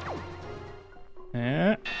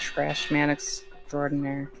 Yeah. Trash man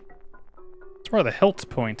extraordinaire. That's where the hilt's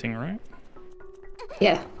pointing, right?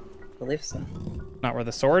 Yeah. I believe so. Not where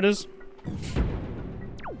the sword is?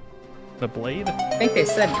 The blade? I think they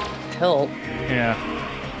said hilt. Yeah.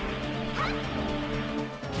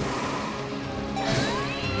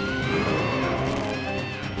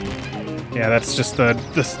 Yeah, that's just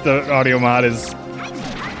the audio mod is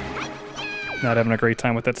not having a great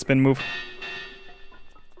time with that spin move.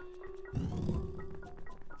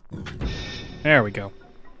 There we go.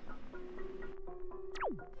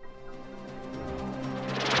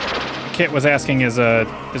 Kit was asking, is that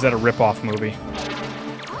a rip-off movie?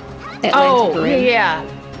 Oh, yeah.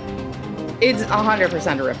 It's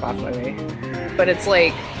 100% a rip-off movie. But it's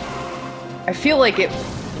like, I feel like it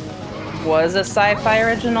was a sci-fi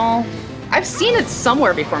original. I've seen it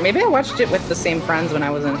somewhere before. Maybe I watched it with the same friends when I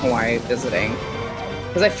was in Hawaii visiting.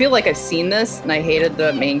 Because I feel like I've seen this, and I hated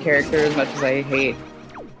the main character as much as I hate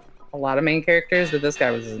a lot of main characters, but this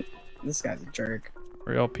guy's a jerk.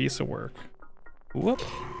 Real piece of work. Whoop.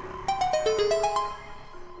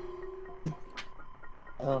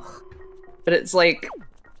 Ugh. But it's like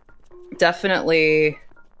definitely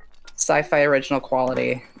sci-fi original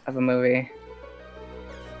quality of a movie.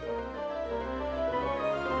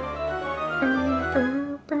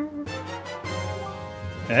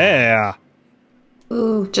 Yeah.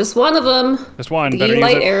 Ooh, just one of them. Just one. The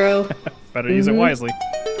light arrow. Better use it wisely.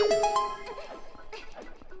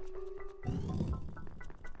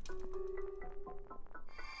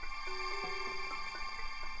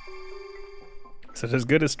 Is it as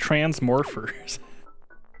good as Transmorphers?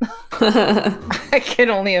 I can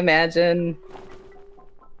only imagine.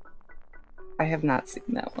 I have not seen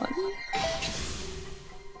that one.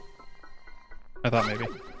 I thought maybe.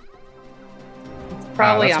 It's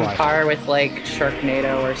probably on par with like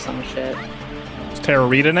Sharknado or some shit. Is Tara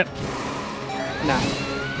Reid in it? No.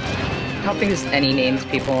 I don't think there's any names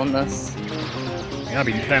people in this. I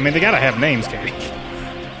mean, they gotta have names, Katie.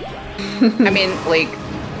 I mean, like,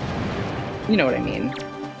 you know what I mean.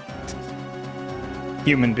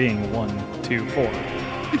 Human being 1, 2, 4.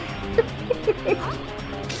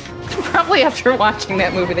 Probably after watching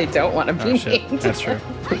that movie, they don't want to be named. That's true.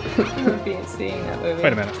 Seeing that movie.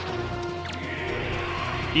 Wait a minute.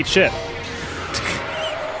 Eat shit.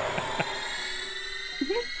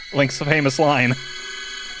 Link's famous line.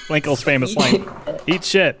 Linkle's famous line. Eat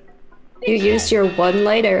shit. You used your one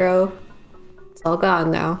light arrow. It's all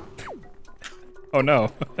gone now. Oh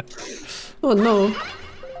no. Oh no.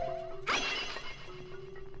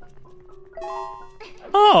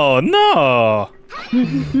 Oh no.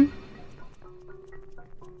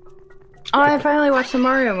 Oh, I finally watched the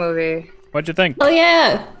Mario movie. What'd you think? Oh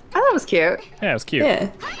yeah. I thought it was cute. Yeah, it was cute. Yeah.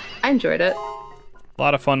 I enjoyed it. A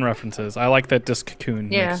lot of fun references. I like that Disc Cocoon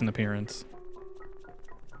makes an appearance.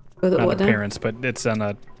 Not appearance, but it's on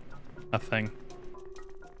a thing.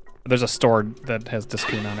 There's a store that has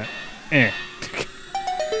Discoon on it.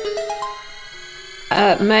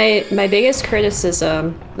 My biggest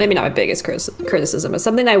criticism, maybe not my biggest criticism, but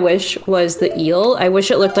something I wish was the eel. I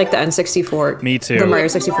wish it looked like the N64. Me too. The Mario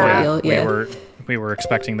 64 eel. Yeah. We were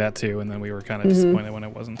expecting that too, and then we were kind of disappointed when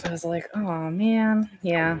it wasn't. I was like, oh man,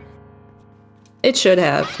 yeah. It should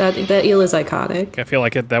have. That eel is iconic. I feel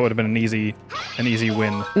like that would have been an easy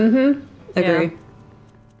win. Mm-hmm. Agree. Yeah.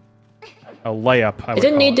 A layup. It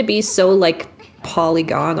didn't need to be so like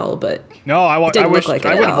polygonal, but no, I wish like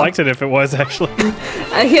I would have liked it if it was actually.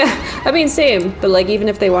 Yeah, I mean same, but like even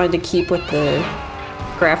if they wanted to keep with the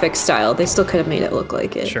graphic style, they still could have made it look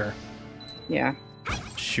like it. Sure. Yeah.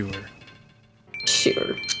 Sure.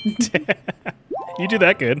 You do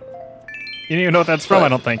that good. You don't even know what that's from, I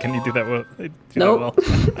don't think. Can you do that well? Nope.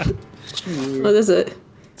 That well? What is it?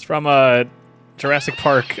 It's from Jurassic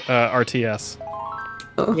Park RTS.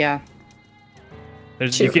 Oh. Yeah.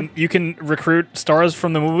 You can recruit stars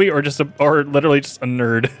from the movie or literally just a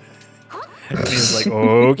nerd. And he's like,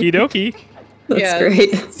 okie dokie. That's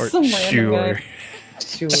great. Or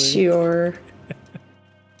Sure.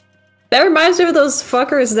 That reminds me of those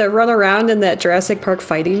fuckers that run around in that Jurassic Park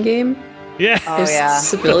fighting game. Yeah. Oh, yeah.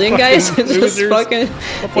 Civilian guys just fucking.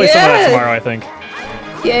 We'll play some of that tomorrow, I think.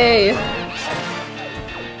 Yay.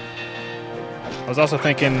 I was also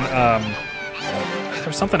thinking, there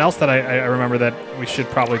was something else that I remember that we should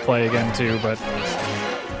probably play again too, but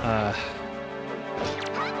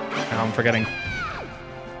now I'm forgetting.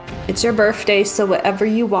 It's your birthday, so whatever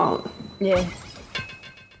you want. Yeah.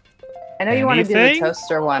 I know you want to do the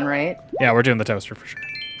toaster one, right? Yeah, we're doing the toaster for sure.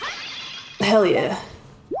 Hell yeah.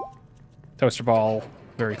 Toaster ball,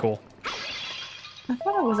 very cool. I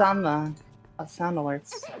thought it was on the sound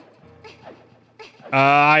alerts.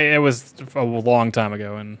 It was a long time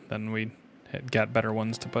ago, and then we got better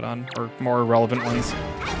ones to put on, or more relevant ones.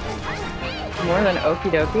 More than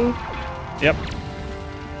okie dokie? Yep.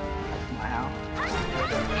 Wow.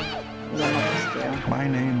 My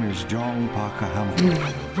name is John Parker Hamilton.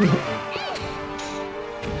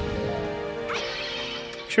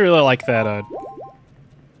 Actually, really like that.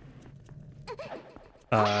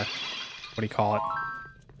 What do you call it?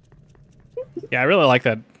 Yeah, I really like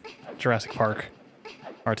that Jurassic Park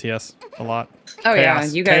RTS a lot. Oh yeah,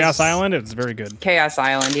 you guys. Chaos Island, it's very good. Chaos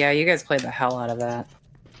Island, yeah, you guys played the hell out of that.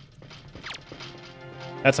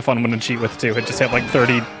 That's a fun one to cheat with too. It just had like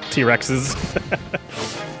 30 T-Rexes.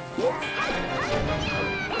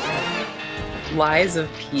 Lies of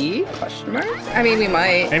P? Question mark? I mean, we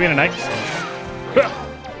might. Maybe in a night.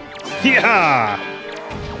 Yeah.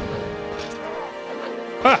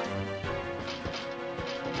 Ah.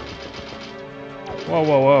 Whoa,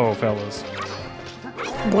 whoa, whoa, fellas.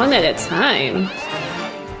 One at a time.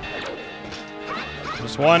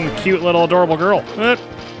 Just one cute little adorable girl.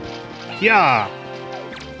 Yeah.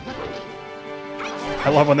 I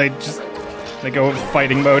love when they go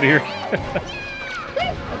fighting mode here.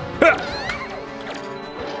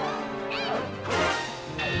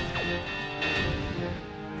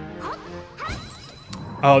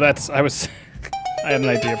 Oh, I had an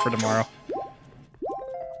idea for tomorrow.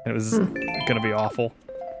 It was gonna be awful.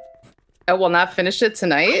 Oh, we'll not finish it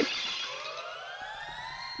tonight?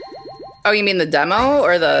 Oh, you mean the demo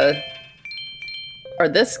or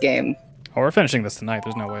this game? Oh, we're finishing this tonight.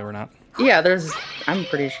 There's no way we're not. Yeah, I'm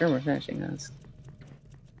pretty sure we're finishing this.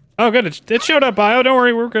 Oh, good. It showed up, Bio. Don't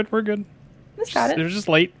worry. We're good. We're good. Just got it. It was just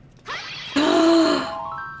late.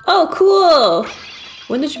 Oh, cool.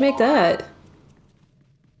 When did you make that?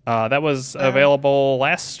 That was available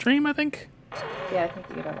last stream, I think. Yeah, I think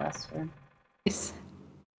we did it last stream. Nice.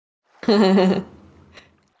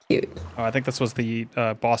 Cute. Oh, I think this was the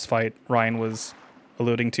boss fight Ryan was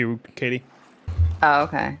alluding to, Katie. Oh,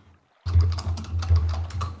 okay.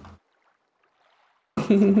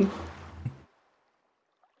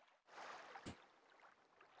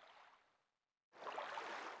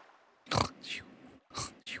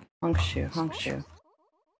 Honk shoe, honk shoe.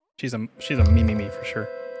 She's a me for sure.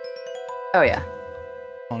 Oh yeah.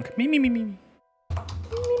 Honk me.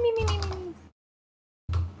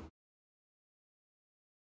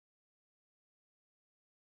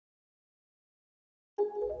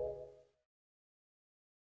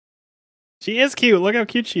 She is cute. Look how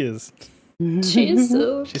cute she is. She is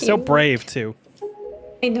so She's so brave too.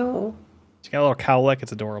 I know. She got a little cowlick.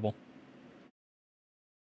 It's adorable.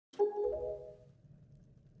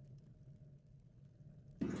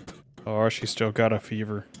 Oh, she still got a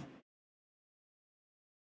fever.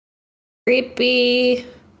 Creepy.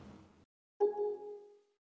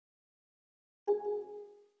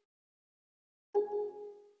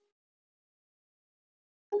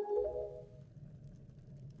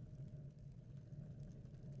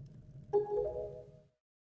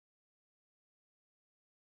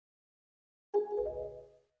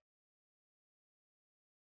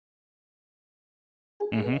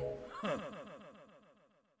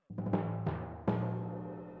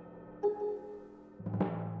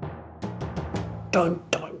 dun,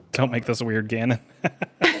 dun. Don't make this weird, Ganon.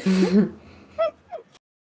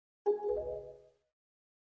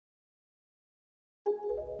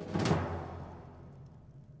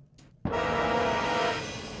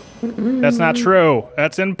 That's not true.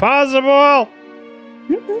 That's impossible.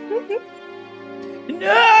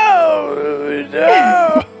 No,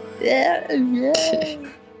 no. Yeah.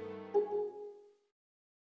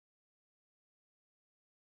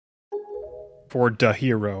 For the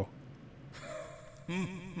hero.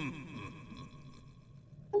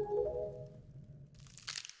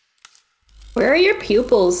 Where are your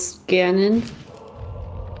pupils, Ganon?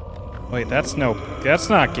 Wait, that's not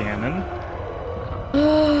Ganon.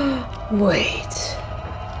 Wait.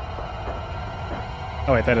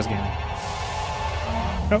 Oh wait, that is Ganon.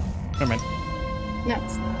 Oh, never mind. No,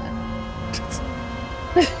 it's not.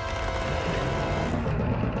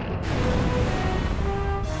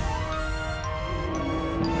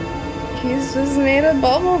 He's just made of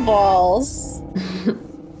bubble balls.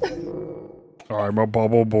 I'm a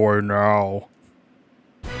bubble boy now.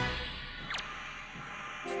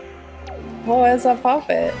 Oh, it's a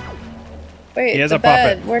puppet. Wait, He is the a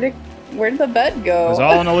bed. puppet. Where did the bed go? It was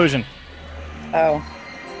all an illusion. Oh.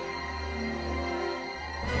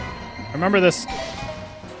 I remember this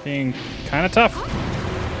being kind of tough.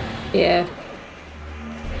 Yeah.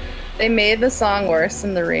 They made the song worse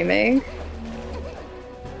in the remake.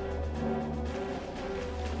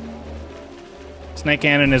 Snake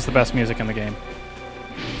Ganon is the best music in the game.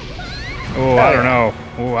 Oh, I don't know.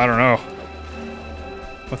 Oh, I don't know.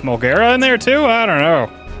 With Mulgara in there too? I don't know.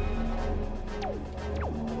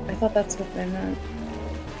 I thought that's what they meant.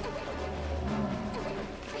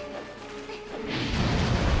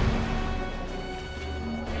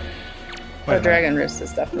 Wait a Oh, Dragon Roost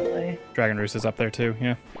is definitely. Dragon Roost is up there too,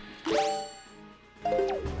 yeah.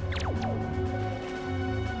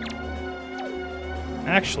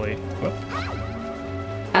 Actually, whoop.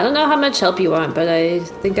 I don't know how much help you want, but I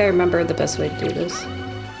think I remember the best way to do this.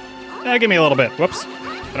 Give me a little bit. Whoops.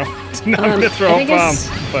 I don't know to throw a bomb,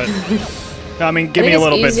 but no, I mean, give me a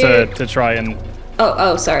little bit to try and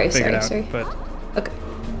sorry. But Okay.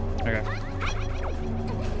 okay.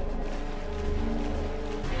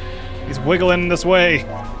 He's wiggling this way.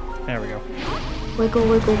 There we go. Wiggle,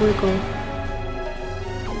 wiggle, wiggle.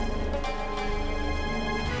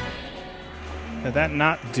 Did that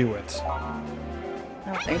not do it?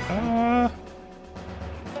 I don't think so.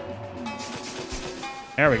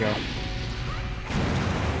 There we go.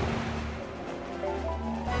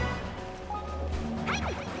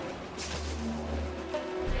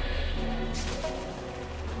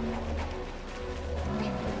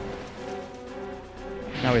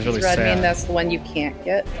 Now he's really Does red sad. mean that's the one you can't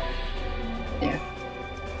get? Yeah.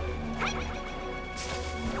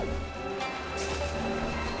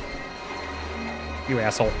 You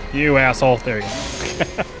asshole. You asshole. There you go.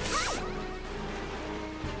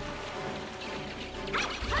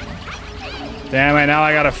 Damn it, now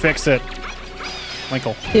I gotta fix it.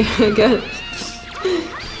 Winkle. Yeah, I got it.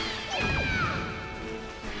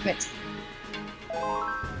 Mix.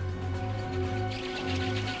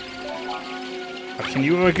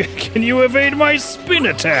 Can you evade my spin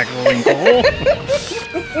attack, Winkle?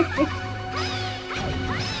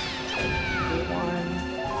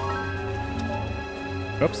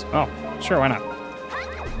 Oops. Oh, sure, why not?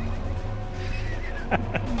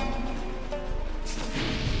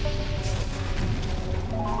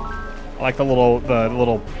 I like the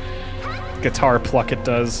little guitar pluck it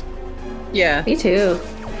does. Yeah. Me too.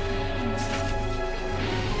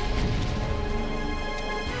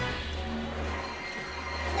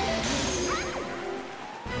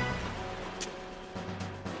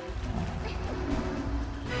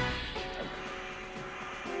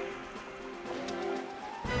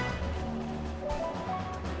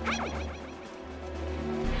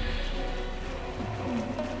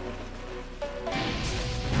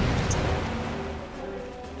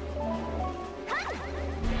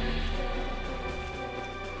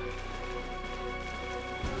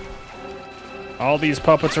 All these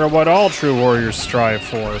puppets are what all true warriors strive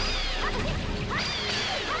for. It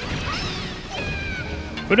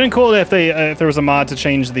would have been cool if there was a mod to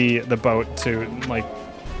change the boat to like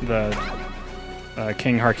the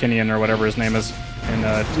King Harkinian or whatever his name is in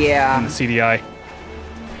the CDI.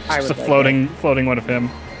 Just a floating one of him.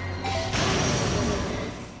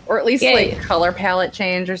 Or at least like color palette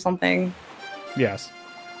change or something. Yes.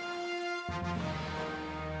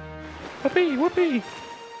 Whoopee, whoopee.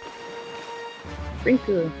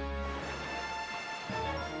 Rinku.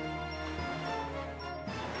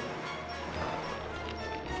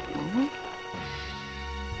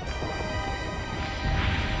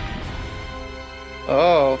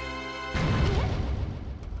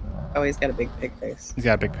 Oh, he's got a big pig face. He's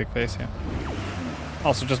got a big pig face, yeah.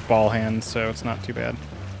 Also just ball hands, so it's not too bad.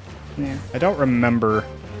 Yeah. I don't remember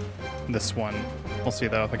this one. We'll see,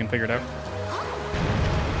 though, if I can figure it out.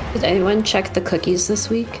 Did anyone check the cookies this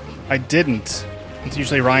week? I didn't. It's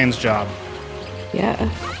usually Ryan's job. Yeah.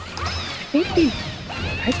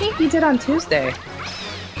 I think he did on Tuesday.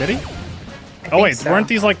 Did he? Oh, wait, weren't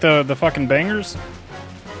these like the fucking bangers?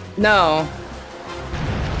 No.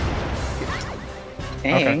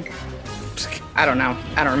 Dang. Okay. I don't know.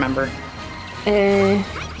 I don't remember.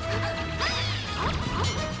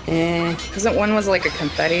 Because one was like a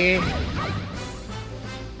confetti.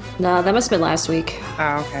 No, that must have been last week.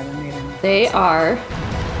 Oh, okay. Then maybe. They are.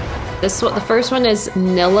 This one, the first one is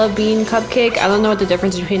Nilla bean cupcake. I don't know what the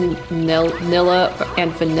difference between Nilla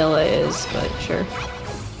and vanilla is, but sure.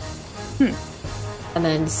 And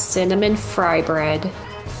then cinnamon fry bread,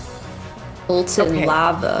 molten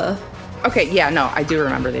lava. Okay, yeah, no, I do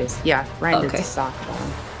remember these. Yeah, Ryan did stock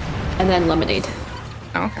one. And then lemonade.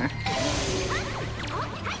 Oh, okay.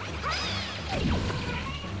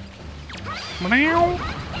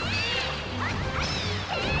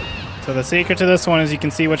 So the secret to this one is you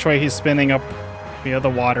can see which way he's spinning up via the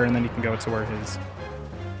water, and then you can go to where his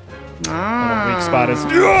little weak spot is.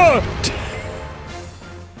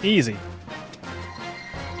 Easy.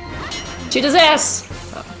 Shoot his ass!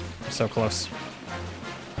 Oh, so close.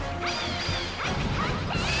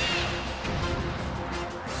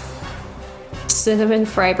 Cinnamon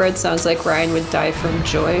fry bread sounds like Ryan would die from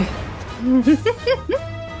joy.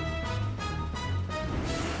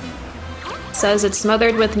 Says it's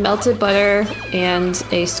smothered with melted butter and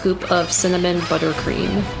a scoop of cinnamon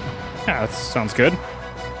buttercream. Yeah, that sounds good.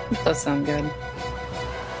 It does sound good.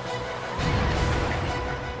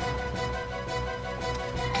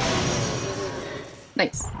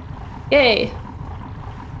 Nice. Yay!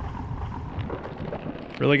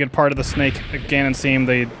 Really good part of the Snake Ganon theme.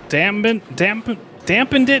 They dampened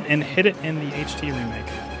it and hit it in the HD remake.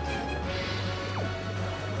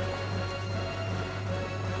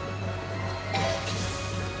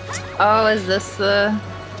 Oh, is this the...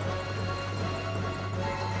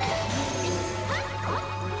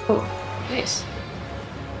 Oh, nice.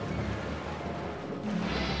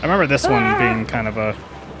 I remember this one being kind of a...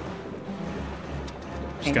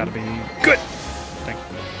 Just gotta be good! Thing.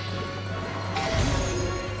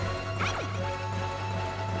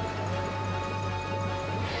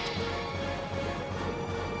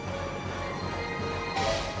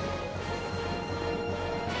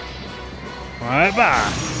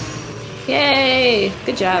 Bye-bye! Yay!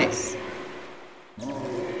 Good job. Nice.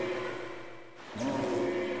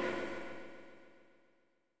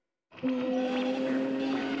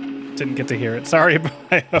 Didn't get to hear it. Sorry,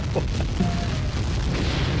 Bio.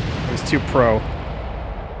 It was too pro.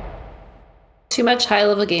 Too much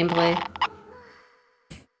high-level gameplay.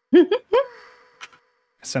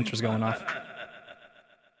 Sensor's going off.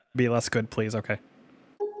 Be less good, please. Okay.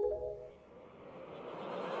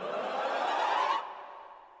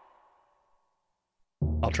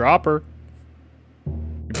 I'll drop her.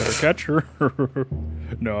 You better catch her.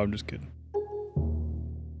 No, I'm just kidding.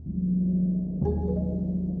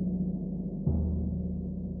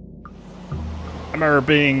 I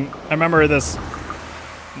remember this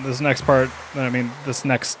next part, I mean, this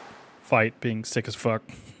next fight being sick as fuck.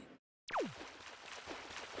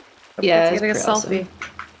 Yeah, Let's get a selfie. Awesome.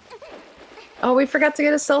 Oh, we forgot to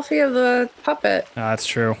get a selfie of the puppet. That's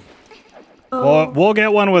true. Oh. We'll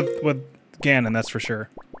get one with Ganon, that's for sure.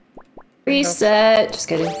 Reset. Just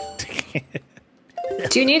kidding.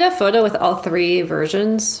 Do you need a photo with all three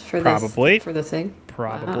versions for this? Probably. For the thing?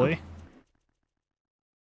 Probably.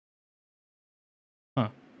 Wow. Huh.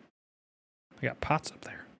 I got pots up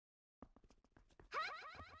there.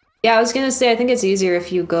 Yeah, I was gonna say, I think it's easier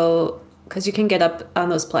if you go, because you can get up on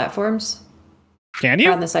those platforms. Can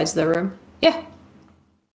you? On the sides of the room. Yeah.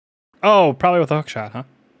 Oh, probably with a hook shot, huh?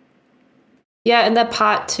 Yeah, and the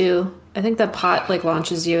pot too. I think the pot like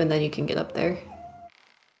launches you and then you can get up there.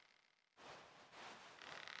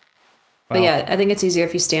 But yeah, I think it's easier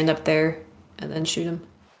if you stand up there and then shoot him.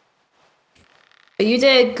 But you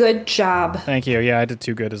did good job. Thank you. Yeah, I did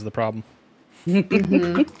too good is the problem.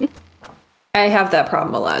 Mm-hmm. I have that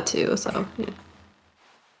problem a lot too, so yeah.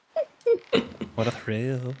 What a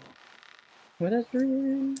thrill. What a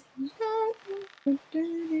thrill. What a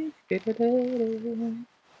thrill.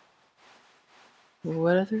 What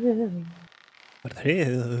a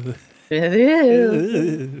thrill.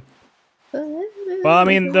 Well, I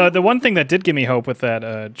mean, the one thing that did give me hope with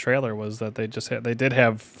that trailer was that they did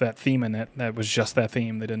have that theme in it. That was just that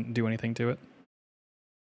theme. They didn't do anything to it.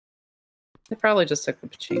 They probably just took the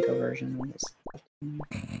pachinko version of this.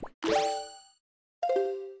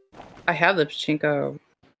 I have the pachinko.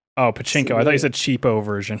 Oh, pachinko. CD. I thought you said cheapo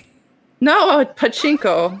version. No,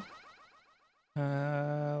 pachinko.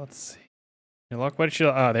 Let's see. You look. What did you?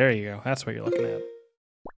 Oh, there you go. That's what you're looking at.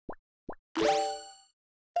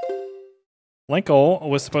 Linkle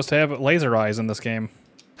was supposed to have laser eyes in this game.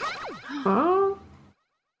 Huh? What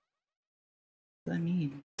does that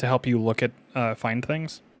mean? To help you look at, find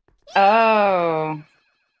things. Oh.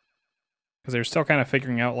 Because they're still kind of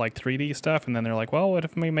figuring out, like, 3D stuff, and then they're like, well, what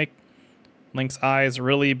if we make Link's eyes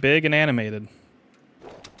really big and animated?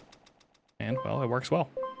 And, well, it works well.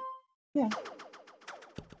 Yeah.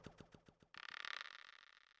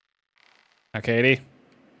 Now, Katie,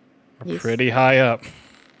 we're pretty high up.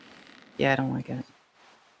 Yeah, I don't like it.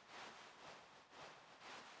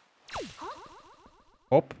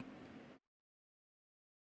 Oh.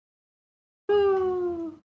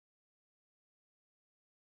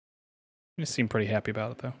 You seem pretty happy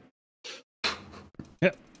about it, though.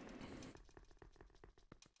 Yep.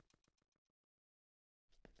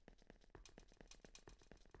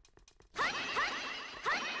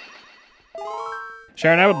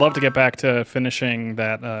 Sharon, I would love to get back to finishing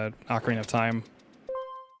that Ocarina of Time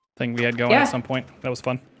thing we had going at some point. That was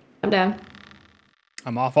fun. I'm down.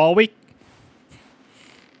 I'm off all week.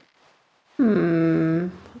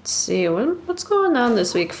 Let's see. What's going on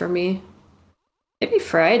this week for me? Maybe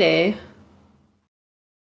Friday.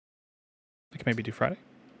 We can maybe do Friday.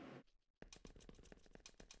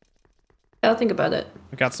 I'll think about it.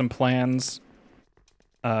 We've got some plans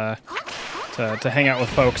to hang out with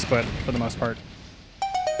folks, but for the most part,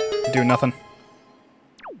 do nothing.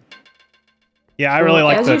 Yeah, I really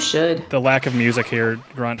like the lack of music here,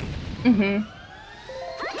 Grunt. Mm-hmm.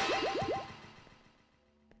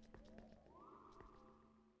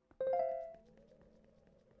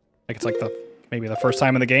 Like it's like maybe the first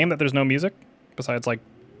time in the game that there's no music, besides like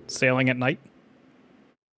sailing at night.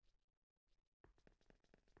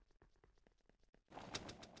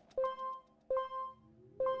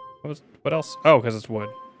 What else? Oh, because it's wood.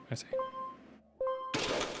 I see.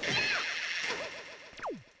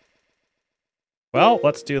 Well,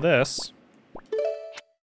 let's do this.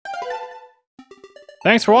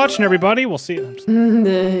 Thanks for watching, everybody. We'll see you.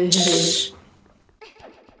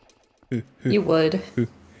 You would.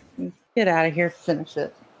 Get out of here. Finish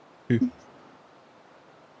it.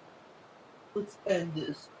 Let's end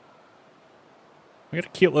this. We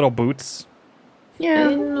got cute little boots. Yeah.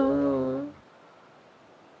 I know.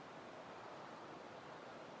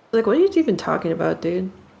 Like, what are you even talking about,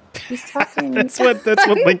 dude? He's talking. that's what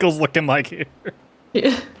Linkle's looking like here.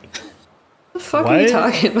 Yeah. What the fuck are you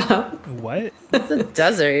talking about? What? It's a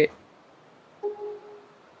desert.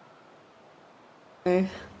 Okay.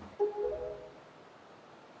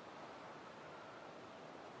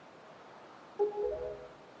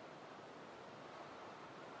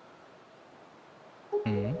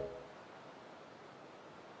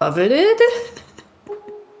 Coveted?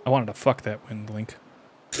 I wanted to fuck that wind, Link.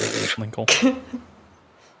 Linkle.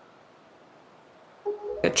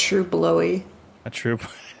 A true blowy. A true.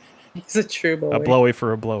 He's a true boy. A blowy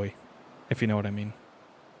for a blowy, if you know what I mean.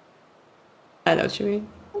 I know what you mean.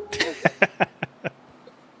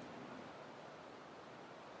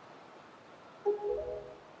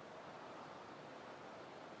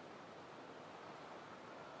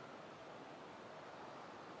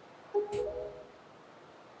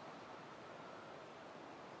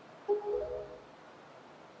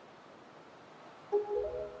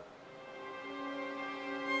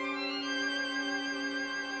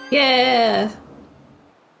 Yeah.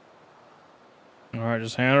 All right,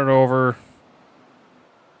 just hand it over.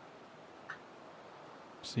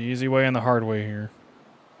 It's the easy way and the hard way here.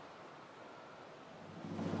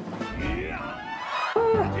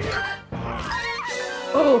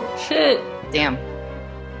 Oh, shit. Damn.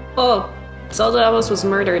 Oh, Zelda almost was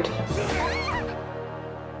murdered.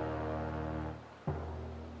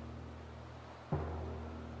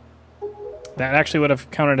 That actually would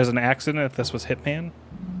have counted as an accident if this was Hitman,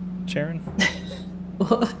 Sharon.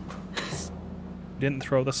 What? Didn't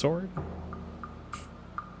throw the sword.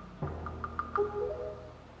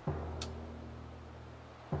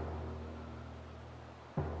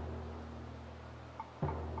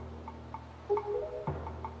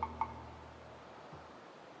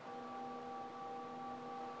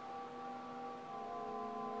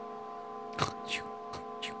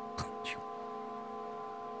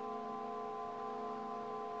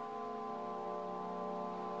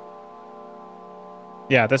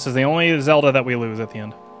 Yeah, this is the only Zelda that we lose at the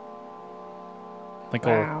end. Like,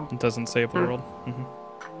 it doesn't save the world.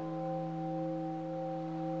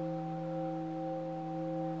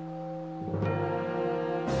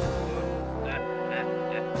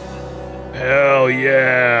 Hell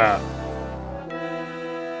yeah.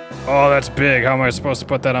 Oh, that's big. How am I supposed to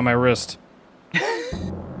put that on my wrist?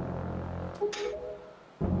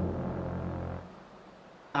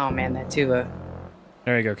 Oh man, that tuba.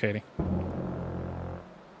 There you go, Katie.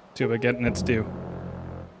 Tuba getting its due.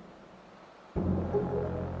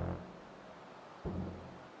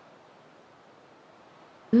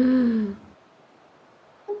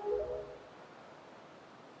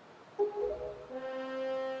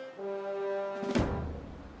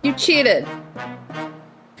 You cheated.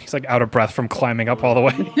 He's like out of breath from climbing up all the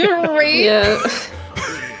way. Right? Yeah.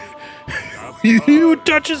 Who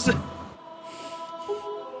touches it?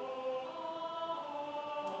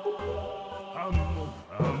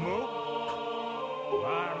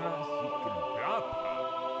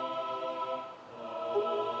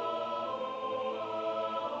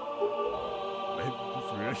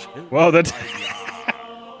 Whoa, that's...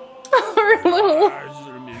 Our little...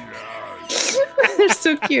 They're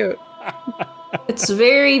so cute. It's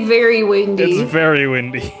very, very windy. It's very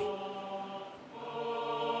windy.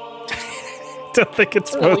 Don't think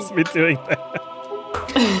it's supposed to be doing that.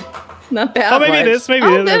 Not bad. Oh, maybe it is. Maybe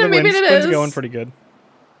it is. The maybe it is. wind's going pretty good.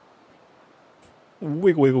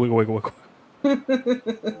 Wiggle, wiggle, wiggle, wiggle, wiggle.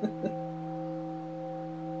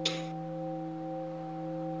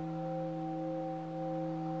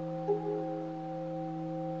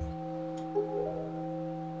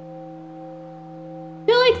 I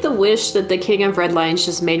feel like the wish that the King of Red Lions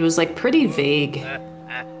just made was like pretty vague.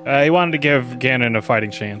 He wanted to give Ganon a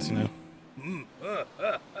fighting chance, you know.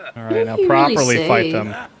 All right, now you properly really fight say?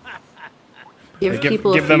 them.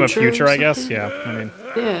 Give them a future, future, or I guess. something? Yeah, I mean,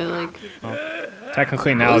 Yeah, like.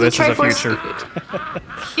 technically now Well, this is a Triforce-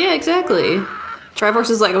 future. Yeah, exactly. Triforce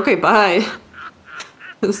is like, okay, bye.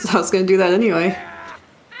 I was gonna do that anyway.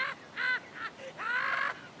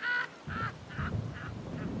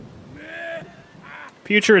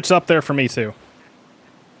 Future, it's up there for me too.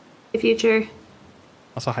 Hey, future.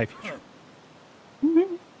 Also, hi, future.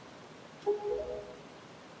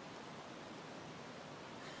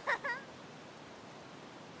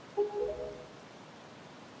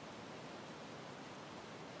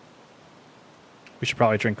 We should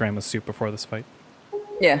probably drink Grandma's soup before this fight.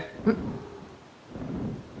 Yeah.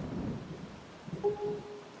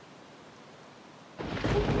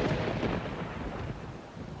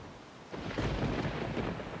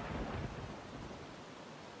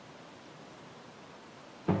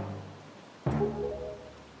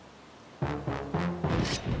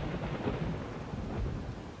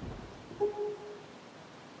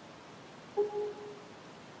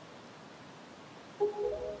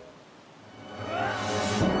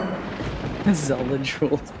 Zelda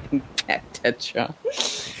drooled being pecked at John.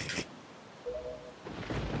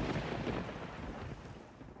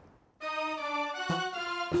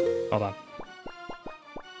 Hold on.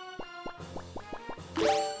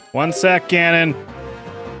 1 sec, Ganon.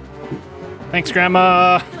 Thanks,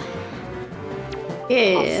 Grandma.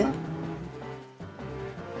 Yeah.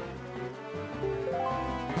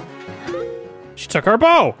 She took our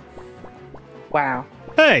bow. Wow.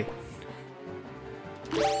 Hey.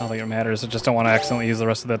 I don't think it matters. I just don't want to accidentally use the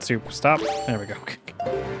rest of that soup. Stop. There we go.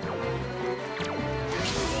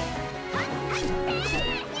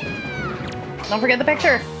 Don't forget the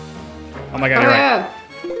picture. Oh my god, Oh, you're right. yeah.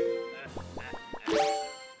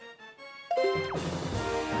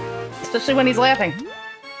 Especially when he's laughing.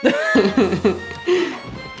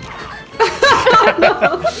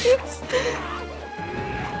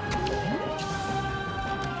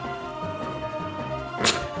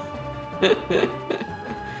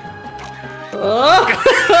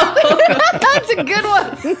 That's a good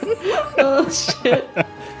one. Oh, shit.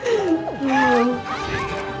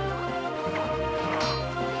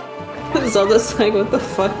 Zelda's like, what the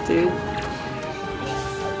fuck, dude?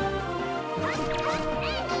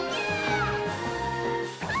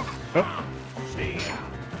 Oh.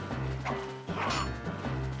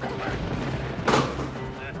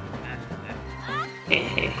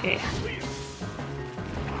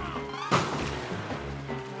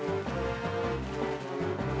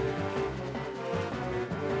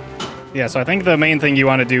 Yeah, so I think the main thing you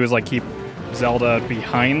want to do is like keep Zelda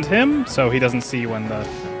behind him so he doesn't see when the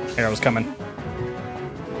arrow's coming.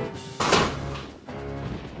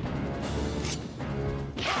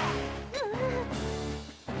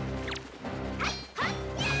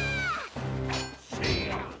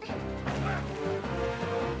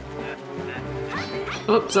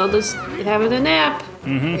 Oh, Zelda's having a nap.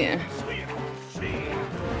 Mm-hmm. Yeah.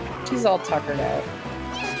 She's all tuckered out.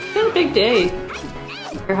 It's been a big day.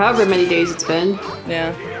 Or however many days it's been.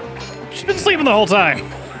 Yeah. She's been sleeping the whole time.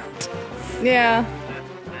 Yeah.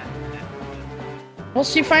 Well,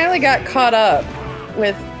 she finally got caught up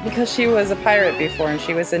with because she was a pirate before and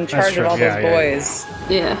she was in charge of all those boys.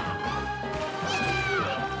 Yeah.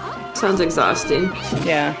 Sounds exhausting.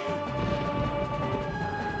 Yeah.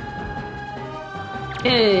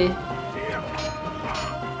 Hey.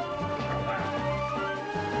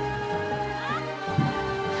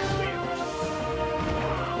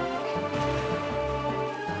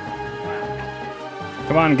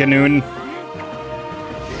 Come on, Ganoon.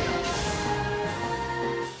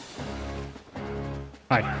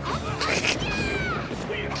 Hi.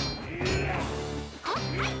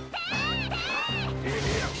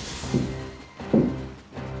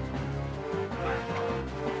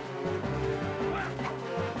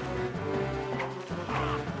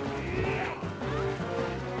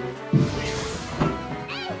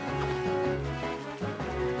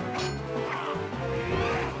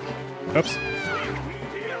 Oops.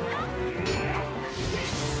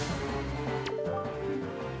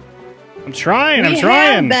 I'm trying. I'm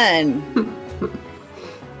trying. Ben.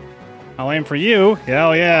 I'll aim for you.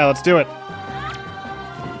 Hell yeah, let's do it.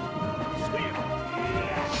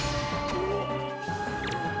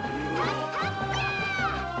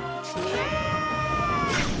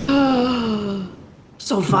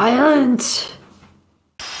 So violent.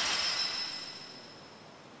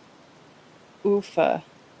 Oofa.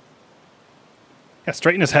 Yeah,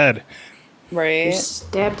 straight in his head. Right. You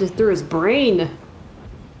stabbed it through his brain.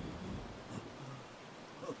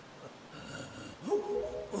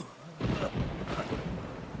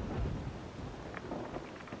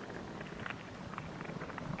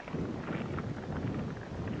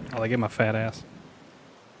 Oh, they give him a fat ass.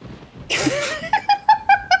 He's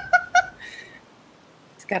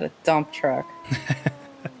got a dump truck.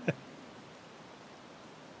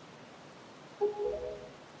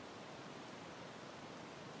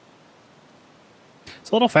 It's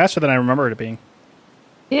a little faster than I remember it being.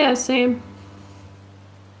 Yeah, same.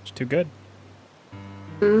 It's too good.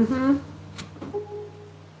 Mm-hmm.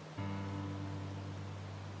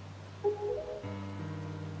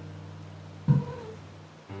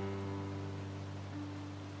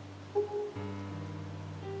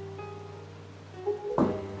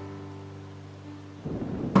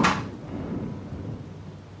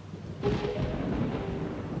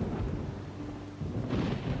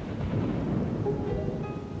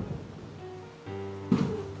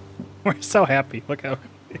 We're so happy. Look how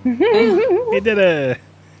he did it.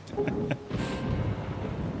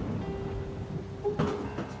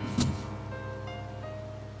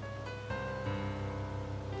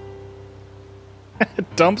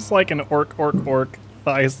 Dumps like an orc.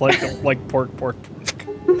 Thighs like pork.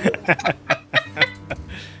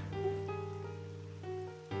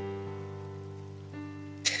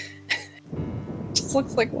 Just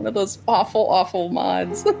looks like one of those awful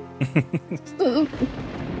mods.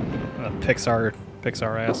 Pixar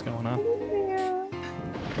ass going on. Yeah.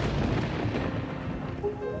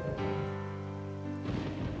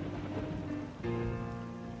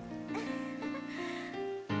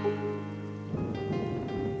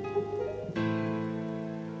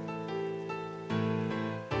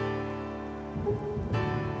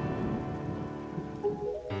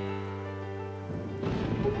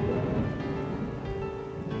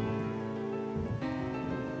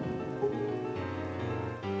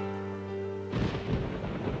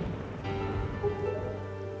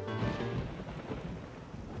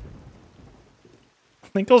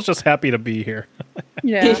 Linkle's just happy to be here.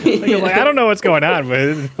 Yeah. Linkle's like, I don't know what's going on,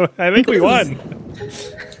 but I think we won.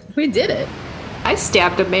 We did it. I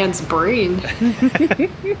stabbed a man's brain.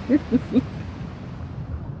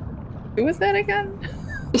 Who was that again?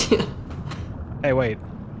 Hey, wait.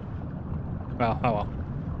 Well, oh well.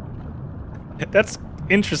 That's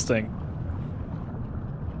interesting.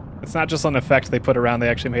 It's not just an effect they put around. They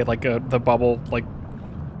actually made like the bubble like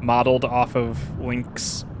modeled off of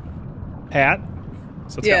Link's hat.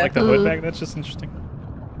 So it's got like the hood back. That's just interesting.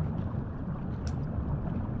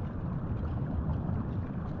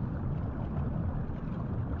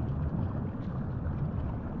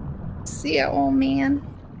 See ya, old man.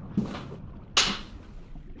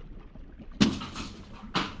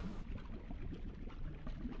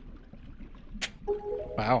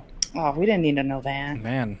 Wow. Oh, we didn't need to know that.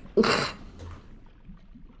 Man.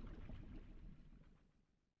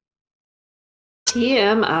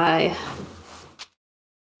 TMI.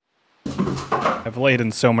 I've laid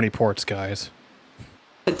in so many ports, guys.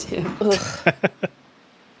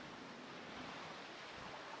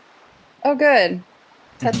 Oh, good.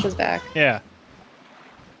 Touch was back. Yeah.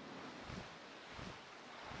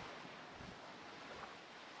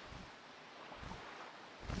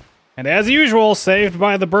 And as usual, saved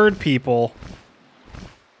by the bird people.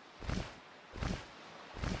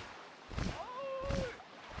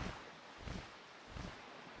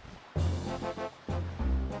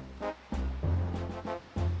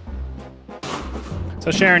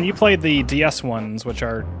 So Sharon, you played the DS ones, which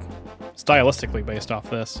are stylistically based off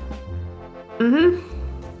this.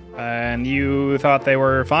 Mm-hmm. And you thought they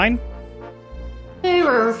were fine? They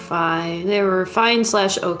were fine. They were fine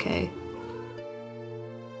 / okay.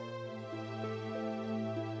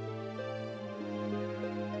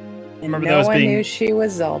 Remember no those one being... knew she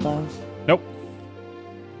was Zelda. Nope.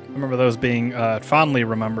 I remember those being fondly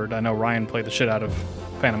remembered. I know Ryan played the shit out of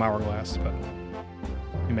Phantom Hourglass, but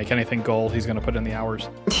you make anything gold, he's going to put in the hours.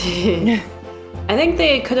 I think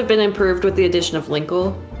they could have been improved with the addition of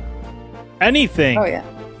Linkle. Anything? Oh, yeah.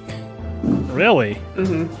 Really?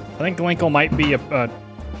 Mm-hmm. I think Linkle might be a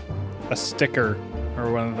sticker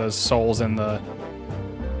or one of those souls in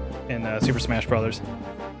Super Smash Brothers.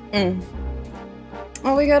 Mm.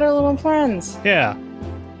 Oh, we got our little friends. Yeah.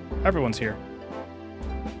 Everyone's here.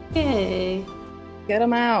 Yay. Get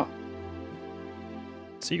them out.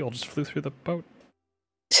 Seagull just flew through the boat.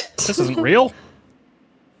 This isn't real.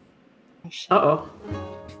 Uh-oh.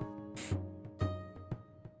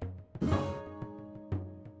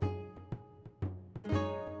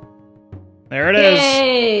 There it is.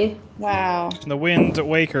 Yay! Wow. The Wind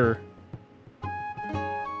Waker.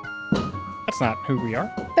 That's not who we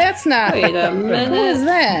are. That's not. Wait a Who minute. is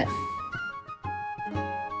that?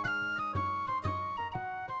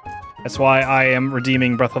 That's why I am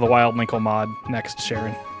redeeming Breath of the Wild Linkle mod next,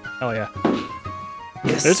 Sharon. Hell yeah.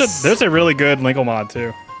 Yes. There's a really good Linkle mod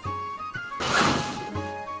too.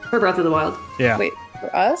 For Breath of the Wild. Yeah. Wait,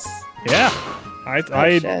 for us? Yeah. I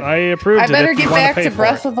shit. approved I it. better if you get wanna back pay to for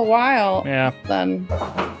Breath it. of the Wild. Yeah, Then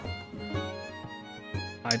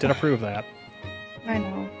I did approve that. I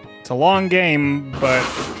know. It's a long game, but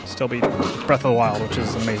still beat Breath of the Wild, which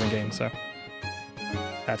is an amazing game, so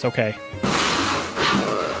that's okay.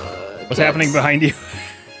 What's happening behind you?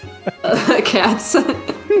 Cats.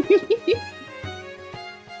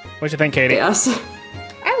 What'd you think, Katie? Yes.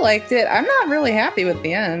 I liked it. I'm not really happy with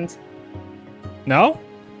the end. No?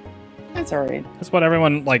 That's alright. That's what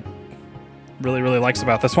everyone, like, really, really likes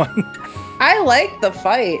about this one. I like the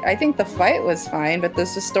fight. I think the fight was fine, but the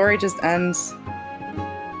story just ends.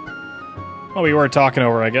 Well, we were talking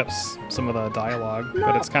over, I guess, some of the dialogue, No,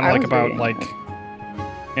 but it's kind I of like was about, reading like... it.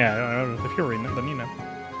 Yeah, if you're reading it, then you know.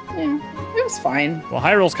 Yeah, it was fine. Well,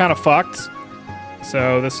 Hyrule's kind of fucked,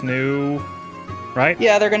 so this new... Right?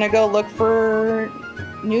 Yeah, they're gonna go look for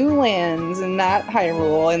new lands and not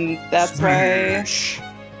Hyrule, and that's why...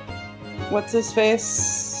 What's his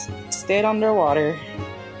face? Stayed underwater.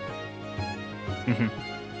 Mm-hmm.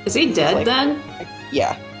 Is he dead Like- then?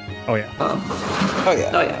 Yeah. Oh, yeah. Oh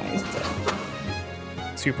yeah. Oh, yeah. He's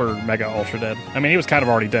dead. Super, mega, ultra dead. I mean, he was kind of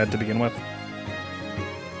already dead to begin with.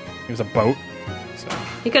 He was a boat, so...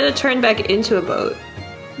 He could have turned back into a boat.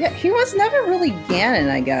 Yeah, he was never really Ganon,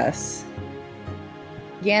 I guess.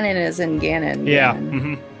 Ganon is in Ganon. Yeah. Ganon.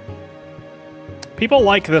 Mm-hmm. People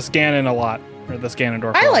like this Ganon a lot. Or this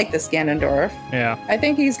Ganondorf. I like this Ganondorf. Yeah. I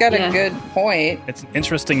think he's got Yeah. a good point. It's an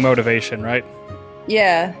interesting motivation, right?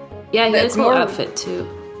 Yeah. Yeah, he had a That's cool more- outfit too.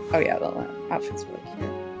 Oh yeah, the outfit's really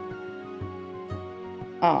cute.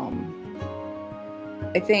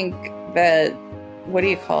 I think that what do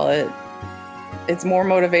you call it? It's more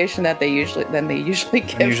motivation that they usually give. And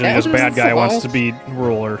usually this bad guy wants to be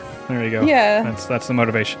ruler. There you go. Yeah. That's the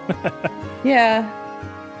motivation. Yeah.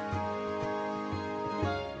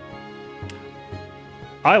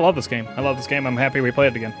 I love this game. I'm happy we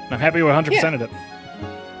played it again. I'm happy we 100%ed it.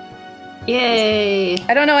 Yay!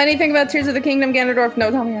 I don't know anything about Tears of the Kingdom, Ganondorf.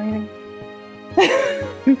 No, tell me anything.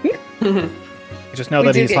 You just know We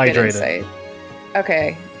that do he's get good hydrated. insight.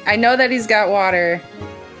 Okay. I know that he's got water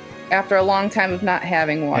after a long time of not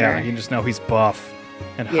having water. Yeah, you just know he's buff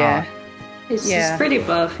and Yeah. hot. He's Yeah. pretty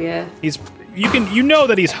buff, yeah. You know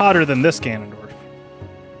that he's hotter than this Ganondorf.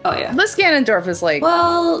 Oh yeah. This Ganondorf is like,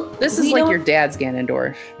 Well, this is we like don't- your dad's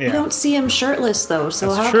Ganondorf. We Yeah. don't see him shirtless though, so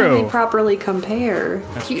That's how true. can we properly compare?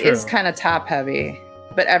 That's He true. is kind of top heavy,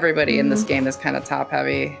 but everybody in this game is kind of top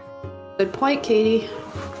heavy. Good point, Katie.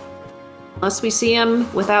 Unless we see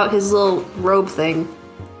him without his little robe thing,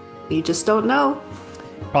 we just don't know.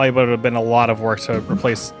 Probably would have been a lot of work to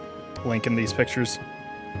replace Link in these pictures.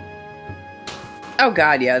 Oh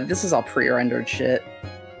god, yeah, this is all pre-rendered shit.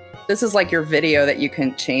 This is like your video that you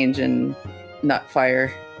can change in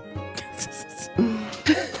Nutfire. I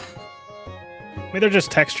mean, they're just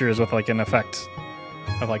textures with like an effect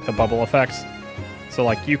of like the bubble effect. So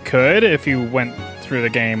like you could if you went through the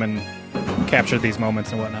game and captured these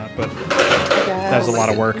moments and whatnot, but that's a lot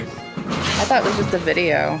of work. I thought it was just a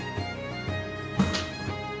video.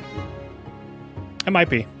 It might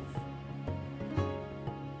be.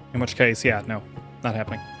 In which case, yeah, no, not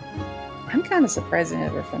happening. I'm kind of surprised I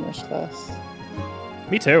never finished this.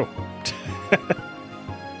 Me too.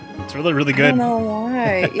 It's really, really good. I don't know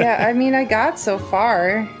why. Yeah, I mean, I got so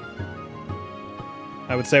far.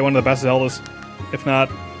 I would say one of the best Zeldas. If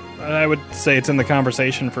not, I would say it's in the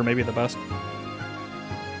conversation for maybe the best.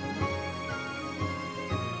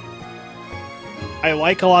 I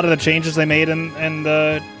like a lot of the changes they made in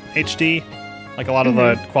the HD. Like a lot of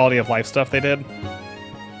the quality of life stuff they did.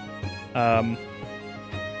 I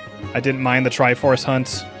didn't mind the Triforce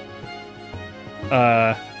hunt.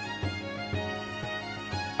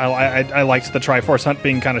 I liked the Triforce hunt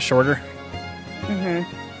being kind of shorter.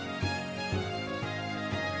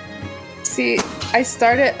 See, I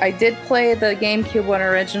did play the GameCube one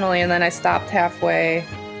originally, and then I stopped halfway.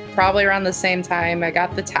 Probably around the same time. I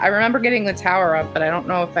got I remember getting the tower up, but I don't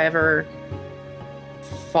know if I ever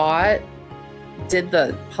did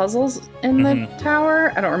the puzzles in the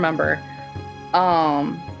tower. I don't remember.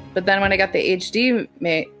 But then when I got the HD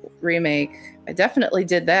remake, I definitely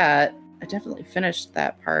did that. I definitely finished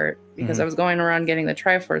that part because I was going around getting the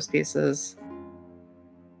Triforce pieces.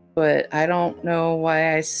 But I don't know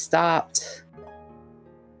why I stopped.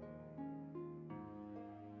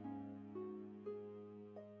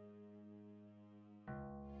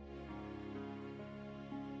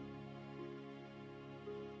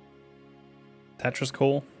 Tetra's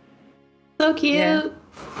cool. So cute. Yeah.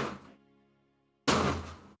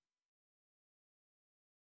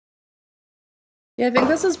 Yeah, I think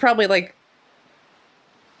this is probably like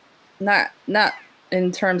not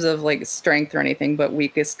in terms of like strength or anything, but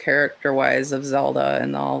weakest character-wise of Zelda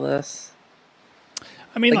and all this.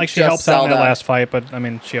 I mean, like she helps out in that last fight, but I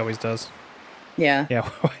mean, she always does. Yeah. Yeah.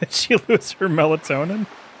 Why did she lose her melatonin?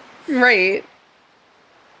 Right.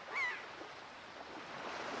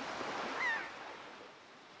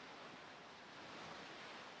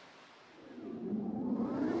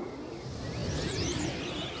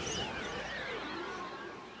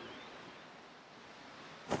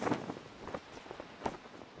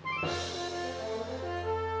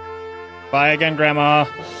 Bye again, Grandma.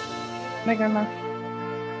 Bye, Grandma.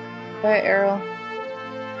 Bye, Errol.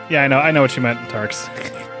 Yeah, I know what you meant, Tarks.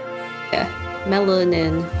 Yeah,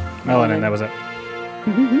 melanin. Melanin, that was it.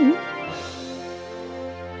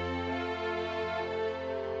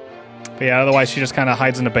 But yeah, otherwise she just kind of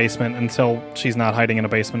hides in a basement until she's not hiding in a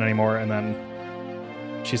basement anymore, and then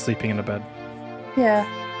she's sleeping in a bed. Yeah.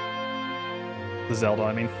 The Zelda,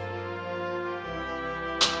 I mean.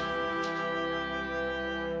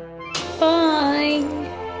 Bye.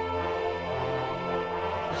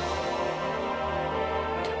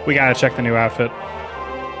 We gotta check the new outfit.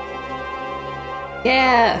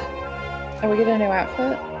 Yeah. Are we getting a new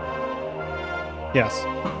outfit? Yes.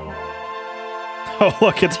 Oh,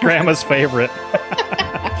 look, it's Grandma's favorite.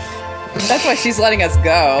 That's why she's letting us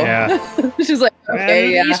go. Yeah. She's like,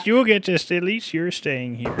 okay, well, at least you're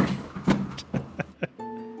staying here.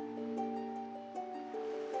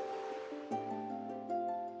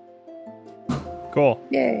 Cool.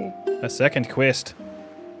 Yay. A second quest.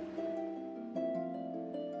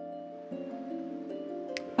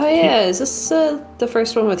 Oh yeah, is this the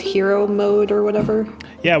first one with hero mode or whatever?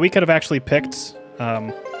 Yeah, we could have actually picked...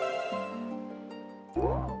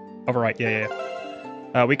 Overwrite,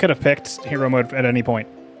 yeah. We could have picked hero mode at any point.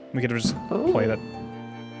 We could have just played it.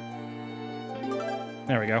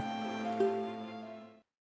 There we go.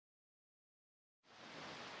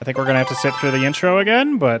 I think we're going to have to sit through the intro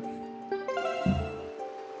again, but...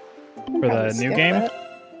 For the new game? It.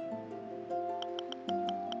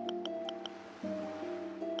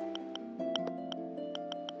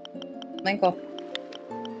 Linkle.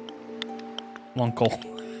 Lunkle.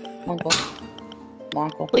 Lunkle.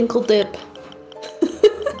 Lonkle. Linkle dip.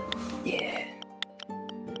 Yeah.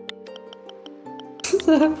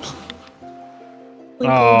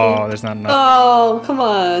 Oh, there's not enough. Oh, come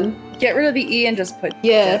on. Get rid of the E and just put...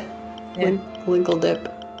 Yeah. Yeah. Linkle dip.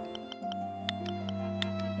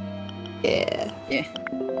 Yeah. Yeah.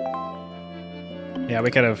 Yeah,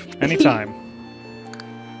 we could have anytime.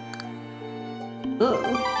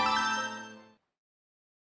 Oh.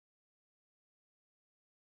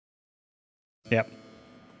 Yep.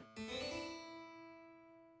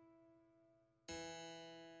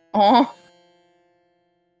 Oh,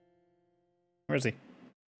 Where is he?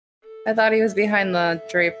 I thought he was behind the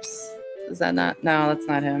drapes. Is that not? No, that's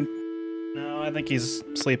not him. No, I think he's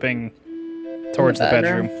sleeping towards the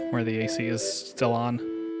bedroom where the AC is still on.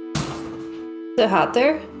 Is it hot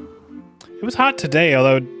there? It was hot today,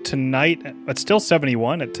 although tonight it's still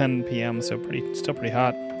 71 at 10 p.m., so still pretty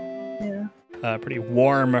hot. Yeah. Pretty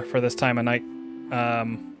warm for this time of night. I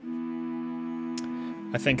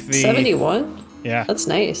think the 71? Yeah. That's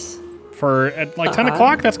nice. For at like 10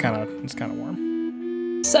 o'clock, it's kind of warm.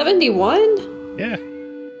 71? Yeah.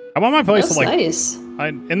 I'm on my place That's like nice.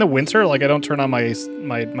 in the winter, like I don't turn on my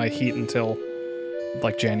heat until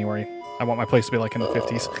like January. I want my place to be like in the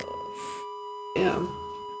 50s. Yeah.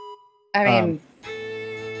 I mean,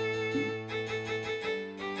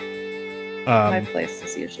 my place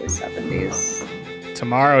is usually 70s.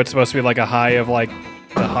 Tomorrow it's supposed to be like a high of like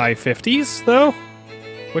the high 50s though,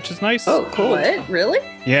 which is nice. Oh, cool. What? Really?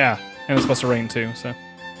 Yeah, and it's supposed to rain too, so.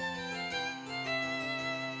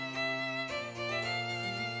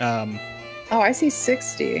 Oh, I see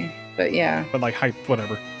 60, but yeah. But like hype,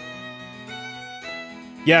 whatever.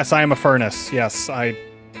 Yes, I am a furnace. Yes,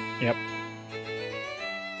 yep.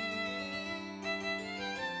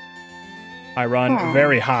 I run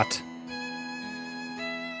very hot.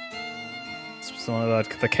 It's one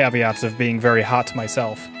of the caveats of being very hot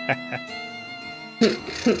myself.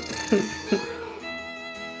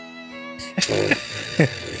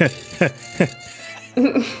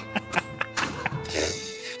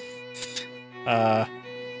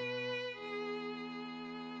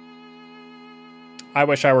 I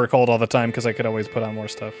wish I were cold all the time because I could always put on more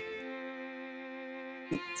stuff.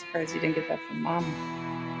 I'm surprised you didn't get that from Mom.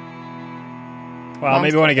 Well,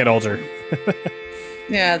 maybe when I get older.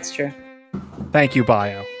 Yeah, that's true. Thank you,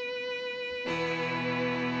 Bio.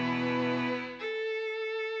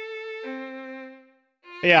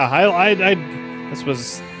 Yeah, I this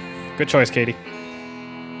was good choice, Katie.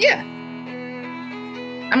 Yeah.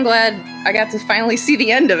 I'm glad I got to finally see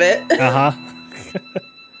the end of it. Uh-huh.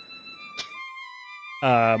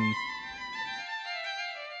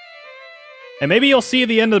 And maybe you'll see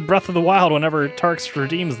the end of Breath of the Wild whenever Tarks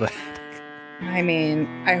redeems that. I mean,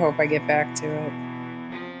 I hope I get back to it.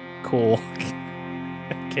 Cool.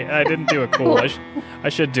 Okay, I didn't do it cool. I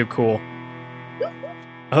should do cool.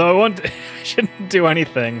 Although I shouldn't do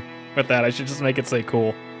anything with that. I should just make it say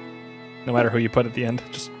cool. No matter who you put at the end.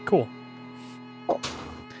 Just cool.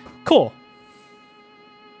 Cool.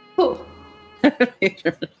 Cool.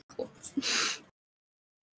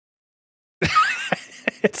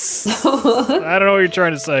 It's I don't know what you're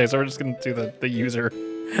trying to say, so we're just gonna do the user.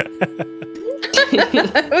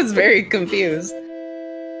 I was very confused.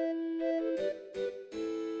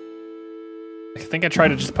 I think I tried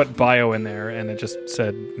to just put bio in there and it just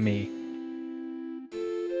said me.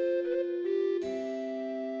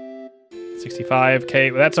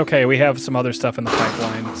 65K. That's okay. We have some other stuff in the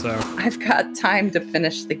pipeline, so I've got time to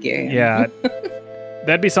finish the game. yeah.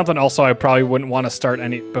 That'd be something also I probably wouldn't want to start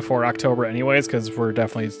any before October anyways, because we're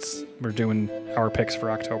doing our picks for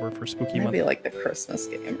October for Spooky Month. Maybe like the Christmas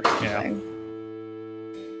game or something.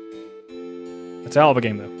 Yeah. It's a hell of a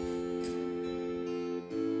game though.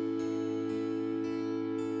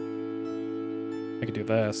 I could do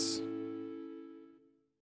this.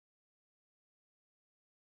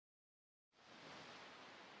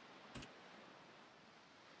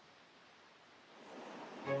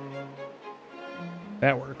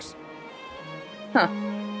 That works. Huh.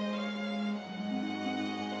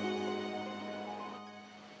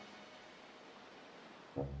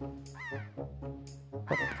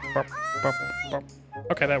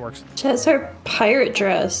 Okay, that works. She has her pirate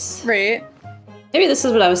dress. Right. Maybe this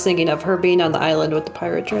is what I was thinking of, her being on the island with the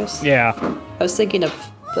pirate dress. Yeah. I was thinking of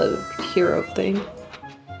the hero thing.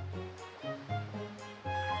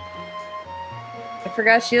 I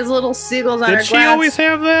forgot she has little seagulls on her glass. Did she always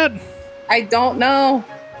have that? I don't know.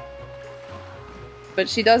 But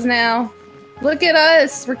she does now. Look at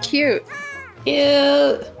us. We're cute.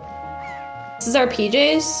 Yeah. This is our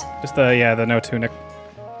PJs? Just the no tunic.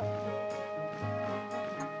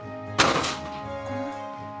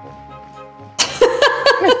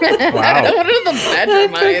 Wow. What are the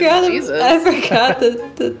bedroom eyes? Jesus. I forgot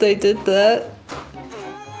that they did that.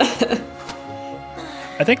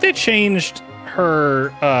 I think they changed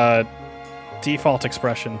her default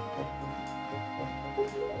expression.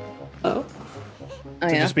 Oh. Oh,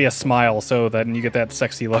 To yeah? just be a smile so that you get that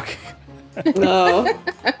sexy look. No.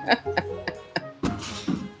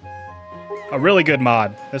 A really good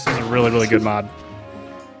mod. This is a really, really good mod.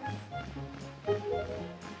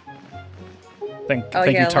 Thank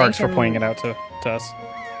you, Tarks, for pointing it out to us.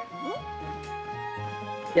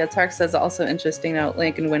 Yeah, Tark says also interesting note,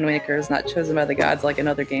 Link in Wind Waker is not chosen by the gods like in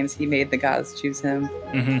other games. He made the gods choose him.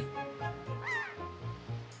 Mm-hmm.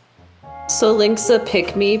 So Link's a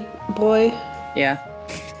pick-me boy? Yeah.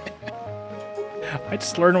 I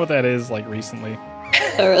just learned what that is, like, recently.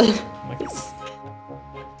 Oh, really? Like,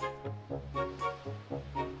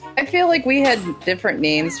 I feel like we had different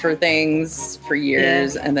names for things for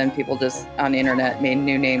years, and then people just on the internet made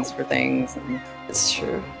new names for things. And It's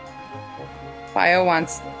true. Bio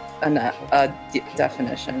wants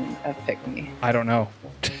definition of pick me? I don't know.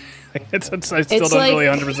 I still don't really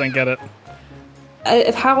 100% get it.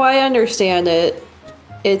 How I understand it,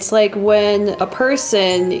 it's like when a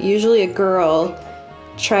person, usually a girl,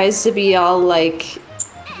 tries to be all like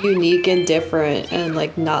unique and different and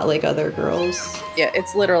like not like other girls. Yeah,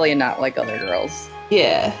 it's literally not like other girls.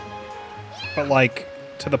 Yeah. But like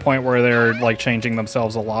to the point where they're like changing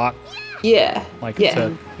themselves a lot. Yeah. Like yeah.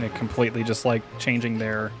 to completely just like changing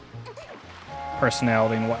their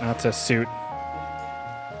personality and whatnot to suit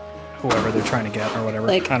whoever they're trying to get or whatever.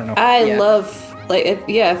 Like, I don't know. I love like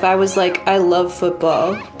if I was like I love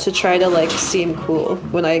football, to try to like seem cool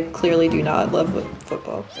when I clearly do not love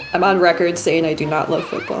football. I'm on record saying I do not love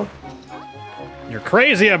football. You're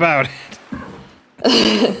crazy about it.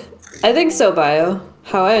 I think so, Bio.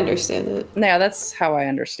 How I understand it. Yeah, that's how I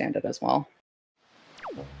understand it as well.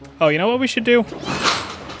 Oh, you know what we should do? But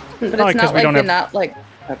it's not like they're not like.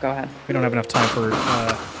 Oh, go ahead. We don't have enough time for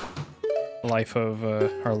life of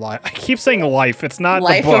our life. I keep saying life. It's not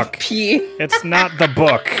life the book. Of P. It's not the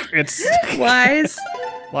book. It's Lies.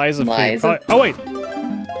 Lies of P. Of... Oh wait.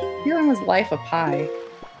 The other one was Life of Pi.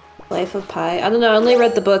 Life of Pi. I don't know. I only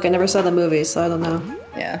read the book. I never saw the movie, so I don't know.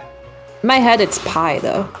 Yeah. In my head, it's pie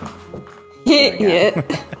though. Yeah.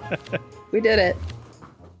 We did it.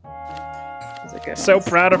 So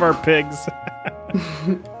proud of our pigs.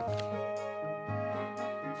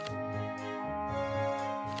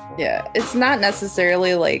 Yeah, it's not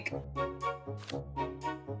necessarily like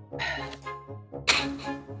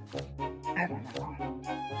I don't know.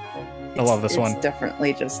 I love this one. It's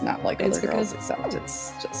definitely just not like It's other girls, good. except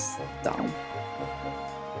it's just dumb.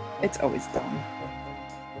 It's always dumb.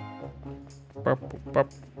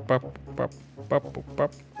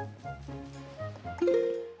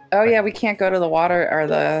 Oh yeah, we can't go to the water or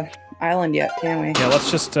the island yet, can we? Yeah,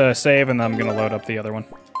 let's just save, and I'm gonna load up the other one.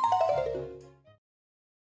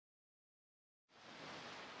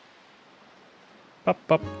 Up.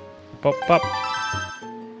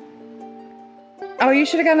 Oh, you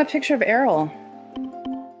should have gotten a picture of Errol.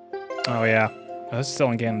 Oh yeah, this is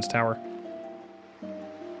still in Ganon's tower.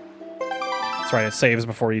 That's right, it saves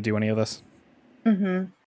before you do any of this. Mm-hmm.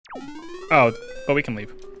 Oh, but we can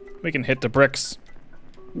leave. We can hit the bricks.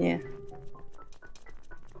 Yeah.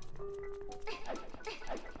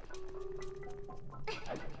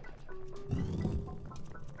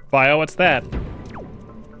 Bio, what's that?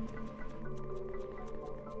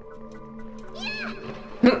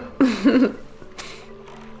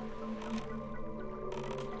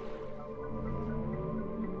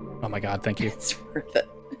 Oh my god, thank you. It's worth it.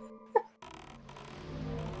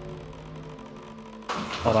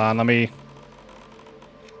 Hold on, let me...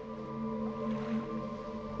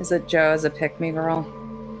 Is it Joe as a pick-me girl?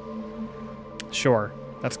 Sure,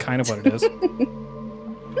 that's kind of what it is.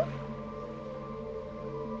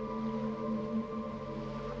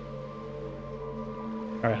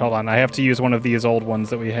 Alright, hold on. I have to use one of these old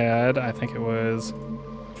ones that we had. I think it was...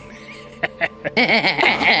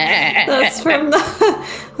 That's from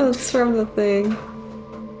the thing.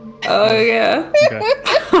 Oh yeah. Okay.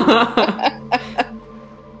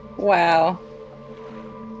 Wow.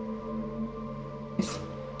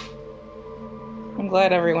 I'm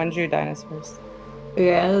glad everyone drew dinosaurs.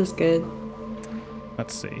 Yeah, that was good.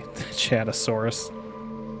 Let's see. Chatosaurus.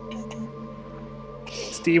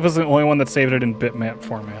 Steve was the only one that saved it in bitmap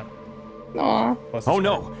format. Aw. Oh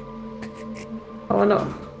no! Oh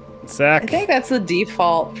no. Zach. I think that's the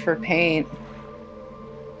default for paint.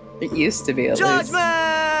 It used to be at least.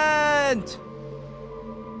 Judgment!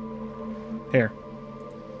 Here.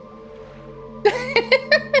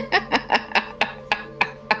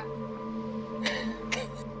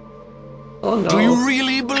 Oh no. Do you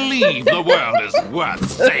really believe the world is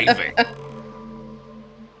worth saving?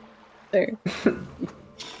 There.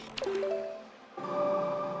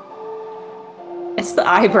 It's the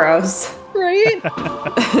eyebrows. Right?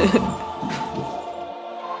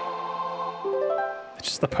 It's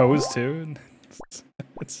just the pose, too.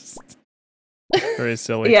 It's just very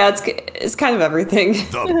silly. Yeah, it's kind of everything.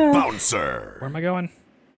 The bouncer. Where am I going?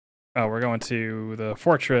 Oh, we're going to the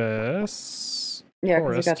fortress. Yeah, because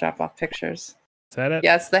you Forest. got to drop off pictures. Is that it?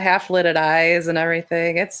 Yeah, it's the half-lidded eyes and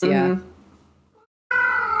everything. It's, yeah.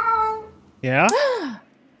 Yeah?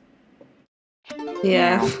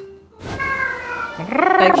 Yeah.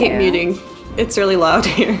 I keep muting. It's really loud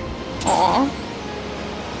here. Aw.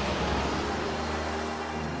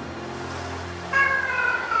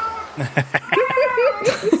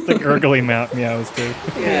 It's the gurgly meows, too.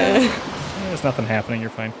 Yeah. There's nothing happening.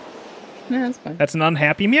 You're fine. Yeah, that's fine. That's an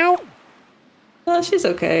unhappy meow? Oh, she's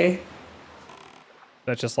okay.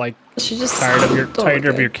 That's just like she just tired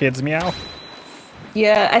of your kids meow.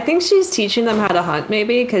 Yeah, I think she's teaching them how to hunt,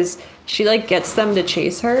 maybe, because she like gets them to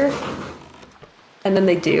chase her, and then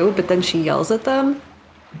they do, but then she yells at them.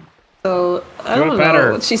 So I don't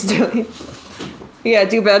know what she's doing. Yeah,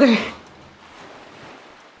 do better.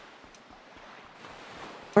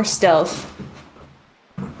 Or stealth.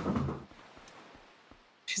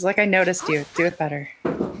 She's like, I noticed you. Do it better.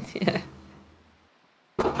 Yeah.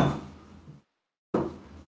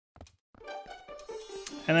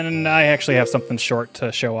 And then I actually have something short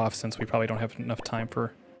to show off since we probably don't have enough time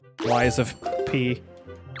for Lies of P.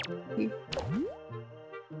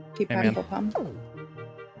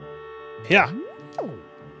 Yeah.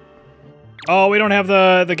 Oh, we don't have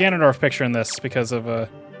the Ganondorf picture in this because of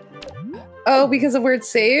Oh, because of where it's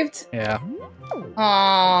saved? Yeah.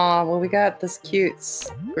 Aw, well, we got this cute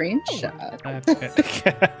screenshot.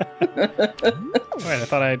 Wait, I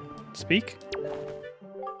thought I'd speak?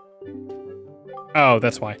 Oh,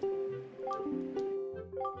 that's why.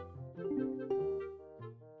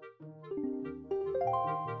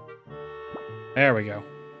 There we go.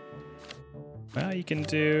 Well, you can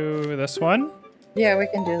do this one. Yeah, we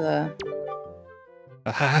can do the...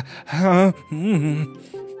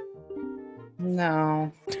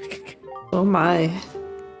 No. Oh my.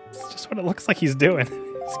 It's just what it looks like he's doing.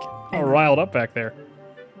 He's getting all riled up back there.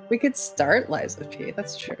 We could start Lies of P,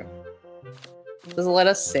 that's true. Does it let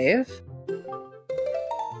us save?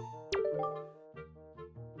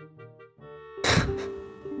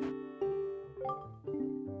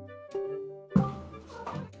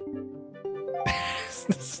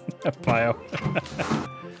 Bio. You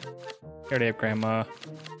already have Grandma.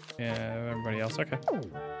 Yeah, everybody else. Okay.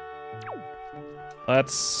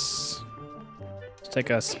 Let's take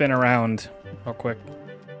a spin around real quick.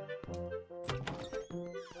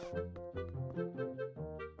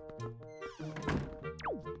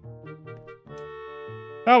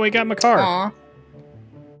 Oh, we got Makar. Aw.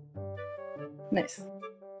 Nice.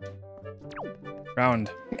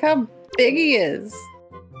 Round. Look how big he is.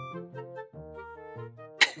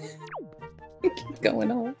 Keep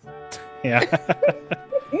going on. Yeah.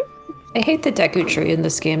 I hate the Deku tree in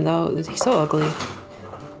this game, though. He's so ugly.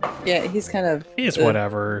 Yeah, he's kind of... He's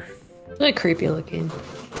whatever. Really creepy looking.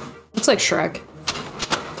 Looks like Shrek.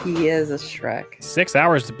 He is a Shrek. 6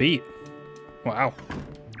 hours to beat. Wow.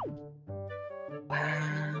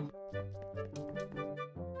 Wow.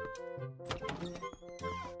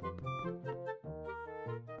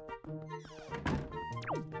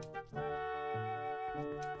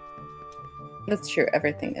 That's true.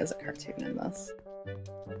 Everything is a cartoon in this.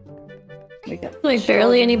 We get Like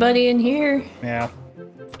barely anybody in here. Yeah.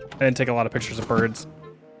 I didn't take a lot of pictures of birds.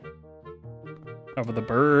 Over the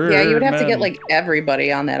bird. Yeah, you would have to get like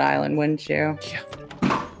everybody on that island, wouldn't you?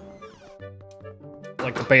 Yeah.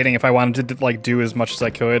 Like debating if I wanted to like do as much as I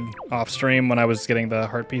could off stream when I was getting the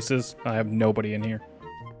heart pieces. I have nobody in here.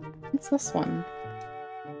 What's this one?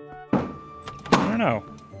 I don't know.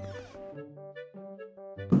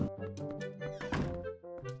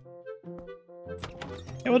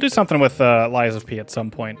 Yeah, we'll do something with Lies of P at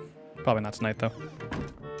some point. Probably not tonight, though.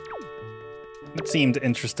 It seemed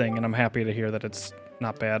interesting, and I'm happy to hear that it's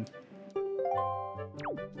not bad.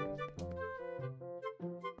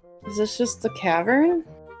 Is this just the cavern?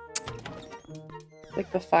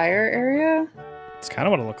 Like the fire area? It's kind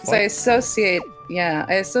of what it looks I like. associate, yeah,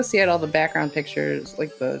 I associate all the background pictures,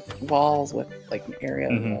 like the walls, with like an area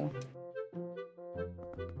of the...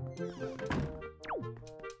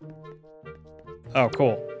 Oh,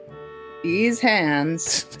 cool. These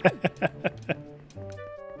hands.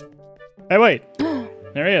 Hey, wait.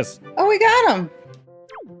 There he is. Oh, we got him!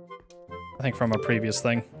 I think from a previous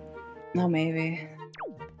thing. No, maybe.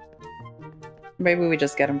 Maybe we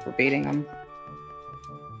just get him for beating him.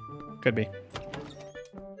 Could be.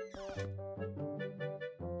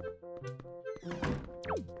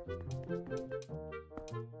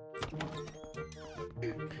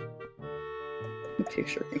 The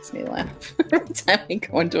picture makes me laugh every time we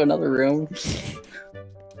go into another room.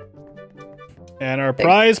 And our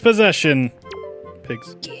prized possession.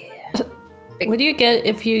 Pigs. Yeah. What do you get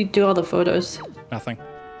if you do all the photos? Nothing.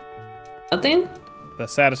 Nothing? The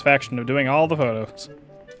satisfaction of doing all the photos.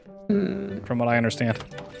 From what I understand.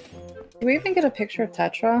 Do we even get a picture of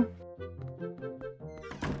Tetra?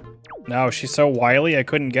 No, she's so wily I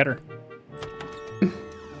couldn't get her.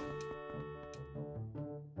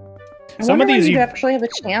 Some of these you actually have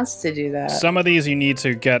a chance to do that. Some of these you need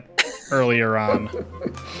to get earlier on.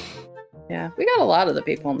 Yeah, we got a lot of the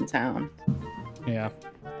people in the town. Yeah.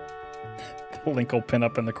 The Linkle pin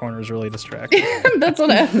up in the corner is really distracting. That's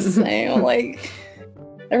what I was saying. Like,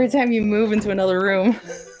 Every time you move into another room.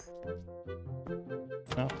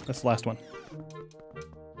 Oh, that's the last one.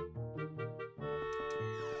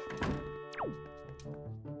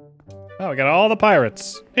 Oh, we got all the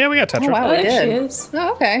pirates. Yeah, we got Tetra. Oh, wow, we There she did. is.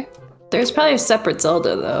 Oh, okay. There's probably a separate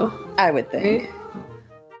Zelda, though. I would think. Right?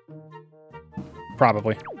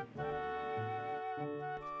 Probably.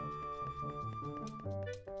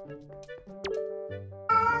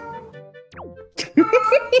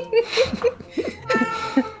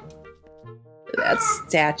 That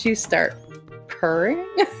statue start purring?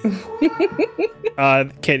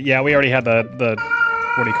 Kid, yeah, we already had the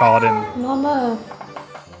what do you call it in? Mama,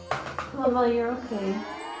 you're okay.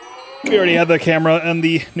 We already had the camera and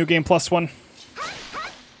the New Game Plus one.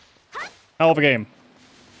 Hell of a game.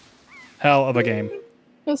 Hell of a game. It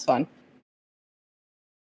was fun.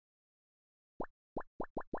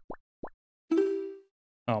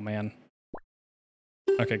 Oh man.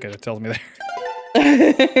 Okay, good. It tells me there.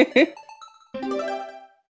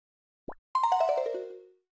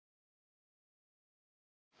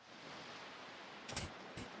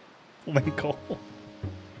 Linkle.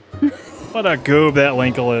 What a goob that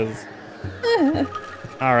Linkle is.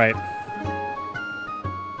 Alright.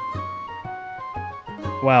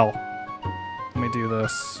 Well, let me do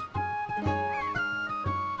this.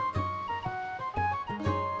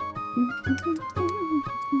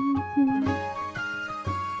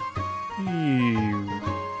 Ew.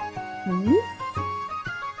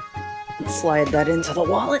 Slide that into the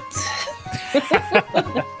wallet.